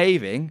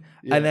misbehaving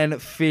and then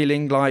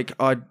feeling like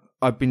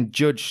I'd been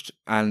judged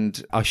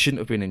and I shouldn't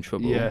have been in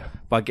trouble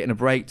by getting a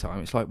break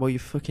time. It's like, well,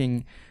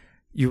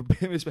 you're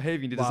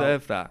misbehaving, you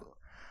deserve that.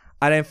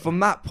 And then from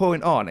that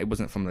point on, it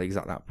wasn't from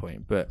exact that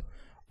point, but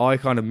I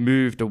kind of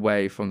moved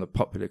away from the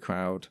popular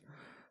crowd,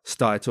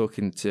 started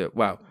talking to,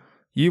 well,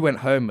 you went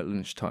home at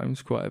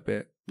lunchtimes quite a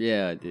bit.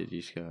 Yeah, I did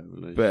used to go home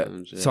at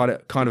lunchtimes. But so I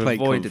kind of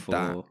avoided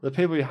that. The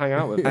people you hang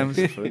out with makes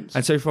a difference.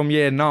 And so from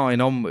year 9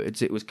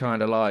 onwards, it was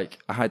kind of like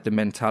I had the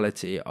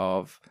mentality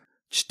of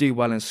just do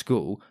well in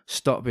school,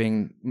 stop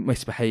being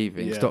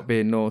misbehaving, stop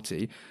being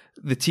naughty.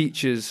 The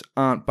teachers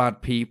aren't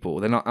bad people.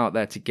 They're not out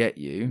there to get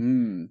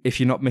you if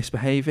you're not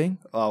misbehaving.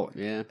 Oh,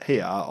 yeah.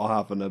 Here, I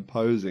have an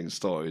opposing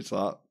story to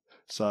that.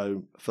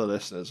 So, for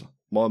listeners,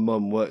 my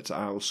mum worked at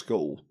our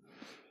school.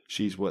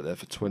 She's worked there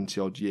for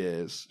 20-odd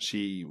years.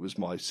 She was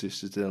my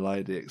sister's dinner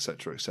lady,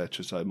 etc.,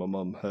 etc. So, my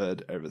mum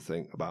heard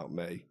everything about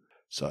me.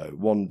 So,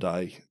 one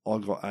day, I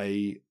got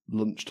a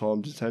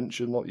lunchtime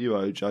detention, like you,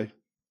 OJ,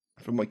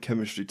 from my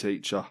chemistry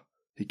teacher.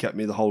 He kept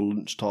me the whole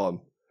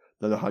lunchtime.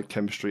 Then I had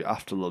chemistry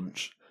after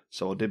lunch.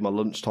 So I did my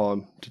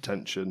lunchtime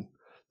detention.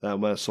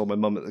 Then when I saw my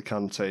mum at the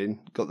canteen,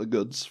 got the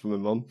goods from my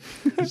mum,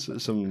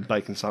 some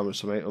bacon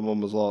sandwich to make. My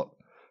mum was like,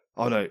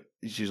 "Oh no,"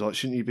 she's like,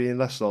 "Shouldn't you be in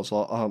lesson?" I was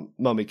like,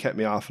 "Mum, he kept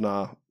me half an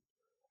hour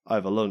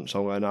over lunch, so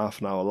I'm going half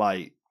an hour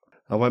late."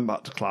 I went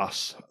back to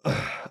class.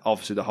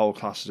 Obviously, the whole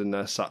class is in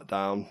there, sat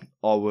down.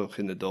 I walk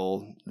in the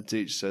door. The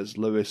teacher says,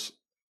 "Lewis,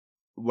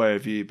 where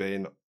have you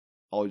been?"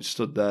 I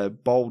stood there,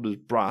 bold as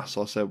brass.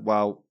 I said,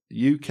 "Well,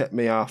 you kept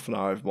me half an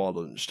hour of my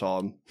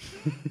lunchtime,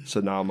 so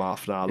now I'm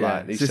half an hour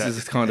late." This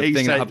is the kind of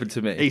thing that happened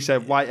to me. He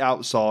said, "Wait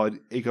outside."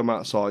 He come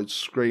outside,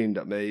 screamed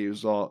at me. He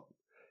was like,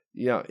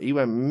 he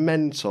went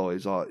mental.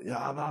 He's like,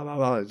 "Yeah, blah, blah,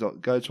 blah." He's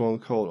like, "Go to one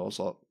corner." I was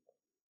like,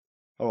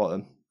 "All right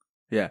then."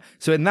 Yeah.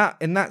 So in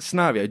that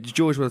scenario,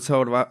 George would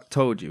have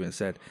told you and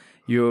said,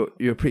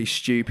 You're pretty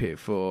stupid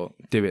for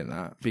doing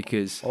that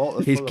because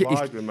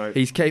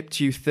he's kept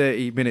you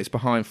 30 minutes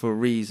behind for a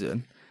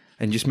reason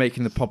and just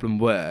making the problem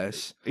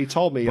worse. He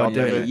told me I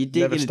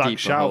never stacked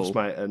shelves,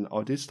 mate, and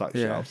I did stack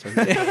shelves. So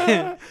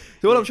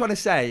what I'm trying to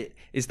say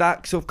is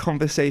that sort of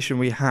conversation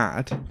we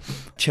had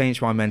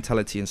changed my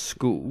mentality in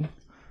school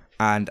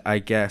and I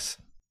guess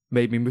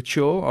made me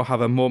mature or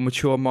have a more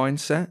mature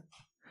mindset.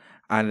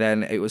 And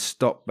then it was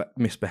stop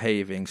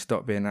misbehaving,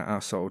 stop being an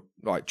asshole,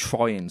 like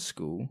trying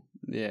school.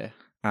 Yeah.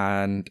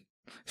 And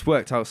it's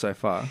worked out so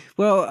far.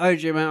 Well,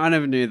 OJ, man, I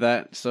never knew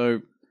that,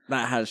 so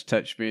that has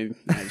touched me,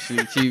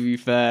 actually, to be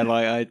fair.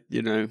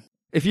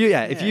 If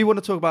you want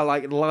to talk about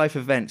like life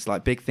events,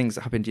 like big things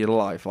that happened to your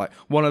life, like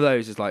one of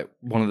those is like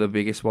one of the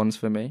biggest ones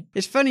for me.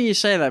 It's funny you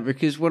say that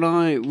because when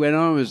I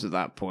was at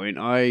that point,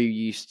 I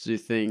used to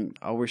think,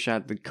 I wish I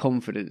had the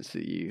confidence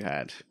that you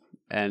had.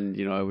 And,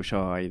 I wish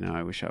I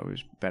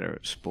was better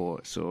at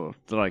sports or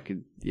that I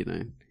could,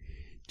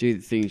 do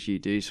the things you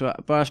do. So,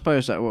 but I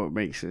suppose that's what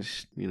makes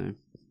us,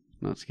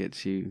 not to get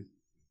too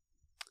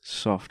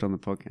soft on the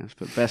podcast,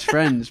 but best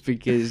friends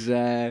because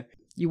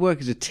you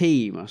work as a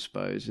team, I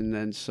suppose. And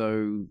then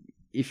so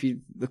if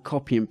the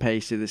copy and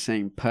paste of the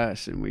same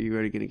person where you're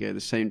only going to go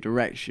the same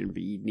direction,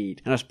 but you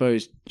need, and I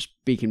suppose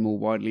speaking more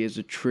widely as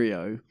a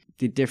trio,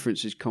 the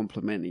differences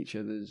complement each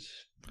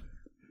other's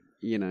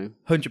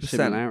 100%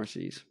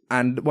 similarities.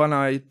 And when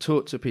I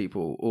talk to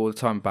people all the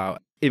time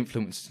about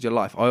influence in your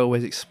life, I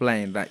always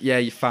explain that,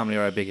 your family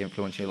are a big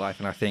influence in your life.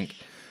 And I think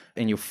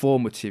in your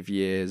formative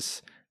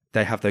years,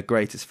 they have their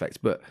greatest effects.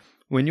 But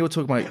when you're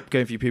talking about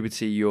going through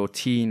puberty, your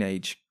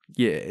teenage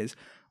years,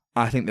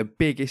 I think the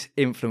biggest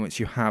influence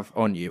you have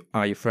on you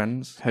are your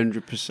friends.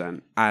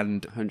 100%.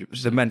 And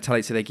 100%. the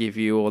mentality they give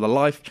you or the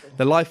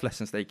life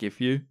lessons they give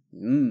you.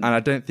 And I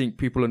don't think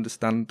people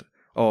understand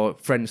or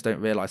friends don't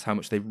realise how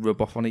much they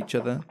rub off on each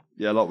other.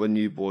 Yeah, like when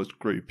you boys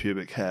grew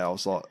pubic hair, I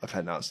was like,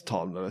 okay, now it's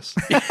time, Lewis.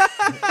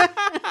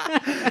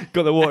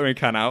 Got the watering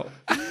can out.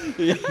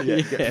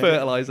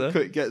 Fertiliser.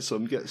 Quick, get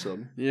some.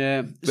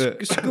 Yeah.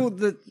 School,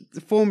 the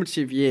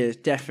formative years,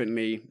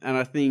 definitely. And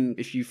I think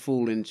if you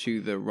fall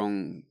into the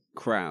wrong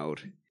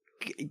crowd,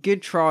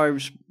 good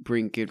tribes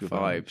bring good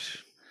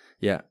vibes.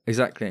 Yeah,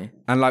 exactly.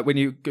 And like when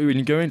you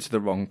go into the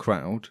wrong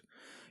crowd,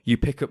 you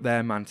pick up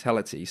their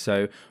mentality.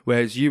 So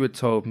whereas you had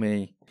told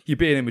me you're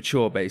being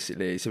immature,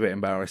 basically, it's a bit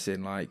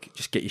embarrassing, like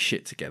just get your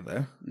shit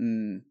together.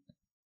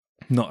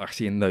 Not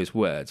actually in those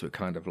words, but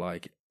kind of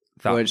like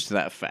that. Words to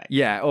that effect.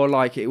 Yeah, or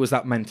like it was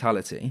that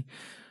mentality.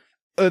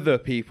 Other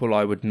people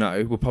I would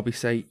know would probably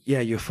say, yeah,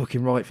 you're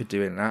fucking right for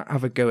doing that.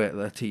 Have a go at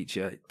the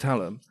teacher. Tell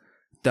them.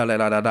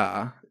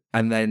 Da-da-da-da-da.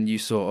 And then you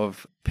sort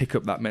of pick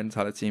up that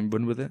mentality and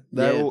run with it.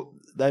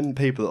 Then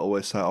people that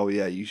always say, "Oh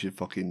yeah, you should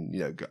fucking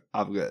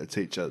have a go at a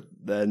teacher."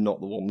 They're not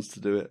the ones to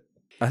do it.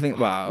 I think.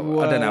 Well,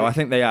 I don't know. I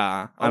think they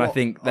are, and I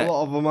think that a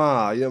lot of them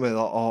are. You know what I mean?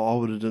 Like, "Oh, I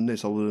would have done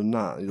this. I would have done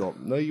that." And you're like,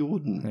 "No, you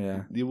wouldn't.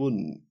 Yeah, you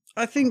wouldn't."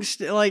 I think,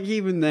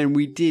 even then,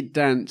 we did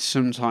dance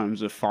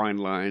sometimes a fine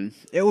line.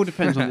 It all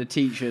depends on the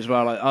teacher as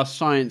well. Like our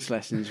science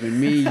lessons, when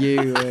me,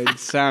 you, and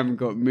Sam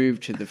got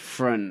moved to the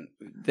front,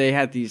 they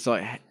had these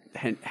like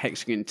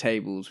hexagon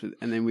tables,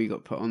 and then we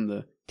got put on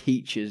the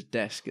teacher's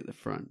desk at the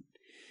front.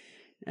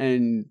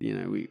 And,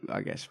 I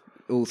guess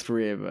all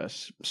three of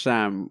us,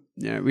 Sam,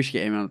 we should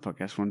get him on the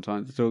podcast one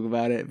time to talk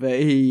about it. But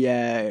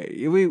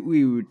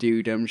we would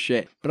do dumb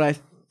shit. But I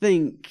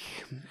think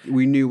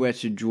we knew where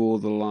to draw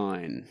the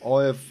line.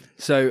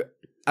 So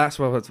that's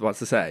what I was about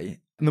to say.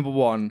 Number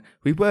one,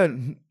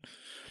 the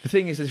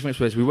thing is, the difference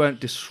was we weren't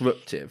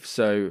disruptive.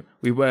 So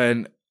we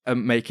weren't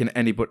making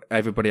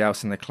everybody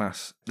else in the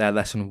class, their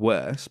lesson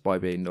worse by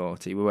being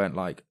naughty. We weren't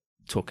like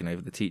talking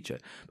over the teacher.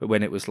 But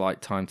when it was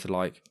like time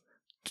to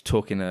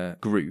talk in a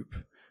group,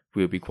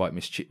 we would be quite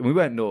mischievous. We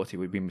weren't naughty,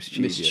 we'd be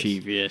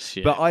mischievous.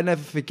 Yeah. But I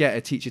never forget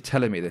a teacher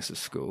telling me this at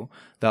school.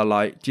 They're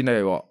like, do you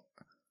know what,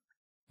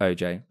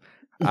 OJ?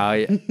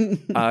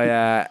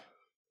 I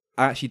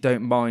actually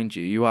don't mind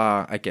you. You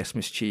are, I guess,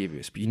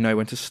 mischievous, but you know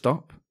when to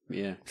stop.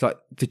 Yeah. It's like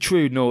the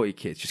true naughty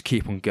kids just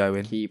keep on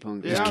going. Keep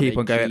on going. Just keep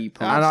on going.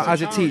 And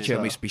as a teacher,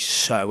 it must be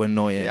so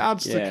annoying. It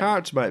adds to the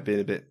character, mate, being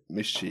a bit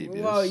mischievous.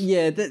 Well,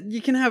 yeah,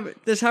 you can have,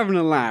 there's having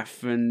a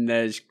laugh and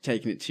there's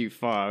taking it too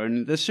far.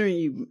 And there's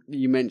something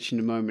you mentioned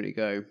a moment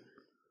ago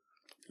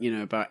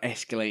about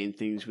escalating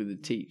things with the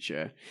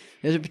teacher.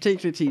 There's a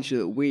particular teacher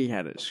that we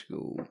had at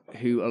school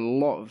who a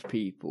lot of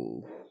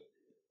people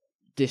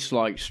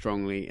disliked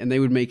strongly, and they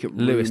would make it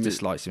Lewis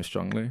dislikes him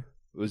strongly.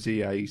 Was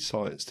he a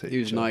science teacher? He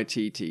was an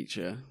IT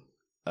teacher.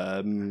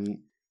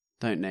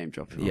 Don't name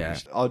drop him. Yeah.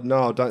 I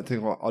don't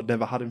think I'd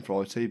never had him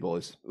for IT,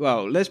 boys.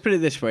 Well, let's put it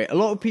this way. A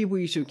lot of people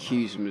used to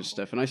accuse him of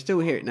stuff, and I still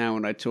hear it now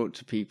when I talk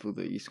to people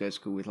that used to go to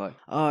school with, like,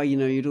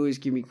 you'd always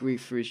give me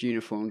grief for his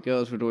uniform.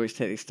 Girls would always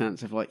take the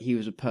stance of, like, he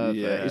was a pervert.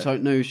 Yeah. It's like,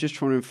 no, he's just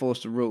trying to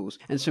enforce the rules.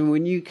 And so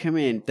when you come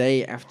in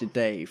day after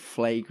day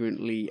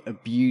flagrantly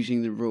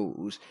abusing the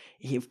rules,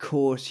 of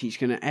course he's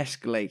going to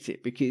escalate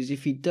it, because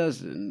if he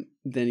doesn't,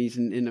 then he's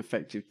an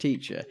ineffective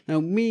teacher. Now,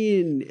 me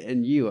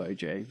and you,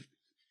 OJ,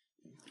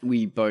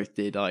 we both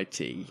did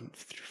IT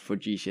for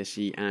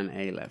GCSE and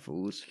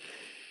A-levels.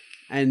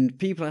 And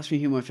people ask me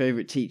who my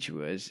favourite teacher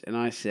was, and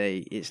I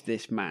say it's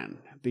this man.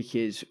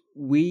 Because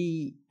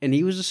he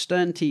was a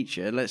stern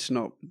teacher, let's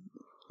not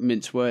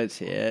mince words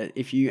here.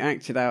 If you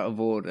acted out of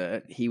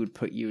order, he would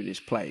put you in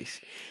his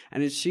place.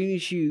 And as soon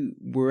as you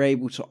were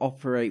able to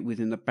operate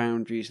within the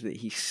boundaries that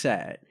he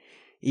set,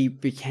 he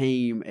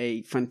became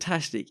a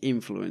fantastic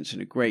influence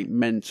and a great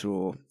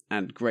mentor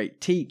and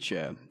great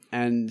teacher.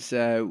 And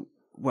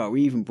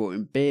we even brought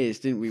in beers,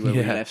 didn't we, when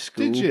we left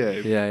school? Did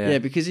you? Yeah.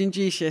 Because in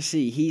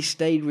GCSE, he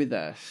stayed with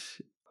us,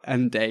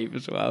 and Dave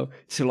as well,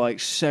 till like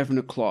 7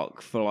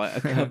 o'clock for like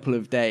a couple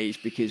of days,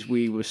 because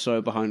we were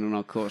so behind on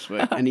our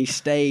coursework. And he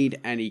stayed,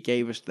 and he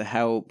gave us the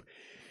help.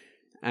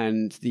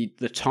 And the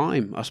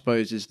time, I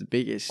suppose, is the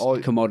biggest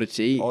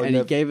commodity.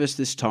 He gave us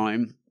this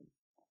time.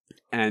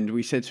 And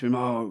we said to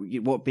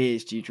him, what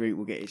beers do you drink?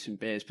 We'll get you some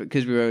beers. But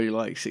because we were only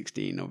like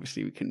 16,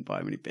 obviously we couldn't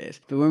buy many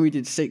beers. But when we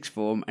did sixth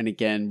form, and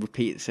again,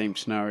 repeat the same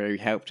scenario, he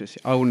helped us.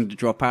 I wanted to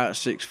drop out of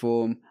sixth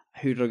form.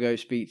 Who did I go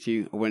speak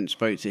to? I went and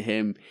spoke to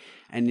him.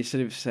 And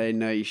instead of saying,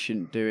 no, you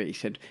shouldn't do it, he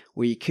said,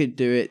 well, you could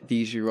do it.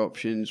 These are your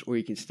options. Or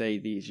you can stay.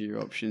 These are your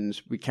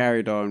options. We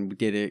carried on. We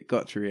did it.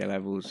 Got through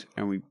A-levels.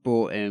 And we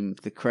bought him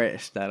the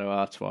Creta Stella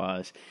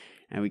Artois.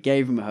 And we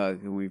gave him a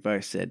hug, and we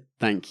both said,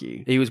 thank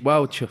you. He was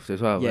well chuffed as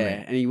well, wasn't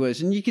he? And he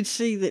was. And you could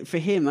see that for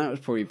him, that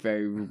was probably a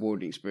very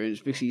rewarding experience,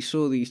 because he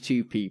saw these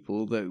two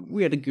people that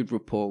we had a good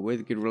rapport with,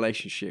 a good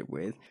relationship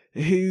with,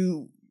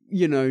 who,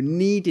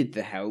 needed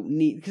the help.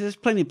 Because there's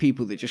plenty of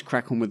people that just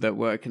crack on with their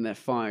work and they're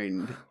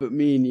fine. But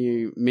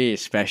me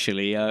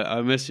especially,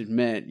 I must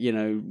admit,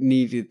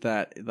 needed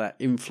that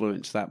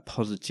influence, that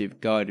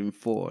positive guiding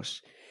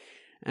force.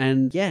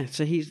 And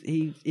so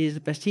he is the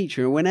best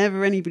teacher. And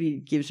whenever anybody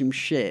gives him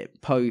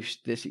shit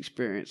post this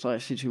experience, I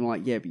said to him,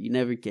 like, but you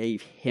never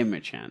gave him a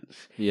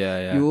chance.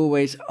 Yeah. You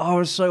always, I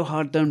was so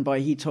hard done by.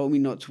 He told me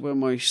not to wear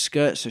my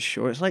skirts so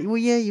short. It's like, well,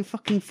 you're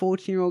fucking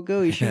 14-year-old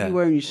girl. You shouldn't be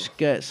wearing your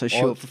skirts so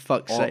short, for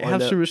fuck's sake.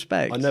 Have some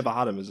respect. I never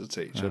had him as a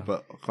teacher,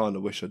 but I kind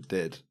of wish I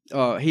did.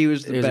 Oh, he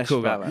was the best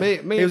cool guy.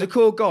 He was a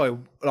cool guy.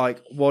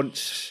 Like,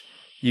 once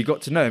you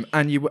got to know him,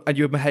 and you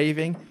were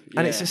behaving.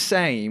 And it's the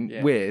same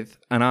with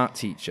an art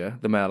teacher,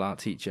 the male art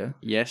teacher.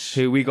 Yes.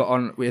 Who we got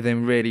on with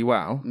him really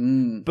well.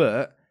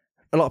 But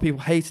a lot of people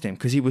hated him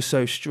because he was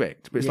so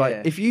strict. But it's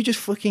like, if you just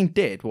fucking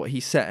did what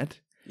he said,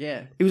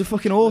 he was a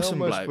fucking awesome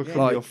bloke.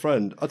 Become your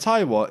friend. I'll tell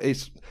you what,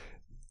 it's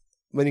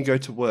when you go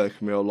to work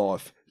in real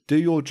life, do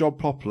your job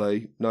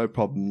properly, no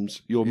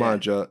problems. Your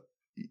manager,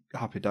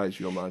 happy days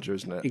for your manager,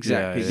 isn't it?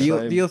 Exactly.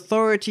 The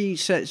authority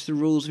sets the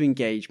rules of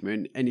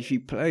engagement, and if you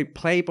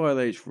play by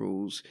those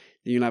rules,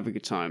 then you'll have a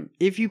good time.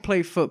 If you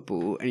play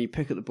football and you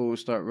pick up the ball and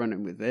start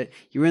running with it,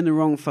 you're in the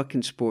wrong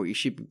fucking sport. You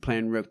should be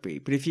playing rugby.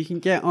 But if you can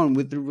get on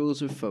with the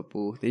rules of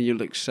football, then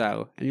you'll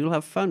excel and you'll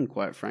have fun,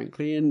 quite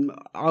frankly. And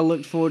I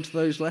look forward to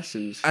those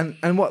lessons. And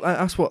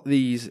that's what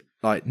these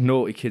like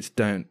naughty kids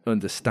don't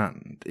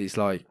understand. Is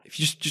like, if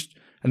you just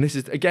and this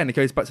is, again, it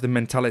goes back to the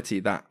mentality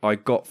that I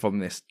got from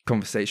this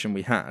conversation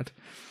we had.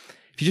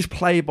 If you just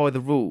play by the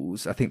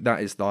rules, I think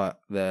that is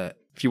the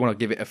if you want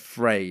to give it a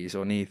phrase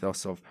or an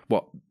ethos of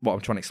what I'm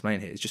trying to explain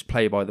here, is just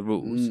play by the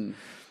rules.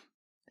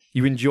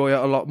 You enjoy it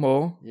a lot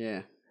more.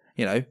 Yeah.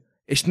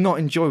 It's not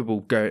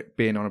enjoyable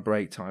being on a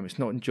break time. It's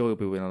not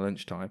enjoyable being on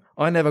lunchtime.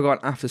 I never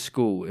got after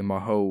school in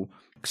my whole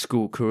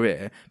school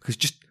career, because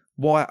just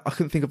why I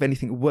couldn't think of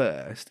anything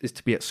worse is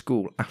to be at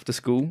school after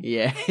school.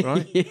 Yeah.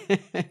 Right?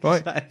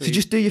 Right? Exactly. So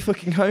just do your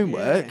fucking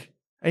homework.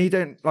 And you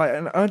don't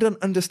and I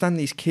don't understand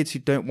these kids who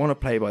don't want to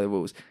play by the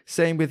rules.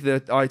 Same with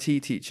the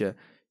IT teacher.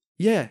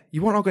 Yeah,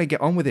 you are not going to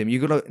get on with him.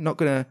 You're not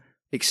going to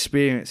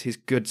experience his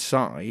good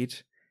side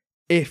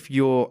if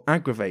you're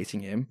aggravating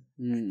him,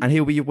 and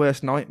he'll be your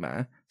worst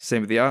nightmare.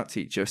 Same with the art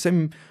teacher.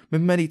 Same with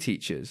many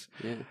teachers.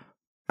 Yeah.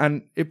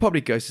 And it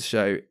probably goes to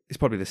show it's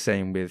probably the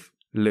same with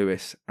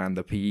Lewis and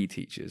the PE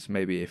teachers.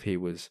 Maybe if he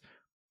was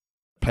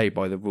played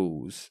by the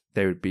rules,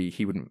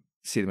 he wouldn't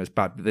see them as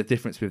bad. But the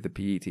difference with the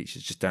PE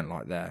teachers, just don't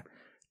like their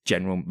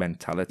general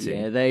mentality.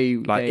 Yeah,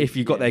 if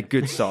you got their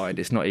good side,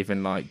 it's not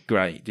even like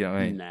great. Do you know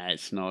what I mean? No,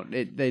 it's not.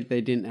 They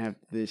didn't have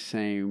the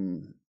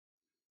same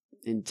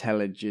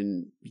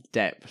intelligent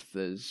depth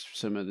as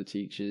some of the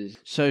teachers.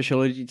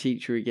 Sociology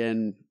teacher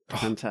again.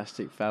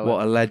 fantastic fella.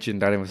 What a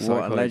legend, animal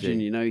psychology. What a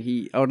legend, you know.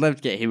 I would love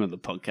to get him on the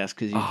podcast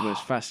because he's the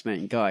most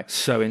fascinating guy.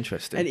 So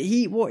interesting.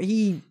 And what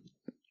he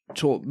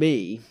taught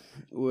me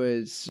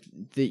was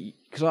that,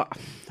 because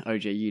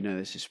OJ, you know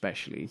this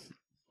especially,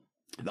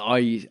 that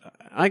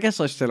I guess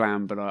I still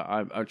am, but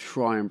I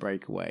try and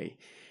break away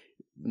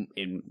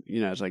in,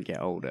 you know, as I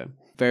get older.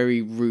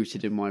 Very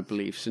rooted in my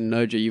beliefs. And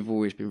OJ, you've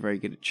always been very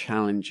good at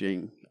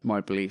challenging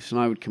my beliefs,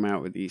 and I would come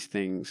out with these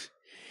things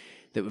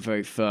that were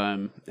very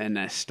firm in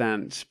their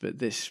stance, but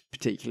this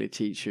particular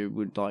teacher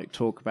would like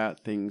talk about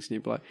things and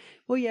he'd be like,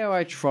 well, yeah,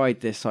 I tried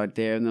this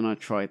idea and then I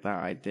tried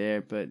that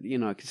idea, but, you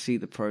know, I could see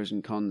the pros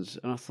and cons.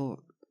 And I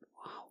thought,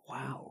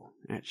 wow,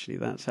 actually,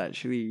 that's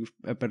actually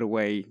a better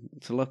way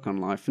to look on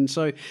life. And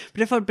so,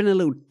 but if I'd been a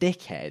little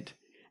dickhead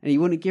and you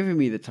wouldn't have given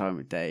me the time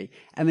of day,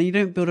 and then you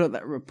don't build up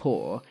that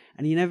rapport,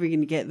 and you're never going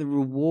to get the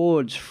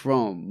rewards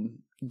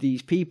from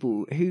these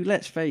people who,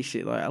 let's face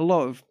it, like a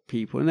lot of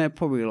people, and there are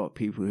probably a lot of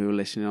people who are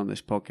listening on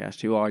this podcast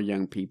who are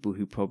young people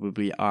who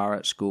probably are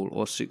at school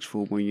or sixth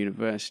form or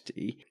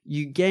university.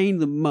 You gain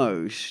the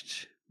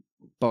most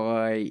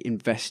by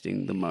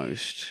investing the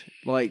most.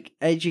 Like,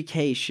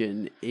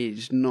 education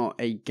is not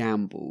a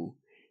gamble.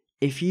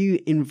 If you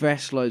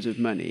invest loads of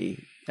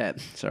money,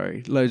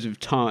 loads of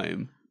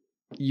time,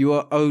 you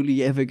are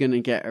only ever going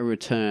to get a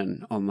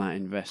return on that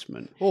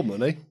investment. Or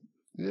money.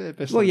 Yeah,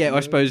 I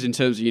suppose in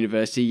terms of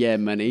university,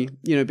 money.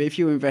 You know, but if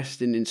you're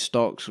investing in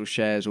stocks or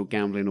shares or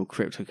gambling or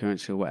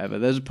cryptocurrency or whatever,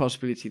 there's a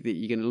possibility that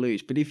you're going to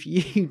lose. But if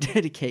you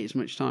dedicate as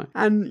much time,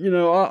 and, you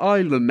know,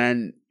 I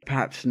lament,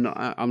 perhaps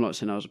not, I'm not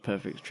saying I was a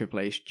perfect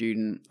AAA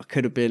student. I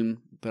could have been,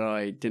 but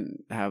I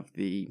didn't have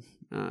the,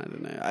 I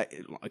don't know,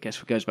 I guess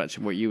it goes back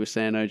to what you were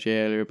saying, OJ,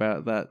 earlier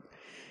about that.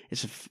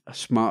 It's a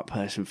smart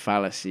person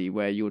fallacy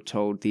where you're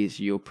told these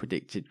are your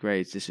predicted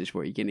grades, this is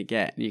what you're going to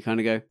get. And you kind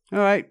of go, all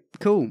right,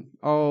 cool.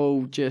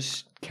 I'll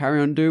just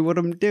carry on doing what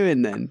I'm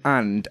doing then.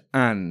 And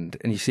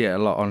you see it a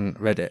lot on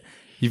Reddit,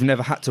 you've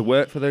never had to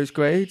work for those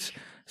grades.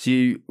 So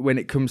when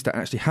it comes to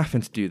actually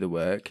having to do the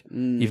work,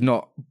 you've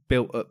not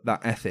built up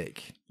that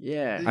ethic.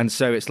 Yeah. And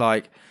so it's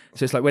like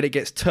when it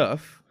gets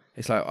tough,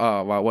 it's like,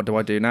 oh, well, what do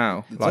I do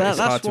now? Like, it's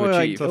hard to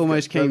achieve. That's why I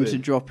almost came to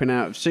dropping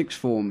out of sixth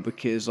form,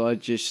 because I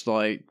just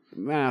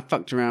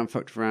fucked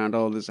around.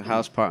 Oh, there's a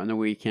house party on the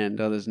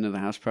weekend. Oh, there's another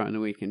house party on the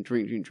weekend.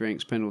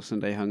 Drink, spend all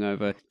Sunday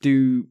hungover.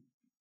 Do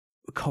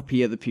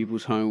copy other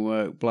people's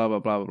homework, blah, blah,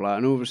 blah, blah, blah.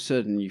 And all of a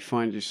sudden you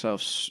find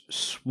yourself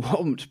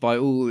swamped by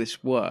all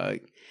this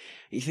work.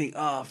 You think,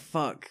 oh,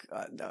 fuck,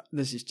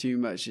 this is too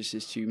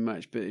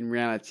much. But in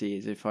reality,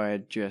 as if I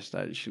had just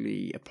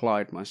actually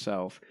applied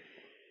myself.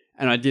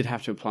 And I did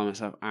have to apply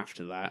myself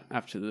after that.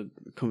 After the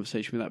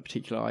conversation with that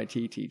particular IT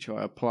teacher,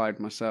 I applied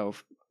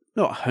myself.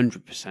 Not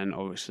 100%,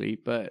 obviously,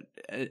 but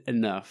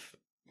enough.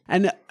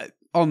 And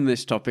on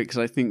this topic, because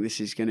I think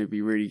this is going to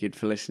be really good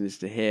for listeners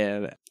to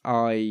hear,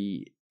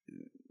 I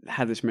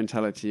had this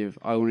mentality of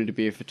I wanted to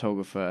be a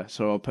photographer,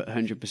 so I'll put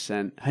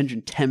 100%,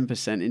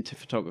 110% into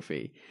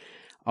photography.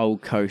 I'll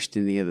coast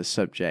in the other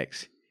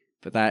subjects.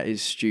 But that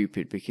is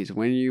stupid, because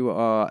when you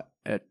are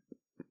at,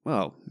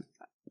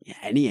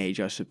 any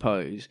age, I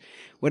suppose,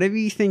 whatever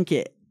you think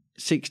at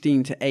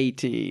 16 to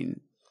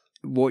 18,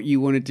 what you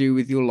want to do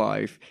with your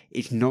life,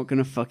 it's not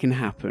going to fucking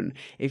happen.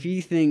 If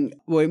you think,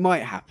 it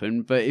might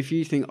happen, but if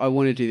you think, I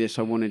want to do this,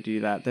 I want to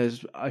do that,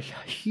 there's a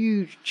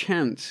huge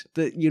chance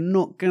that you're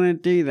not going to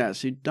do that.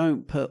 So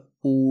don't put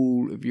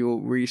all of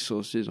your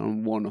resources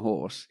on one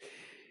horse.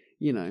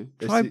 You know,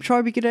 try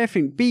to be good at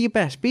everything. Be your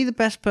best. Be the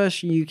best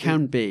person you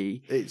can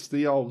be. It's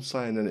the old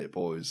saying, isn't it,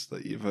 boys,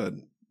 that you've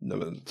heard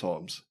numerous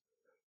times.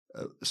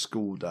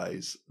 School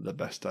days, the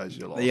best days of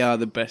your life. They are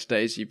the best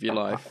days of your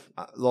life.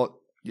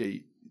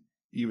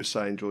 You were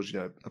saying, George, you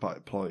know, about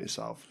applying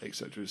yourself,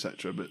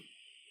 etc., but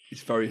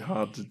it's very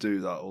hard to do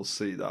that or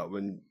see that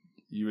when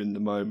you're in the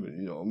moment,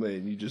 you know what I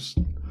mean? You just...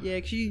 Yeah,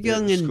 because you're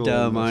young and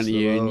dumb, aren't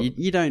you? And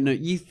you don't know.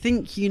 You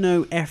think you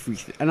know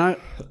everything. And I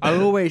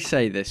always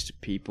say this to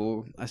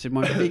people. I said,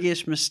 my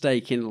biggest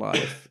mistake in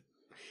life,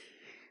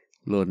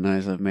 Lord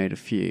knows I've made a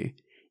few,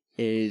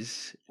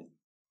 is...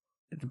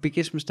 The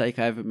biggest mistake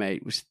I ever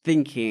made was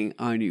thinking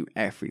I knew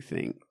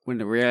everything, when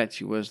the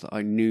reality was that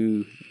I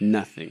knew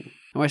nothing.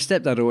 And my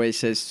stepdad always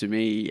says to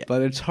me, by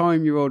the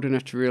time you're old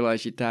enough to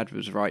realise your dad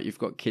was right, you've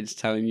got kids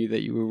telling you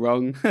that you were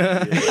wrong.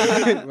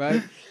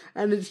 Right?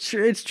 And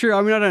it's true.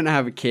 I mean, I don't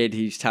have a kid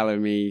who's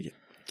telling me,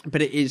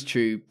 but it is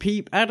true.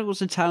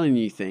 Adults are telling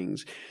you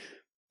things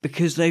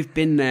because they've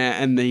been there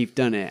and they've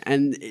done it.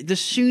 And the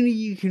sooner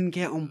you can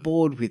get on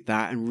board with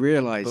that and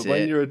realise it... But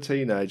when you're a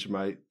teenager,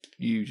 mate,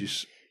 you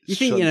just... You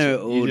think you know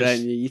it all,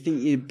 don't you? You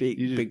think you're big.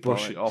 You just big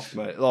brush it off,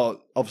 mate. Like,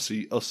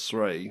 obviously, us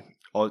three,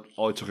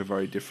 I took a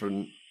very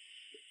different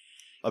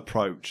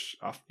approach.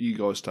 After you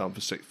guys down for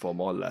sixth form,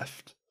 I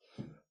left.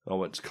 I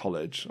went to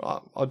college.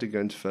 I did go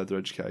into further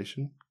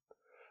education.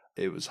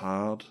 It was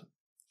hard.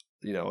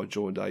 You know, I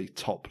joined a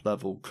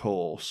top-level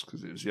course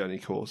because it was the only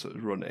course that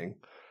was running.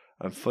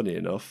 And funny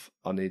enough,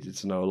 I needed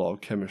to know a lot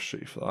of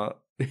chemistry for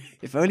that.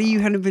 If only you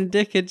hadn't been a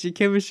dickhead to your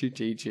chemistry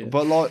teacher.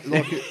 But like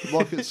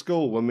at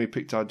school, when we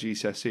picked our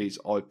GCSEs,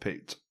 I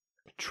picked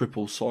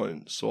triple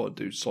science, so I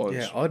do science.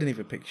 Yeah, I didn't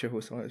even pick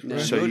triple science. No,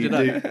 So nor you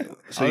did do.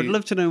 I. So I would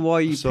love to know why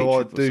you. So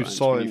I picked do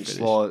triple when you science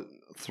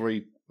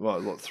finished.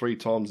 like 3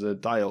 times in a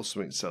day or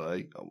something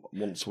silly,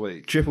 once a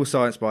week. Triple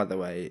science, by the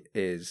way,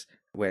 is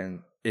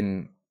when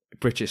in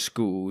British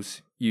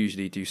schools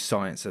usually do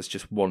science as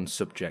just one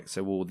subject,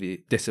 so all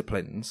the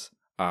disciplines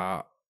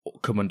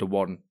come under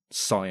one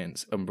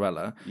science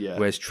umbrella. Yeah.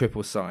 Whereas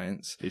triple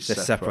science, It's they're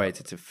separate.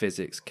 separated to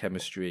physics,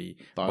 chemistry,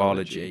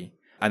 biology,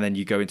 and then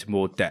you go into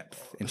more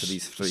depth into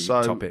these three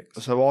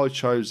topics. So I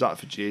chose that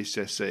for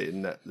GCSE,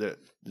 and the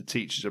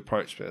teachers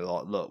approached me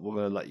like, "Look, we're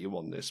going to let you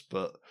on this,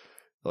 but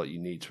like you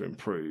need to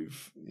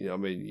improve. You know, what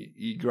I mean,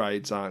 your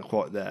grades aren't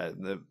quite there."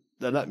 And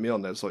they let me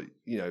on there. It's like,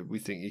 you know, we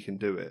think you can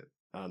do it,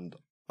 and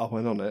I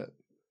went on it,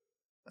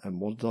 and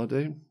what did I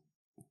do?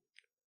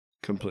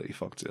 Completely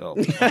fucked it up.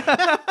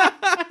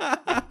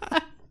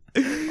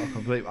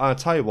 I'll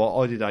tell you what,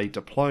 I did a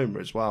diploma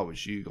as well,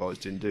 which you guys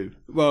didn't do.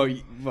 Well,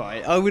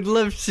 right. I would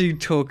love to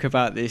talk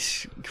about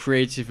this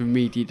creative and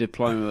media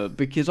diploma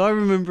because I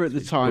remember at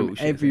the time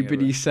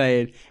everybody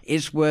saying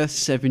it's worth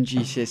 7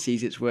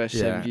 GCSEs, it's worth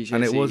 7 GCSEs.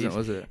 And it wasn't,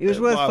 was it? It was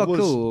worth fuck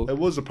all. It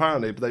was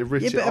apparently, but they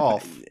writ it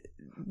off.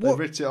 They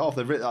writ it off.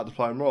 They writ that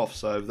diploma off.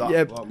 So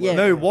that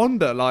no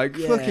wonder. Like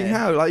fucking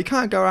hell. Like you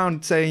can't go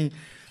around saying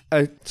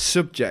a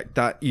subject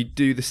that you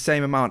do the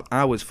same amount of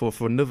hours for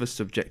another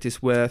subject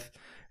is worth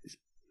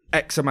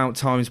X amount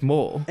times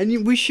more.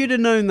 And we should have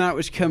known that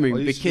was coming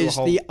because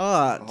the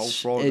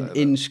arts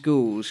in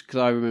schools, because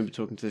I remember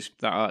talking to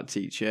that art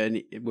teacher,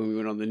 and when we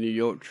went on the New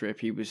York trip,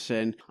 he was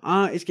saying,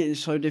 art is getting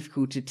so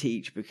difficult to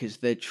teach because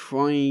they're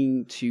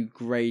trying to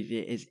grade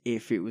it as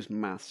if it was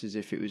maths, as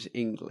if it was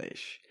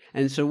English.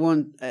 And so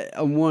on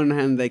one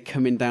hand, they're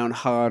coming down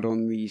hard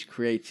on these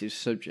creative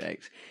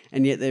subjects,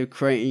 and yet they're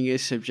creating a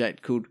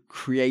subject called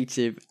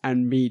creative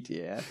and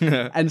media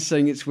and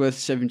saying it's worth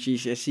 7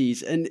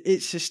 GCSEs. And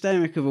it's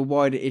systemic of a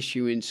wider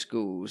issue in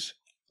schools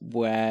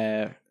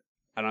where,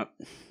 and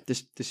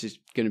this is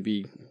going to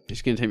be,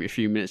 it's going to take me a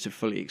few minutes to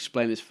fully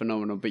explain this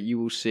phenomenon, but you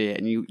will see it,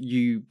 and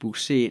you will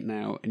see it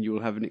now, and you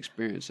will have an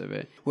experience of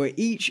it, where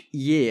each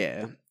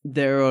year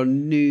there are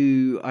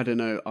new,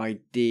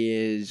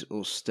 ideas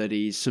or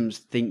studies. Some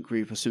think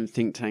group or some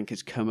think tank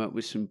has come up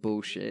with some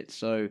bullshit.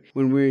 So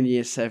when we were in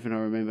year 7, I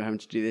remember having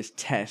to do this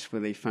test where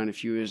they found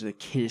if you were a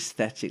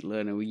kinesthetic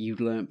learner, where you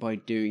learnt by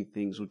doing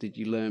things, or did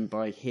you learn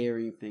by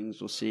hearing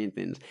things or seeing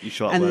things? You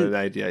shot an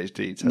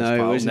ADHD test. No,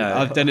 it wasn't.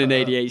 I've done an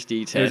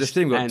ADHD test. It was a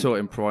thing we got taught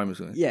in primary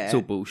school. Yeah. It's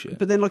all bullshit.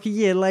 But then like a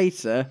year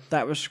later,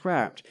 that was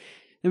scrapped.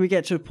 Then we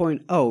get to a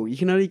point, you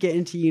can only get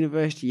into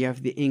university, you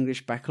have the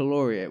English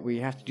baccalaureate, where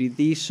you have to do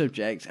these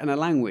subjects and a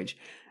language.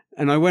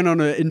 And I went on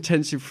an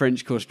intensive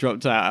French course,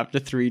 dropped out after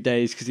 3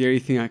 days, because the only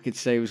thing I could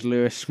say was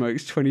Lewis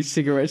smokes 20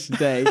 cigarettes a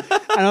day.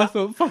 And I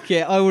thought, fuck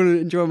it, I want to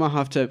enjoy my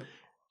half term.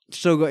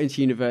 Still got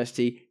into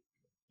university.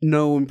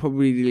 No one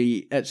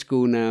probably at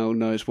school now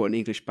knows what an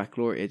English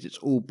baccalaureate is. It's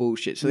all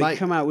bullshit. So they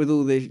come out with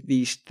all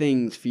these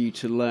things for you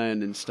to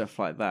learn and stuff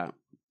like that.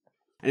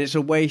 And it's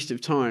a waste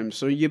of time.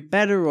 So you're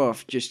better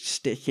off just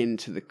sticking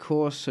to the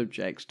core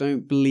subjects.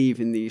 Don't believe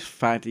in these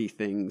faddy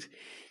things.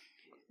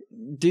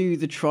 Do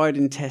the tried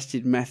and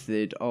tested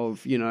method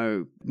of,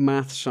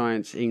 math,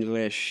 science,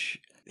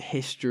 English,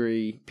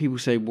 history. People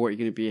say, what, are you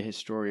going to be a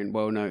historian?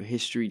 Well, no,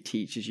 history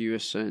teaches you a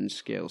certain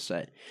skill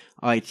set.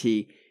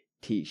 IT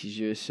teaches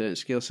you a certain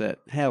skill set.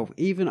 Hell,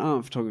 even art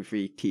and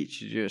photography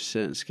teaches you a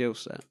certain skill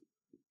set.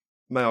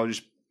 May I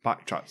just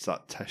backtrack to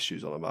that test you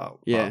was on about?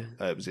 Yeah.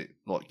 Was it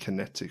like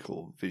kinetic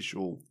or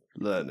visual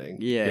learning?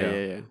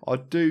 Yeah. I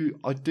do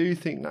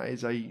think that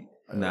is a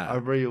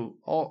real.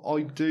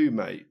 I do,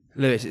 mate.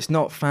 Lewis, it's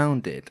not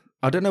founded.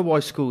 I don't know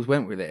why schools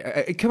went with it.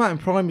 It came out in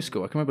primary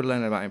school. I can remember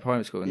learning about it in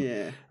primary school.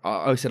 And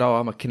I said,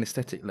 I'm a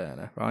kinesthetic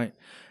learner, right?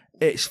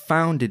 It's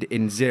founded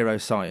in zero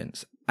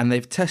science, and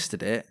they've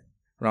tested it,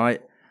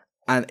 right?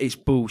 And it's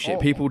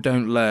bullshit. People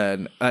don't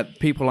learn.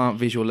 People aren't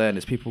visual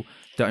learners. People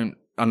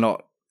are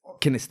not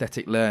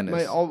kinesthetic learners.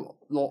 Mate, I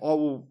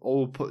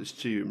will put this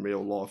to you in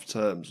real life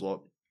terms. Like,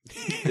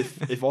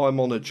 if I'm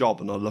on a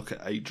job and I look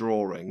at a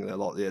drawing and they're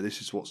like, yeah,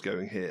 this is what's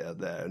going here,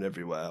 there, and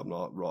everywhere, I'm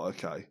like, right,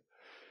 okay.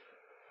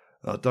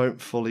 I don't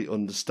fully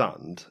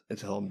understand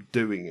until I'm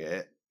doing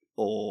it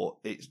or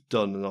it's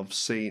done and I've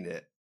seen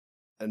it,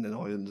 and then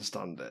I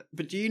understand it.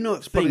 But do you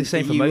not think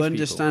that you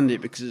understand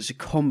it because it's a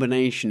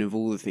combination of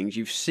all the things?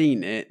 You've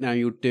seen it, now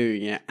you're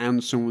doing it,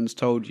 and someone's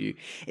told you.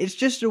 It's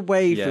just a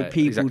way for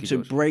people to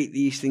break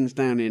these things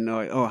down in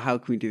like, how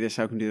can we do this?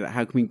 How can we do that?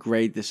 How can we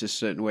grade this a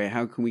certain way?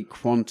 How can we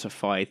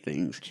quantify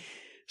things?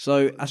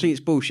 So I think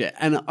it's bullshit.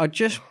 And I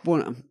just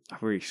want I'm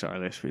really sorry,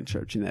 Les, for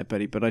interrupting there,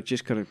 buddy, but I've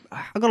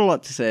got a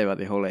lot to say about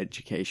the whole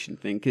education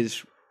thing,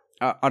 because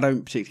I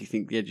don't particularly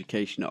think the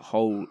education at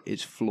whole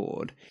is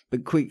flawed.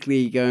 But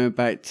quickly going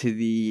back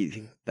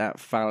to that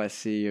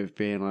fallacy of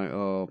being like,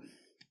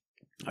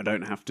 I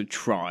don't have to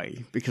try,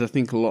 because I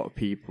think a lot of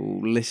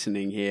people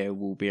listening here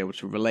will be able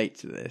to relate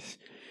to this.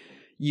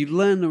 you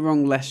learn the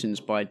wrong lessons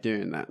by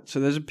doing that.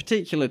 So there's a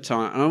particular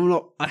time, and I'm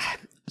not.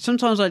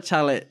 Sometimes I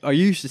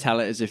used to tell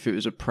it as if it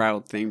was a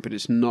proud thing, but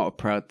it's not a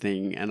proud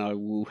thing, and I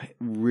will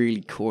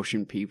really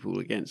caution people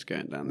against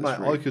going down this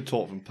route. I could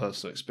talk from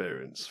personal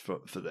experience for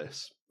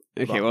this.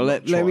 Okay, well,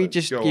 let me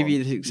just give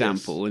you this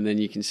example, and then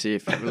you can see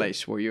if it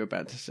relates to what you're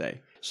about to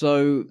say.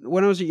 So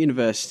when I was at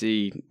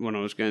university, when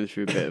I was going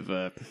through a bit of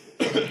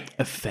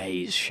a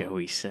phase, shall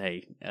we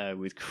say,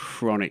 with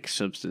chronic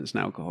substance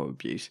and alcohol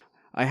abuse,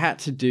 I had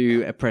to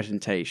do a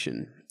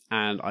presentation.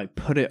 And I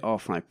put it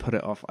off and I put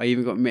it off. I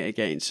even got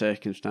mitigating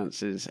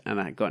circumstances and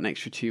I got an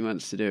extra 2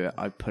 months to do it.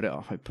 I put it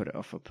off, I put it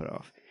off, I put it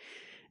off.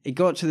 It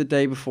got to the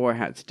day before I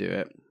had to do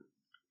it.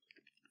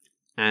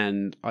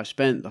 And I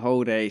spent the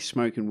whole day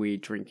smoking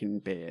weed, drinking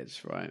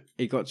beers, right?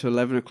 It got to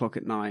 11 o'clock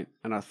at night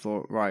and I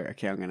thought, right,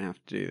 okay, I'm going to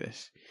have to do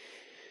this.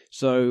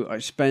 So I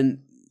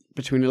spent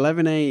between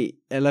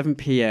 11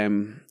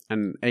 p.m.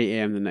 and 8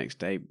 a.m. the next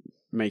day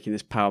making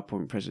this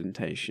PowerPoint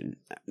presentation.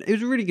 It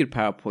was a really good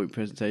PowerPoint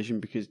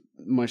presentation because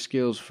my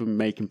skills from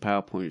making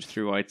PowerPoints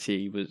through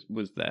IT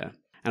was there.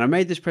 And I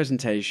made this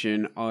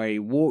presentation. I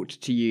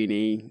walked to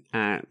uni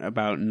at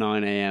about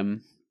 9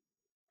 a.m.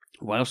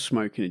 while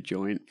smoking a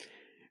joint.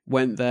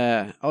 Went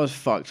there. I was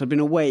fucked. I'd been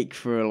awake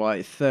for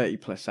like 30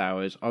 plus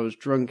hours. I was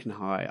drunk and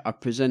high. I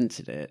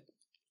presented it.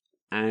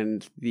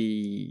 And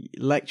the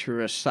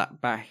lecturer sat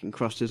back and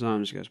crossed his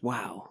arms and goes,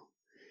 wow.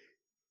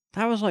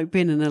 That was like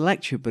being in a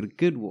lecture, but a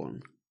good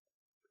one.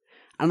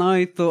 And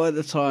I thought at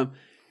the time,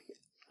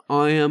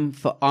 I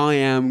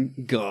am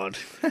God.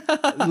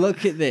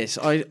 Look at this.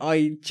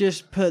 I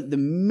just put the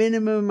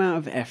minimum amount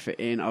of effort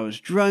in. I was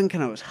drunk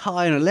and I was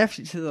high and I left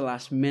it to the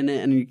last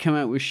minute and you come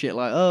out with shit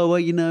like, oh,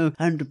 well,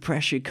 under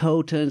pressure,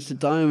 coal turns to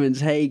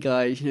diamonds. Hey,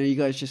 guys, you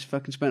guys just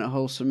fucking spent a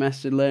whole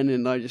semester learning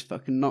and I just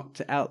fucking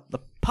knocked it out the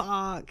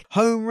park.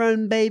 Home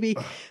run, baby.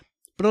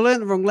 But I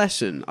learned the wrong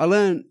lesson. I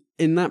learned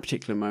in that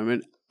particular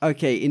moment,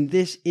 okay, in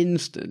this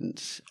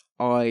instance,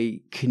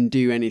 I can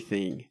do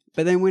anything.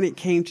 But then when it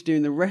came to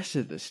doing the rest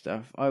of the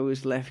stuff, I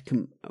was left...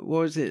 what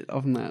was it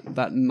on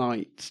that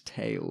Knight's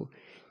Tale?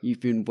 You've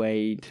been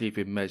weighed... You've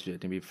been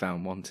measured and been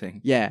found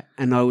wanting. Yeah,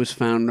 and I was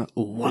found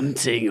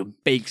wanting a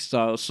big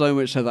style, so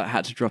much so that I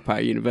had to drop out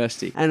of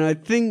university. And I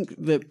think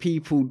that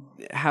people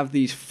have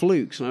these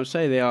flukes, and I would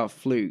say they are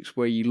flukes,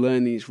 where you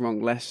learn these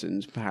wrong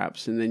lessons,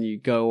 perhaps, and then you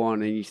go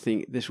on and you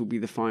think, this will be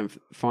the fine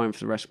for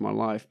the rest of my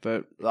life.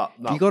 But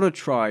you got to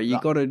try. You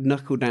got to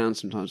knuckle down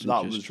sometimes and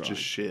just try. That was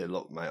just sheer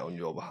luck, mate, on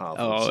your behalf.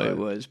 Oh, it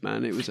was,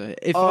 man. It was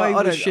if I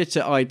was shit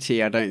at IT,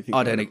 I don't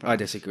think... I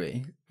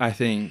disagree.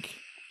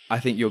 I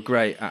think you're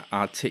great at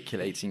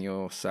articulating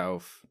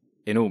yourself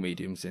in all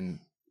mediums,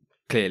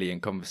 clearly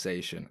in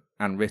conversation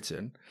and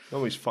written.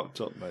 Always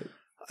fucked up, mate.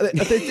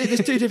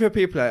 There's two different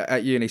people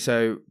at uni.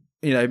 So,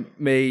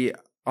 me,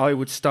 I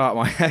would start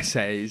my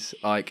essays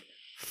like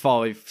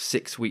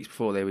 5-6 weeks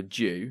before they were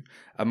due.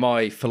 And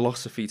my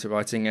philosophy to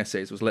writing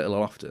essays was little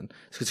and often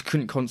because I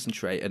couldn't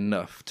concentrate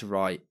enough to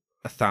write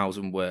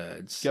 1,000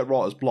 words. Get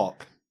writer's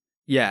block.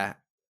 Yeah.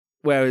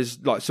 Whereas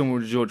like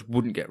someone with George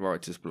wouldn't get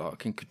writer's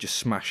block and could just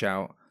smash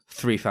out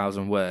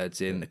 3,000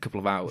 words in a couple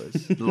of hours.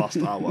 The last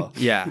hour.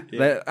 Yeah.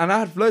 And I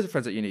had loads of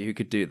friends at uni who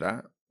could do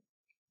that.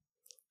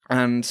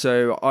 And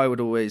so I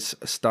would always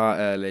start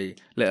early,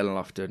 little and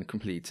often,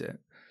 complete it.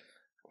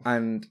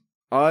 And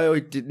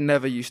I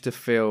never used to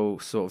feel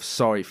sort of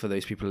sorry for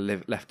those people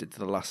who left it to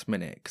the last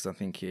minute because I'm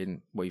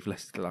thinking, well, you've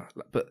left it to the last...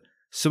 But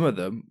some of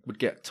them would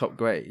get top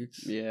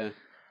grades. Yeah.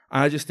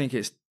 And I just think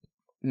it's,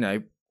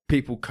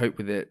 people cope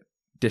with it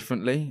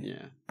differently.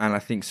 Yeah. And I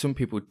think some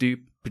people do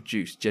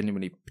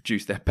genuinely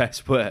produce their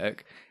best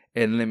work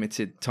in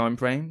limited time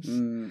frames.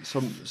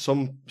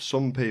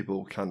 Some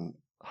people can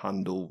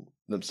handle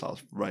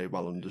themselves very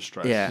well under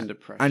stress. Yeah. Under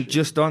pressure. And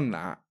just on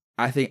that,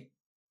 I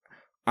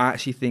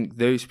actually think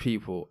those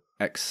people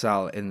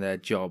excel in their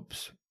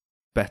jobs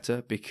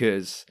better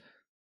because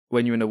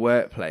when you're in a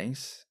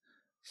workplace,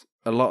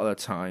 a lot of the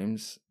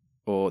times,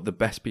 or the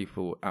best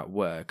people at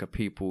work are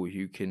people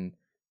who can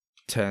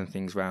turn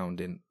things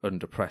around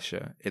under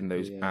pressure in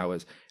those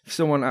hours. If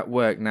someone at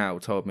work now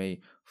told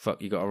me,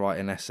 fuck, you got to write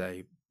an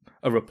essay,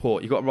 you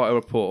got to write a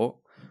report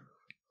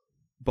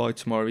by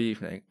tomorrow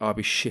evening, I'll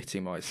be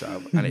shitting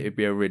myself and it would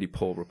be a really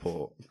poor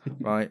report,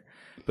 right?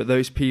 But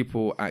those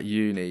people at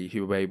uni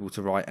who were able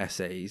to write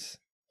essays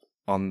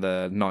on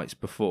the nights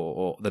before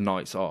or the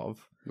nights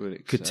of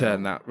could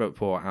turn that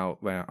report out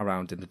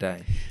around in the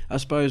day. I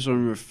suppose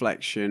on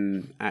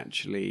reflection,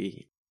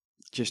 actually,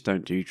 just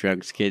don't do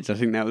drugs, kids. I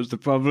think that was the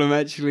problem,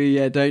 actually.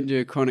 Yeah, don't do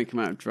a chronic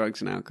amount of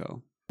drugs and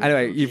alcohol.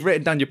 Anyway, you've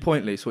written down your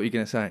point, Luce. What are you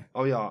going to say?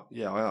 Oh,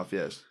 yeah, I have,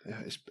 yes.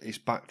 It's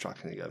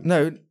backtracking again.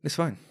 No, it's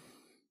fine.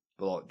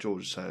 But like George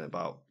was saying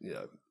about, you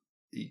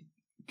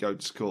go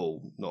to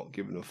school not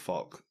giving a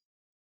fuck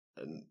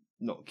and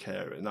not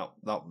caring.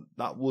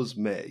 That was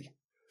me.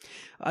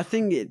 I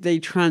think they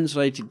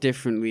translate it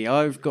differently.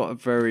 I've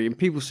got and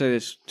people say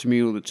this to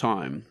me all the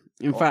time,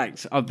 In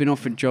fact, I've been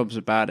offered jobs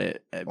about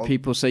it.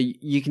 People say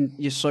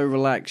you're so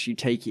relaxed, you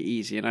take it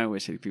easy, and I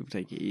always say to people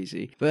take it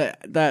easy. But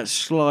that's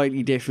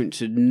slightly different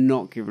to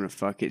not giving a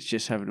fuck. It's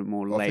just having a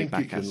more laid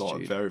back attitude. I think it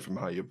can vary from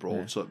how you're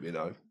brought up, you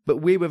know. But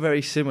we were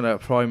very similar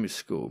at primary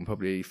school and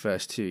probably the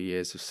first 2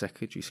 years of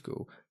secondary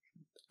school,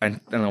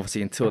 and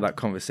obviously until that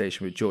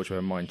conversation with George,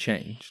 where mine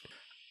changed.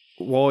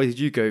 Why did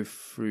you go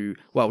through?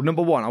 Well,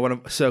 number one, I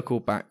want to circle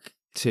back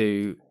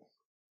to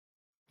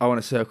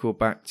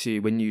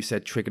when you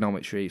said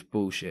trigonometry is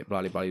bullshit,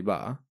 blah, blah,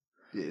 blah.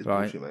 It is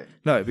right? bullshit, mate.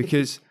 No,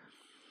 because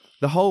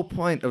the whole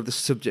point of the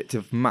subject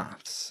of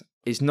maths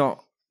is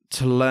not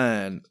to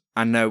learn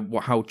and know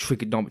how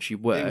trigonometry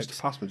works. It was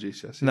to pass my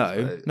GCSEs.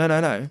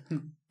 No.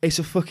 It's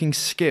a fucking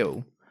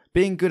skill.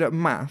 Being good at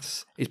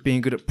maths is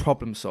being good at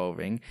problem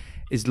solving,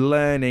 is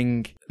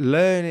learning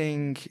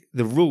the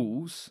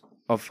rules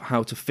of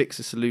how to fix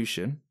a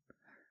solution,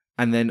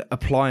 and then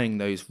applying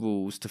those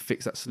rules to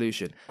fix that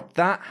solution.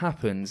 That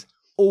happens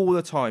all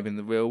the time in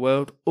the real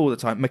world, all the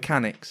time.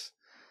 Mechanics,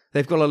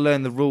 they've got to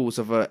learn the rules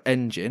of an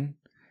engine,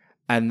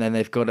 and then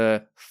they've got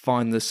to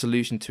find the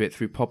solution to it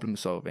through problem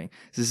solving.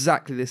 It's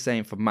exactly the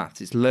same for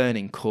maths. It's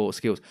learning core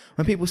skills.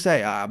 When people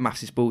say,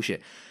 maths is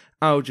bullshit,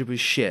 algebra is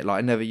shit, like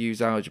I never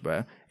use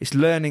algebra, it's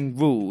learning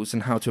rules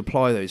and how to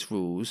apply those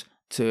rules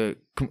to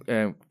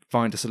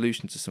find a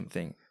solution to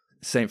something.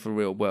 Same for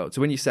real world.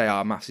 So when you say,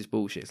 maths is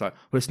bullshit, it's like,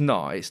 well, it's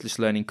not. It's just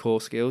learning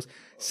core skills.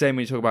 Same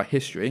when you talk about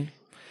history.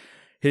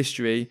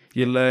 History,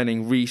 you're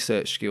learning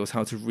research skills,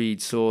 how to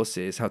read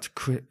sources, how to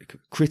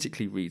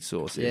critically read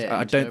sources. Yeah,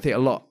 I don't think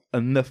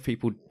enough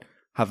people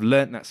have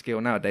learnt that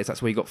skill nowadays.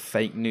 That's why you got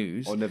fake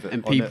news.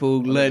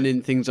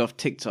 Learning things off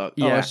TikTok.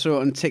 Yeah. I saw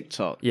it on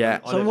TikTok. Yeah.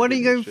 So why don't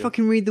you go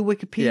fucking read the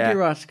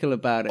Wikipedia article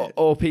about it?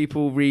 Or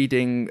people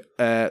reading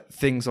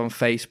things on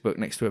Facebook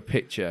next to a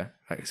picture.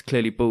 Like, it's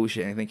clearly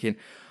bullshit. And thinking,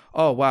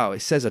 oh, wow,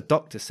 it says a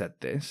doctor said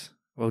this.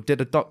 Well, did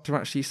a doctor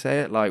actually say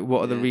it? Like,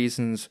 what are the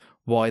reasons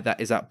why that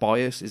is that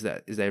bias? Is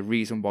there a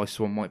reason why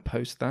someone might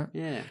post that?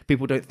 Yeah.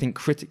 People don't think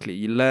critically.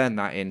 You learn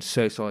that in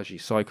sociology,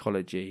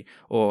 psychology,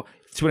 or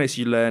to be honest,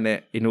 you learn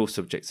it in all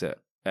subjects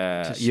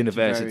at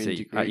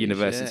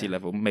university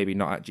level, maybe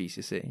not at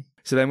GCSE.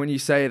 So then when you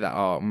say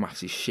that,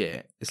 maths is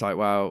shit, it's like,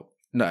 well,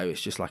 no,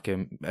 it's just like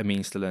a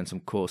means to learn some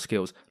core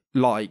skills,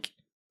 like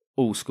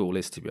all school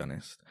is, to be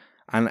honest.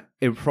 And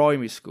in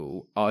primary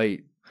school, I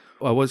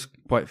was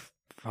quite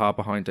far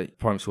behind at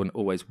primary school and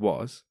always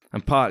was.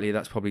 And partly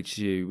that's probably to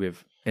do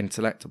with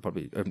intellect.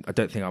 I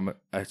don't think I'm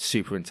a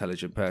super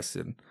intelligent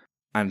person.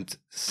 And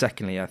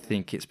secondly, I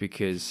think it's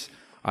because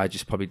I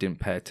just probably didn't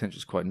pay attention.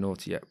 It's quite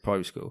naughty at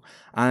primary school.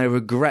 And I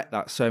regret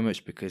that so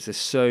much because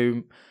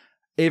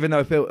even though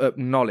I built up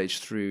knowledge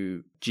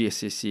through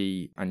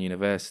GCSE and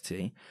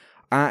university,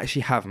 I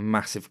actually have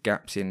massive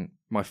gaps in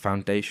my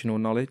foundational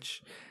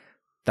knowledge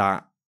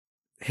that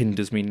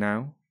hinders me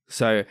now.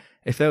 So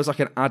if there was like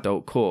an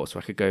adult course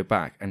where I could go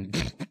back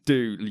and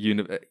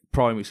do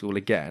primary school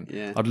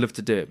again, I'd love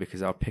to do it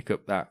because I'll pick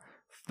up that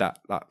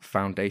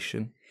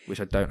foundation,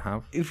 which I don't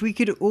have. If we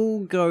could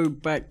all go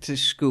back to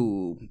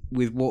school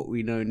with what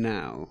we know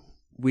now,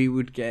 we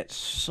would get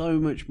so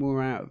much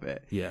more out of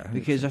it. Yeah.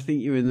 Because I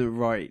think you're in the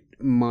right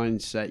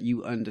mindset.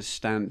 You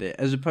understand it.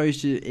 As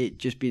opposed to it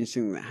just being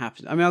something that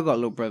happens. I mean, I've got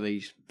a little brother,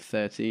 he's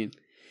 13.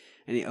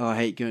 And I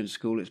hate going to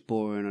school, it's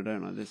boring, I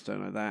don't like this,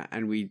 don't like that.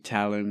 And we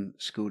tell him,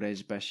 school days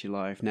the best of your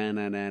life, nah.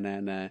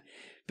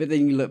 But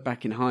then you look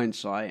back in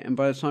hindsight, and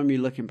by the time you're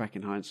looking back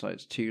in hindsight,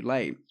 it's too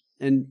late.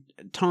 And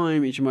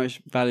time is your most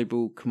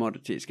valuable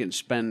commodity. It's getting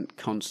spent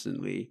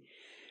constantly.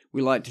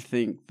 We like to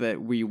think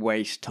that we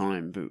waste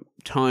time, but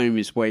time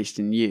is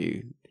wasting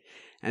you.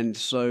 And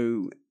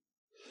so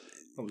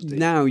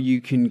now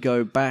you can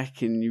go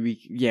back and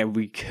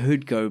we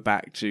could go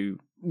back to...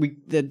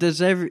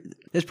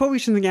 There's probably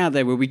something out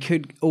there where we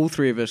could, all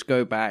three of us,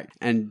 go back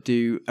and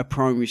do a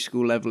primary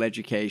school level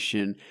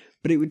education,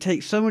 but it would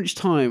take so much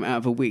time out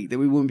of a week that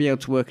we wouldn't be able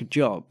to work a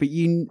job. But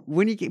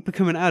when you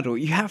become an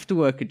adult, you have to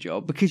work a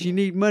job because you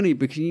need money,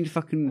 because you need to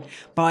fucking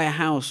buy a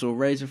house or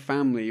raise a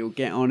family or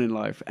get on in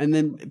life. And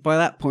then by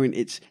that point,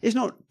 it's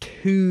not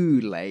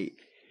too late,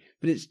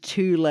 but it's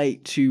too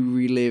late to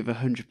relive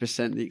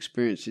 100% the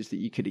experiences that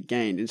you could have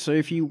gained. And so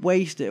if you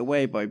waste it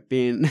away by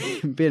being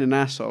an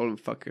asshole and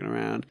fucking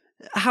around.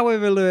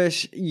 However,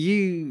 Lewis,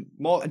 you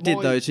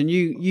did those and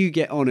you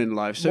get on in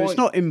life, so it's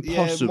not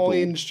impossible. My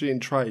industry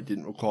and trade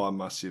didn't require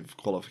massive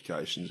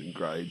qualifications and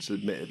grades,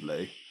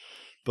 admittedly.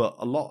 But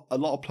a lot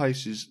of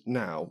places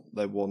now,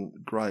 they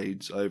want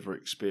grades over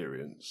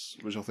experience,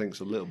 which I think is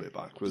a little bit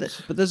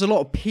backwards. But there's a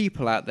lot of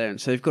people out there, and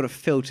so they've got to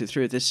filter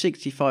through it. There's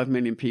 65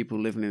 million people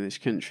living in this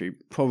country,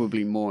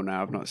 probably more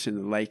now. I've not seen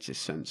the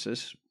latest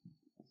census.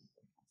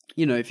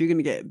 You know, if you're going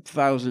to get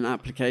 1,000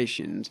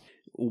 applications,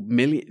 or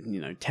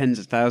million, tens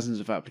of thousands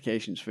of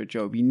applications for a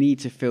job, you need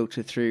to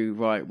filter through,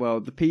 right, well,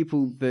 the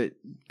people that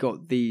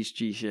got these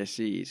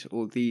GCSEs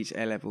or these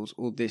A-levels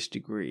or this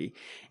degree,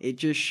 it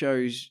just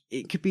shows,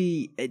 it could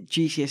be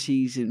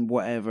GCSEs in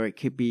whatever, it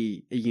could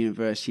be a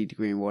university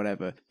degree in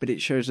whatever, but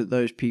it shows that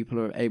those people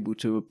are able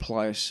to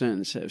apply a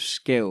certain set of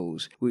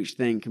skills, which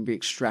then can be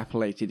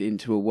extrapolated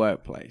into a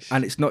workplace.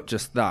 And it's not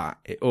just that,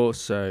 it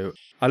also,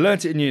 I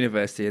learned it in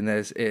university, and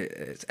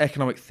it's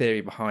economic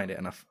theory behind it,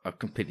 and I've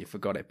completely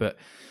forgot it, but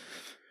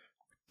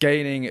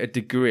gaining a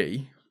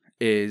degree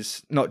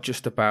is not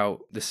just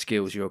about the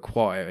skills you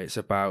acquire, it's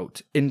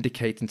about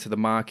indicating to the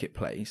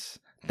marketplace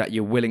that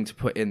you're willing to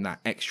put in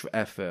that extra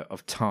effort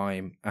of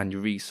time and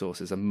your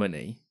resources and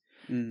money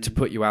to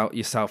put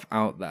yourself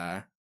out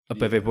there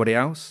above everybody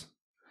else.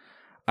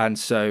 And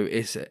so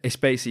it's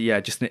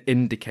basically, just an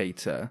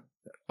indicator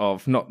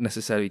of not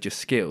necessarily just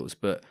skills,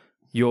 but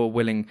you're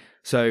willing.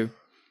 So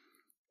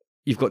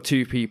you've got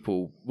two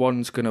people,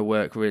 one's going to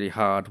work really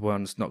hard,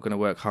 one's not going to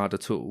work hard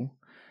at all.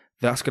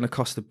 That's going to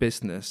cost the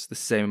business the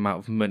same amount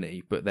of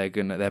money, but their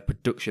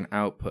production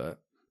output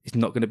is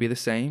not going to be the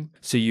same.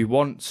 So you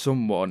want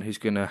someone who's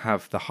going to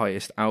have the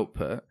highest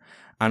output,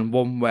 and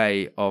one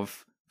way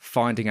of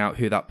finding out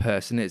who that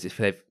person is, if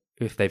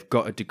they've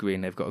got a degree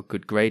and they've got a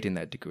good grade in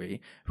their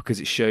degree, because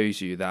it shows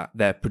you that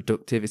they're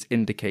productive. It's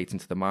indicating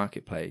to the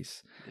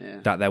marketplace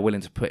that they're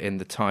willing to put in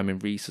the time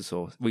and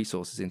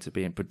resources into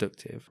being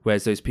productive.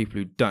 Whereas those people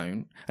who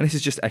don't, and this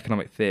is just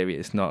economic theory,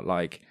 it's not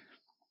like,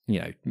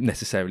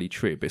 necessarily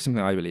true, but it's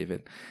something I believe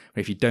in.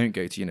 If you don't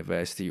go to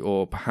university,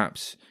 or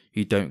perhaps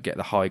you don't get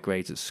the high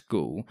grades at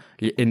school,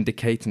 you're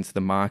indicating to the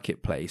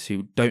marketplace,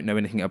 who don't know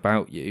anything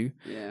about you,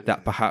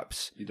 that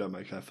perhaps you don't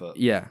make effort.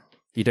 Yeah.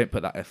 You don't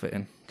put that effort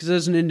in. Because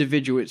as an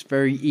individual, it's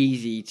very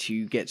easy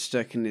to get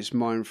stuck in this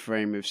mind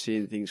frame of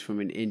seeing things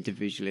from an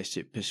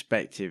individualistic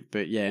perspective.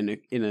 But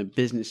in a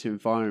business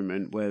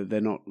environment where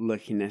they're not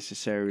looking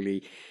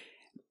necessarily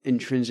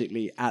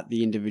intrinsically at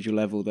the individual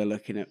level, they're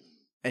looking at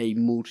a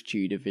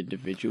multitude of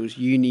individuals.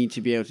 You need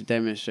to be able to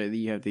demonstrate that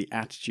you have the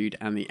attitude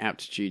and the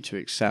aptitude to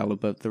excel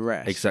above the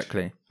rest.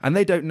 Exactly. And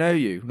they don't know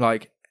you.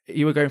 Like,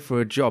 you were going for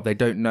a job, they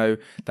don't know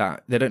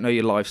that. They don't know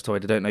your life story.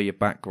 They don't know your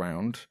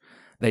background.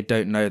 They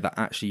don't know that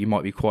actually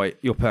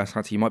your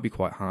personality, you might be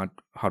quite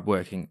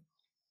hardworking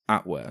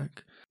at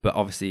work, but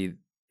obviously,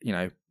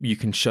 you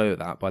can show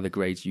that by the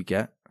grades you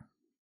get.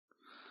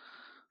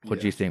 What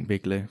do you think,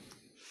 Big Lou?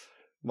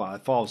 Well,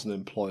 if I was an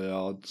employer,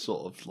 I'd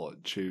sort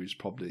of choose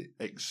probably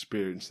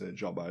experience in a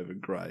job over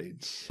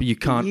grades. But you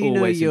can't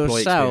always employ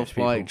yourself,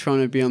 people.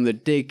 Trying to be on the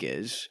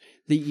diggers,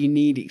 that you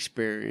need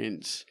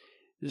experience.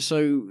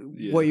 So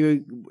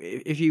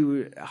if you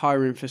were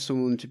hiring for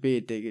someone to be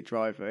a digger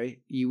driver,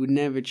 you would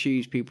never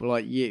choose people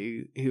like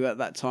you who at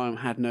that time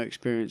had no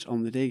experience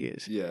on the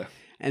diggers. Yeah.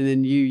 And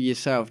then you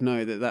yourself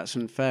know that that's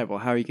unfair. Well,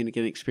 how are you going to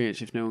get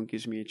experience if no one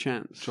gives me a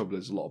chance? The trouble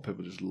is, a lot of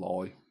people just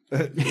lie.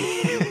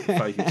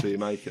 Fake it till you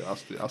make it.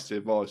 That's the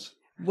advice.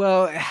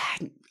 Well,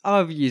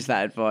 I've used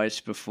that advice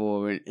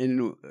before,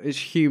 and it's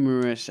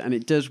humorous, and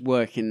it does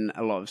work in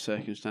a lot of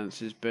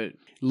circumstances, but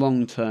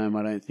long term,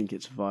 I don't think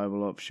it's a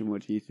viable option.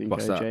 What do you think,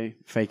 What's OJ? that?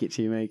 Fake it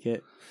till you make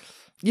it?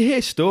 You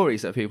hear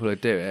stories that people who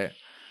do it.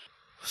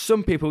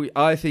 Some people,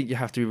 I think you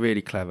have to be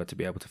really clever to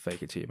be able to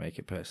fake it till you make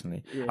it,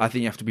 personally. Yeah. I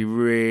think you have to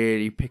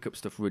be pick up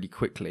stuff really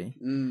quickly,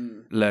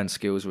 learn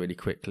skills really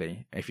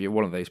quickly. If you're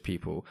one of those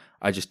people,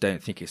 I just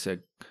don't think it's a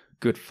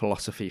good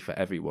philosophy for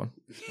everyone.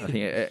 I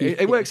think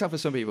it works out for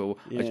some people.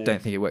 Yeah. I just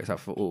don't think it works out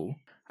for all.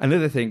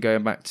 Another thing,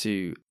 going back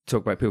to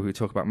talk about people who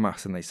talk about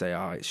maths and they say,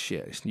 it's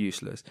shit, it's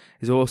useless,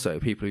 is also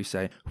people who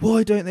say,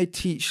 why don't they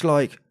teach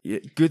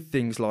good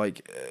things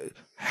like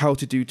how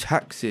to do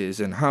taxes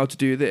and how to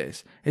do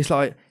this? It's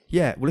like,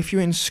 yeah, well, if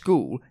you're in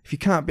school, if you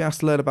can't be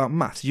asked to learn about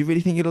maths, do you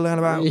really think you're going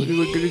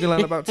to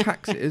learn about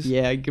taxes?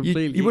 Yeah, I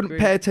completely You wouldn't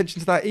pay attention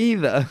to that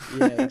either.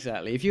 Yeah,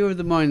 exactly. If you're of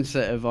the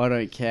mindset of, I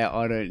don't care,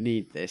 I don't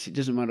need this, it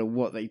doesn't matter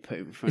what they put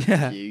in front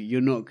of you,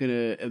 you're not going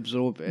to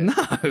absorb it.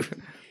 No.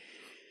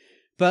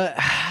 But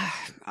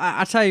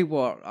I tell you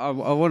what, I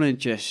want to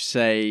just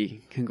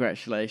say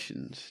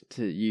congratulations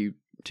to you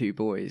two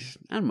boys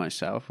and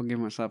myself. I'll give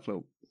myself a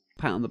little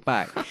pat on the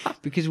back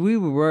because we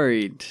were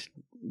worried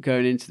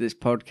going into this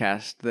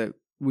podcast that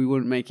we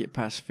wouldn't make it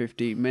past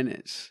 15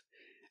 minutes,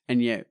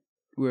 and yet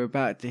we're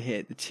about to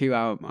hit the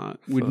 2-hour mark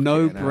with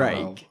no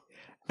break.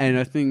 And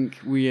I think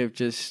we have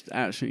just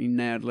absolutely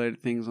nailed a load of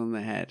things on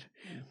the head.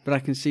 But I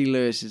can see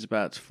Lewis is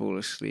about to fall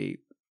asleep.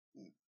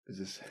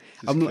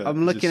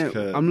 I'm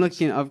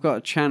looking. I've got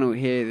a channel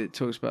here that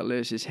talks about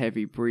Lewis's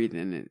heavy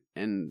breathing,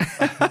 and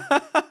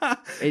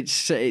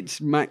it's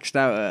maxed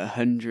out at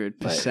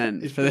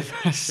 100% for the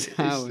past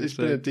hour. It's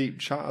been a deep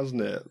chat,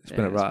 hasn't it? It's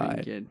been a ride.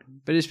 It's been good.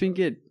 But it's been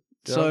good.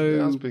 Yeah, so it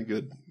has been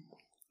good.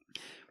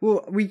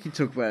 Well, we could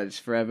talk about this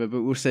forever,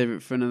 but we'll save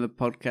it for another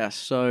podcast.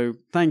 So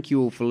thank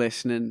you all for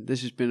listening.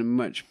 This has been a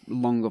much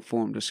longer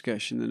form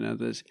discussion than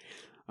others.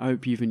 I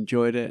hope you've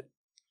enjoyed it.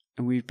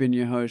 And we've been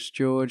your hosts,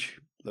 George,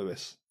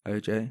 Lewis,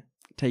 OJ.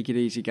 Take it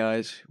easy,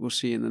 guys. We'll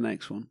see you in the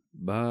next one.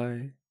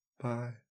 Bye. Bye.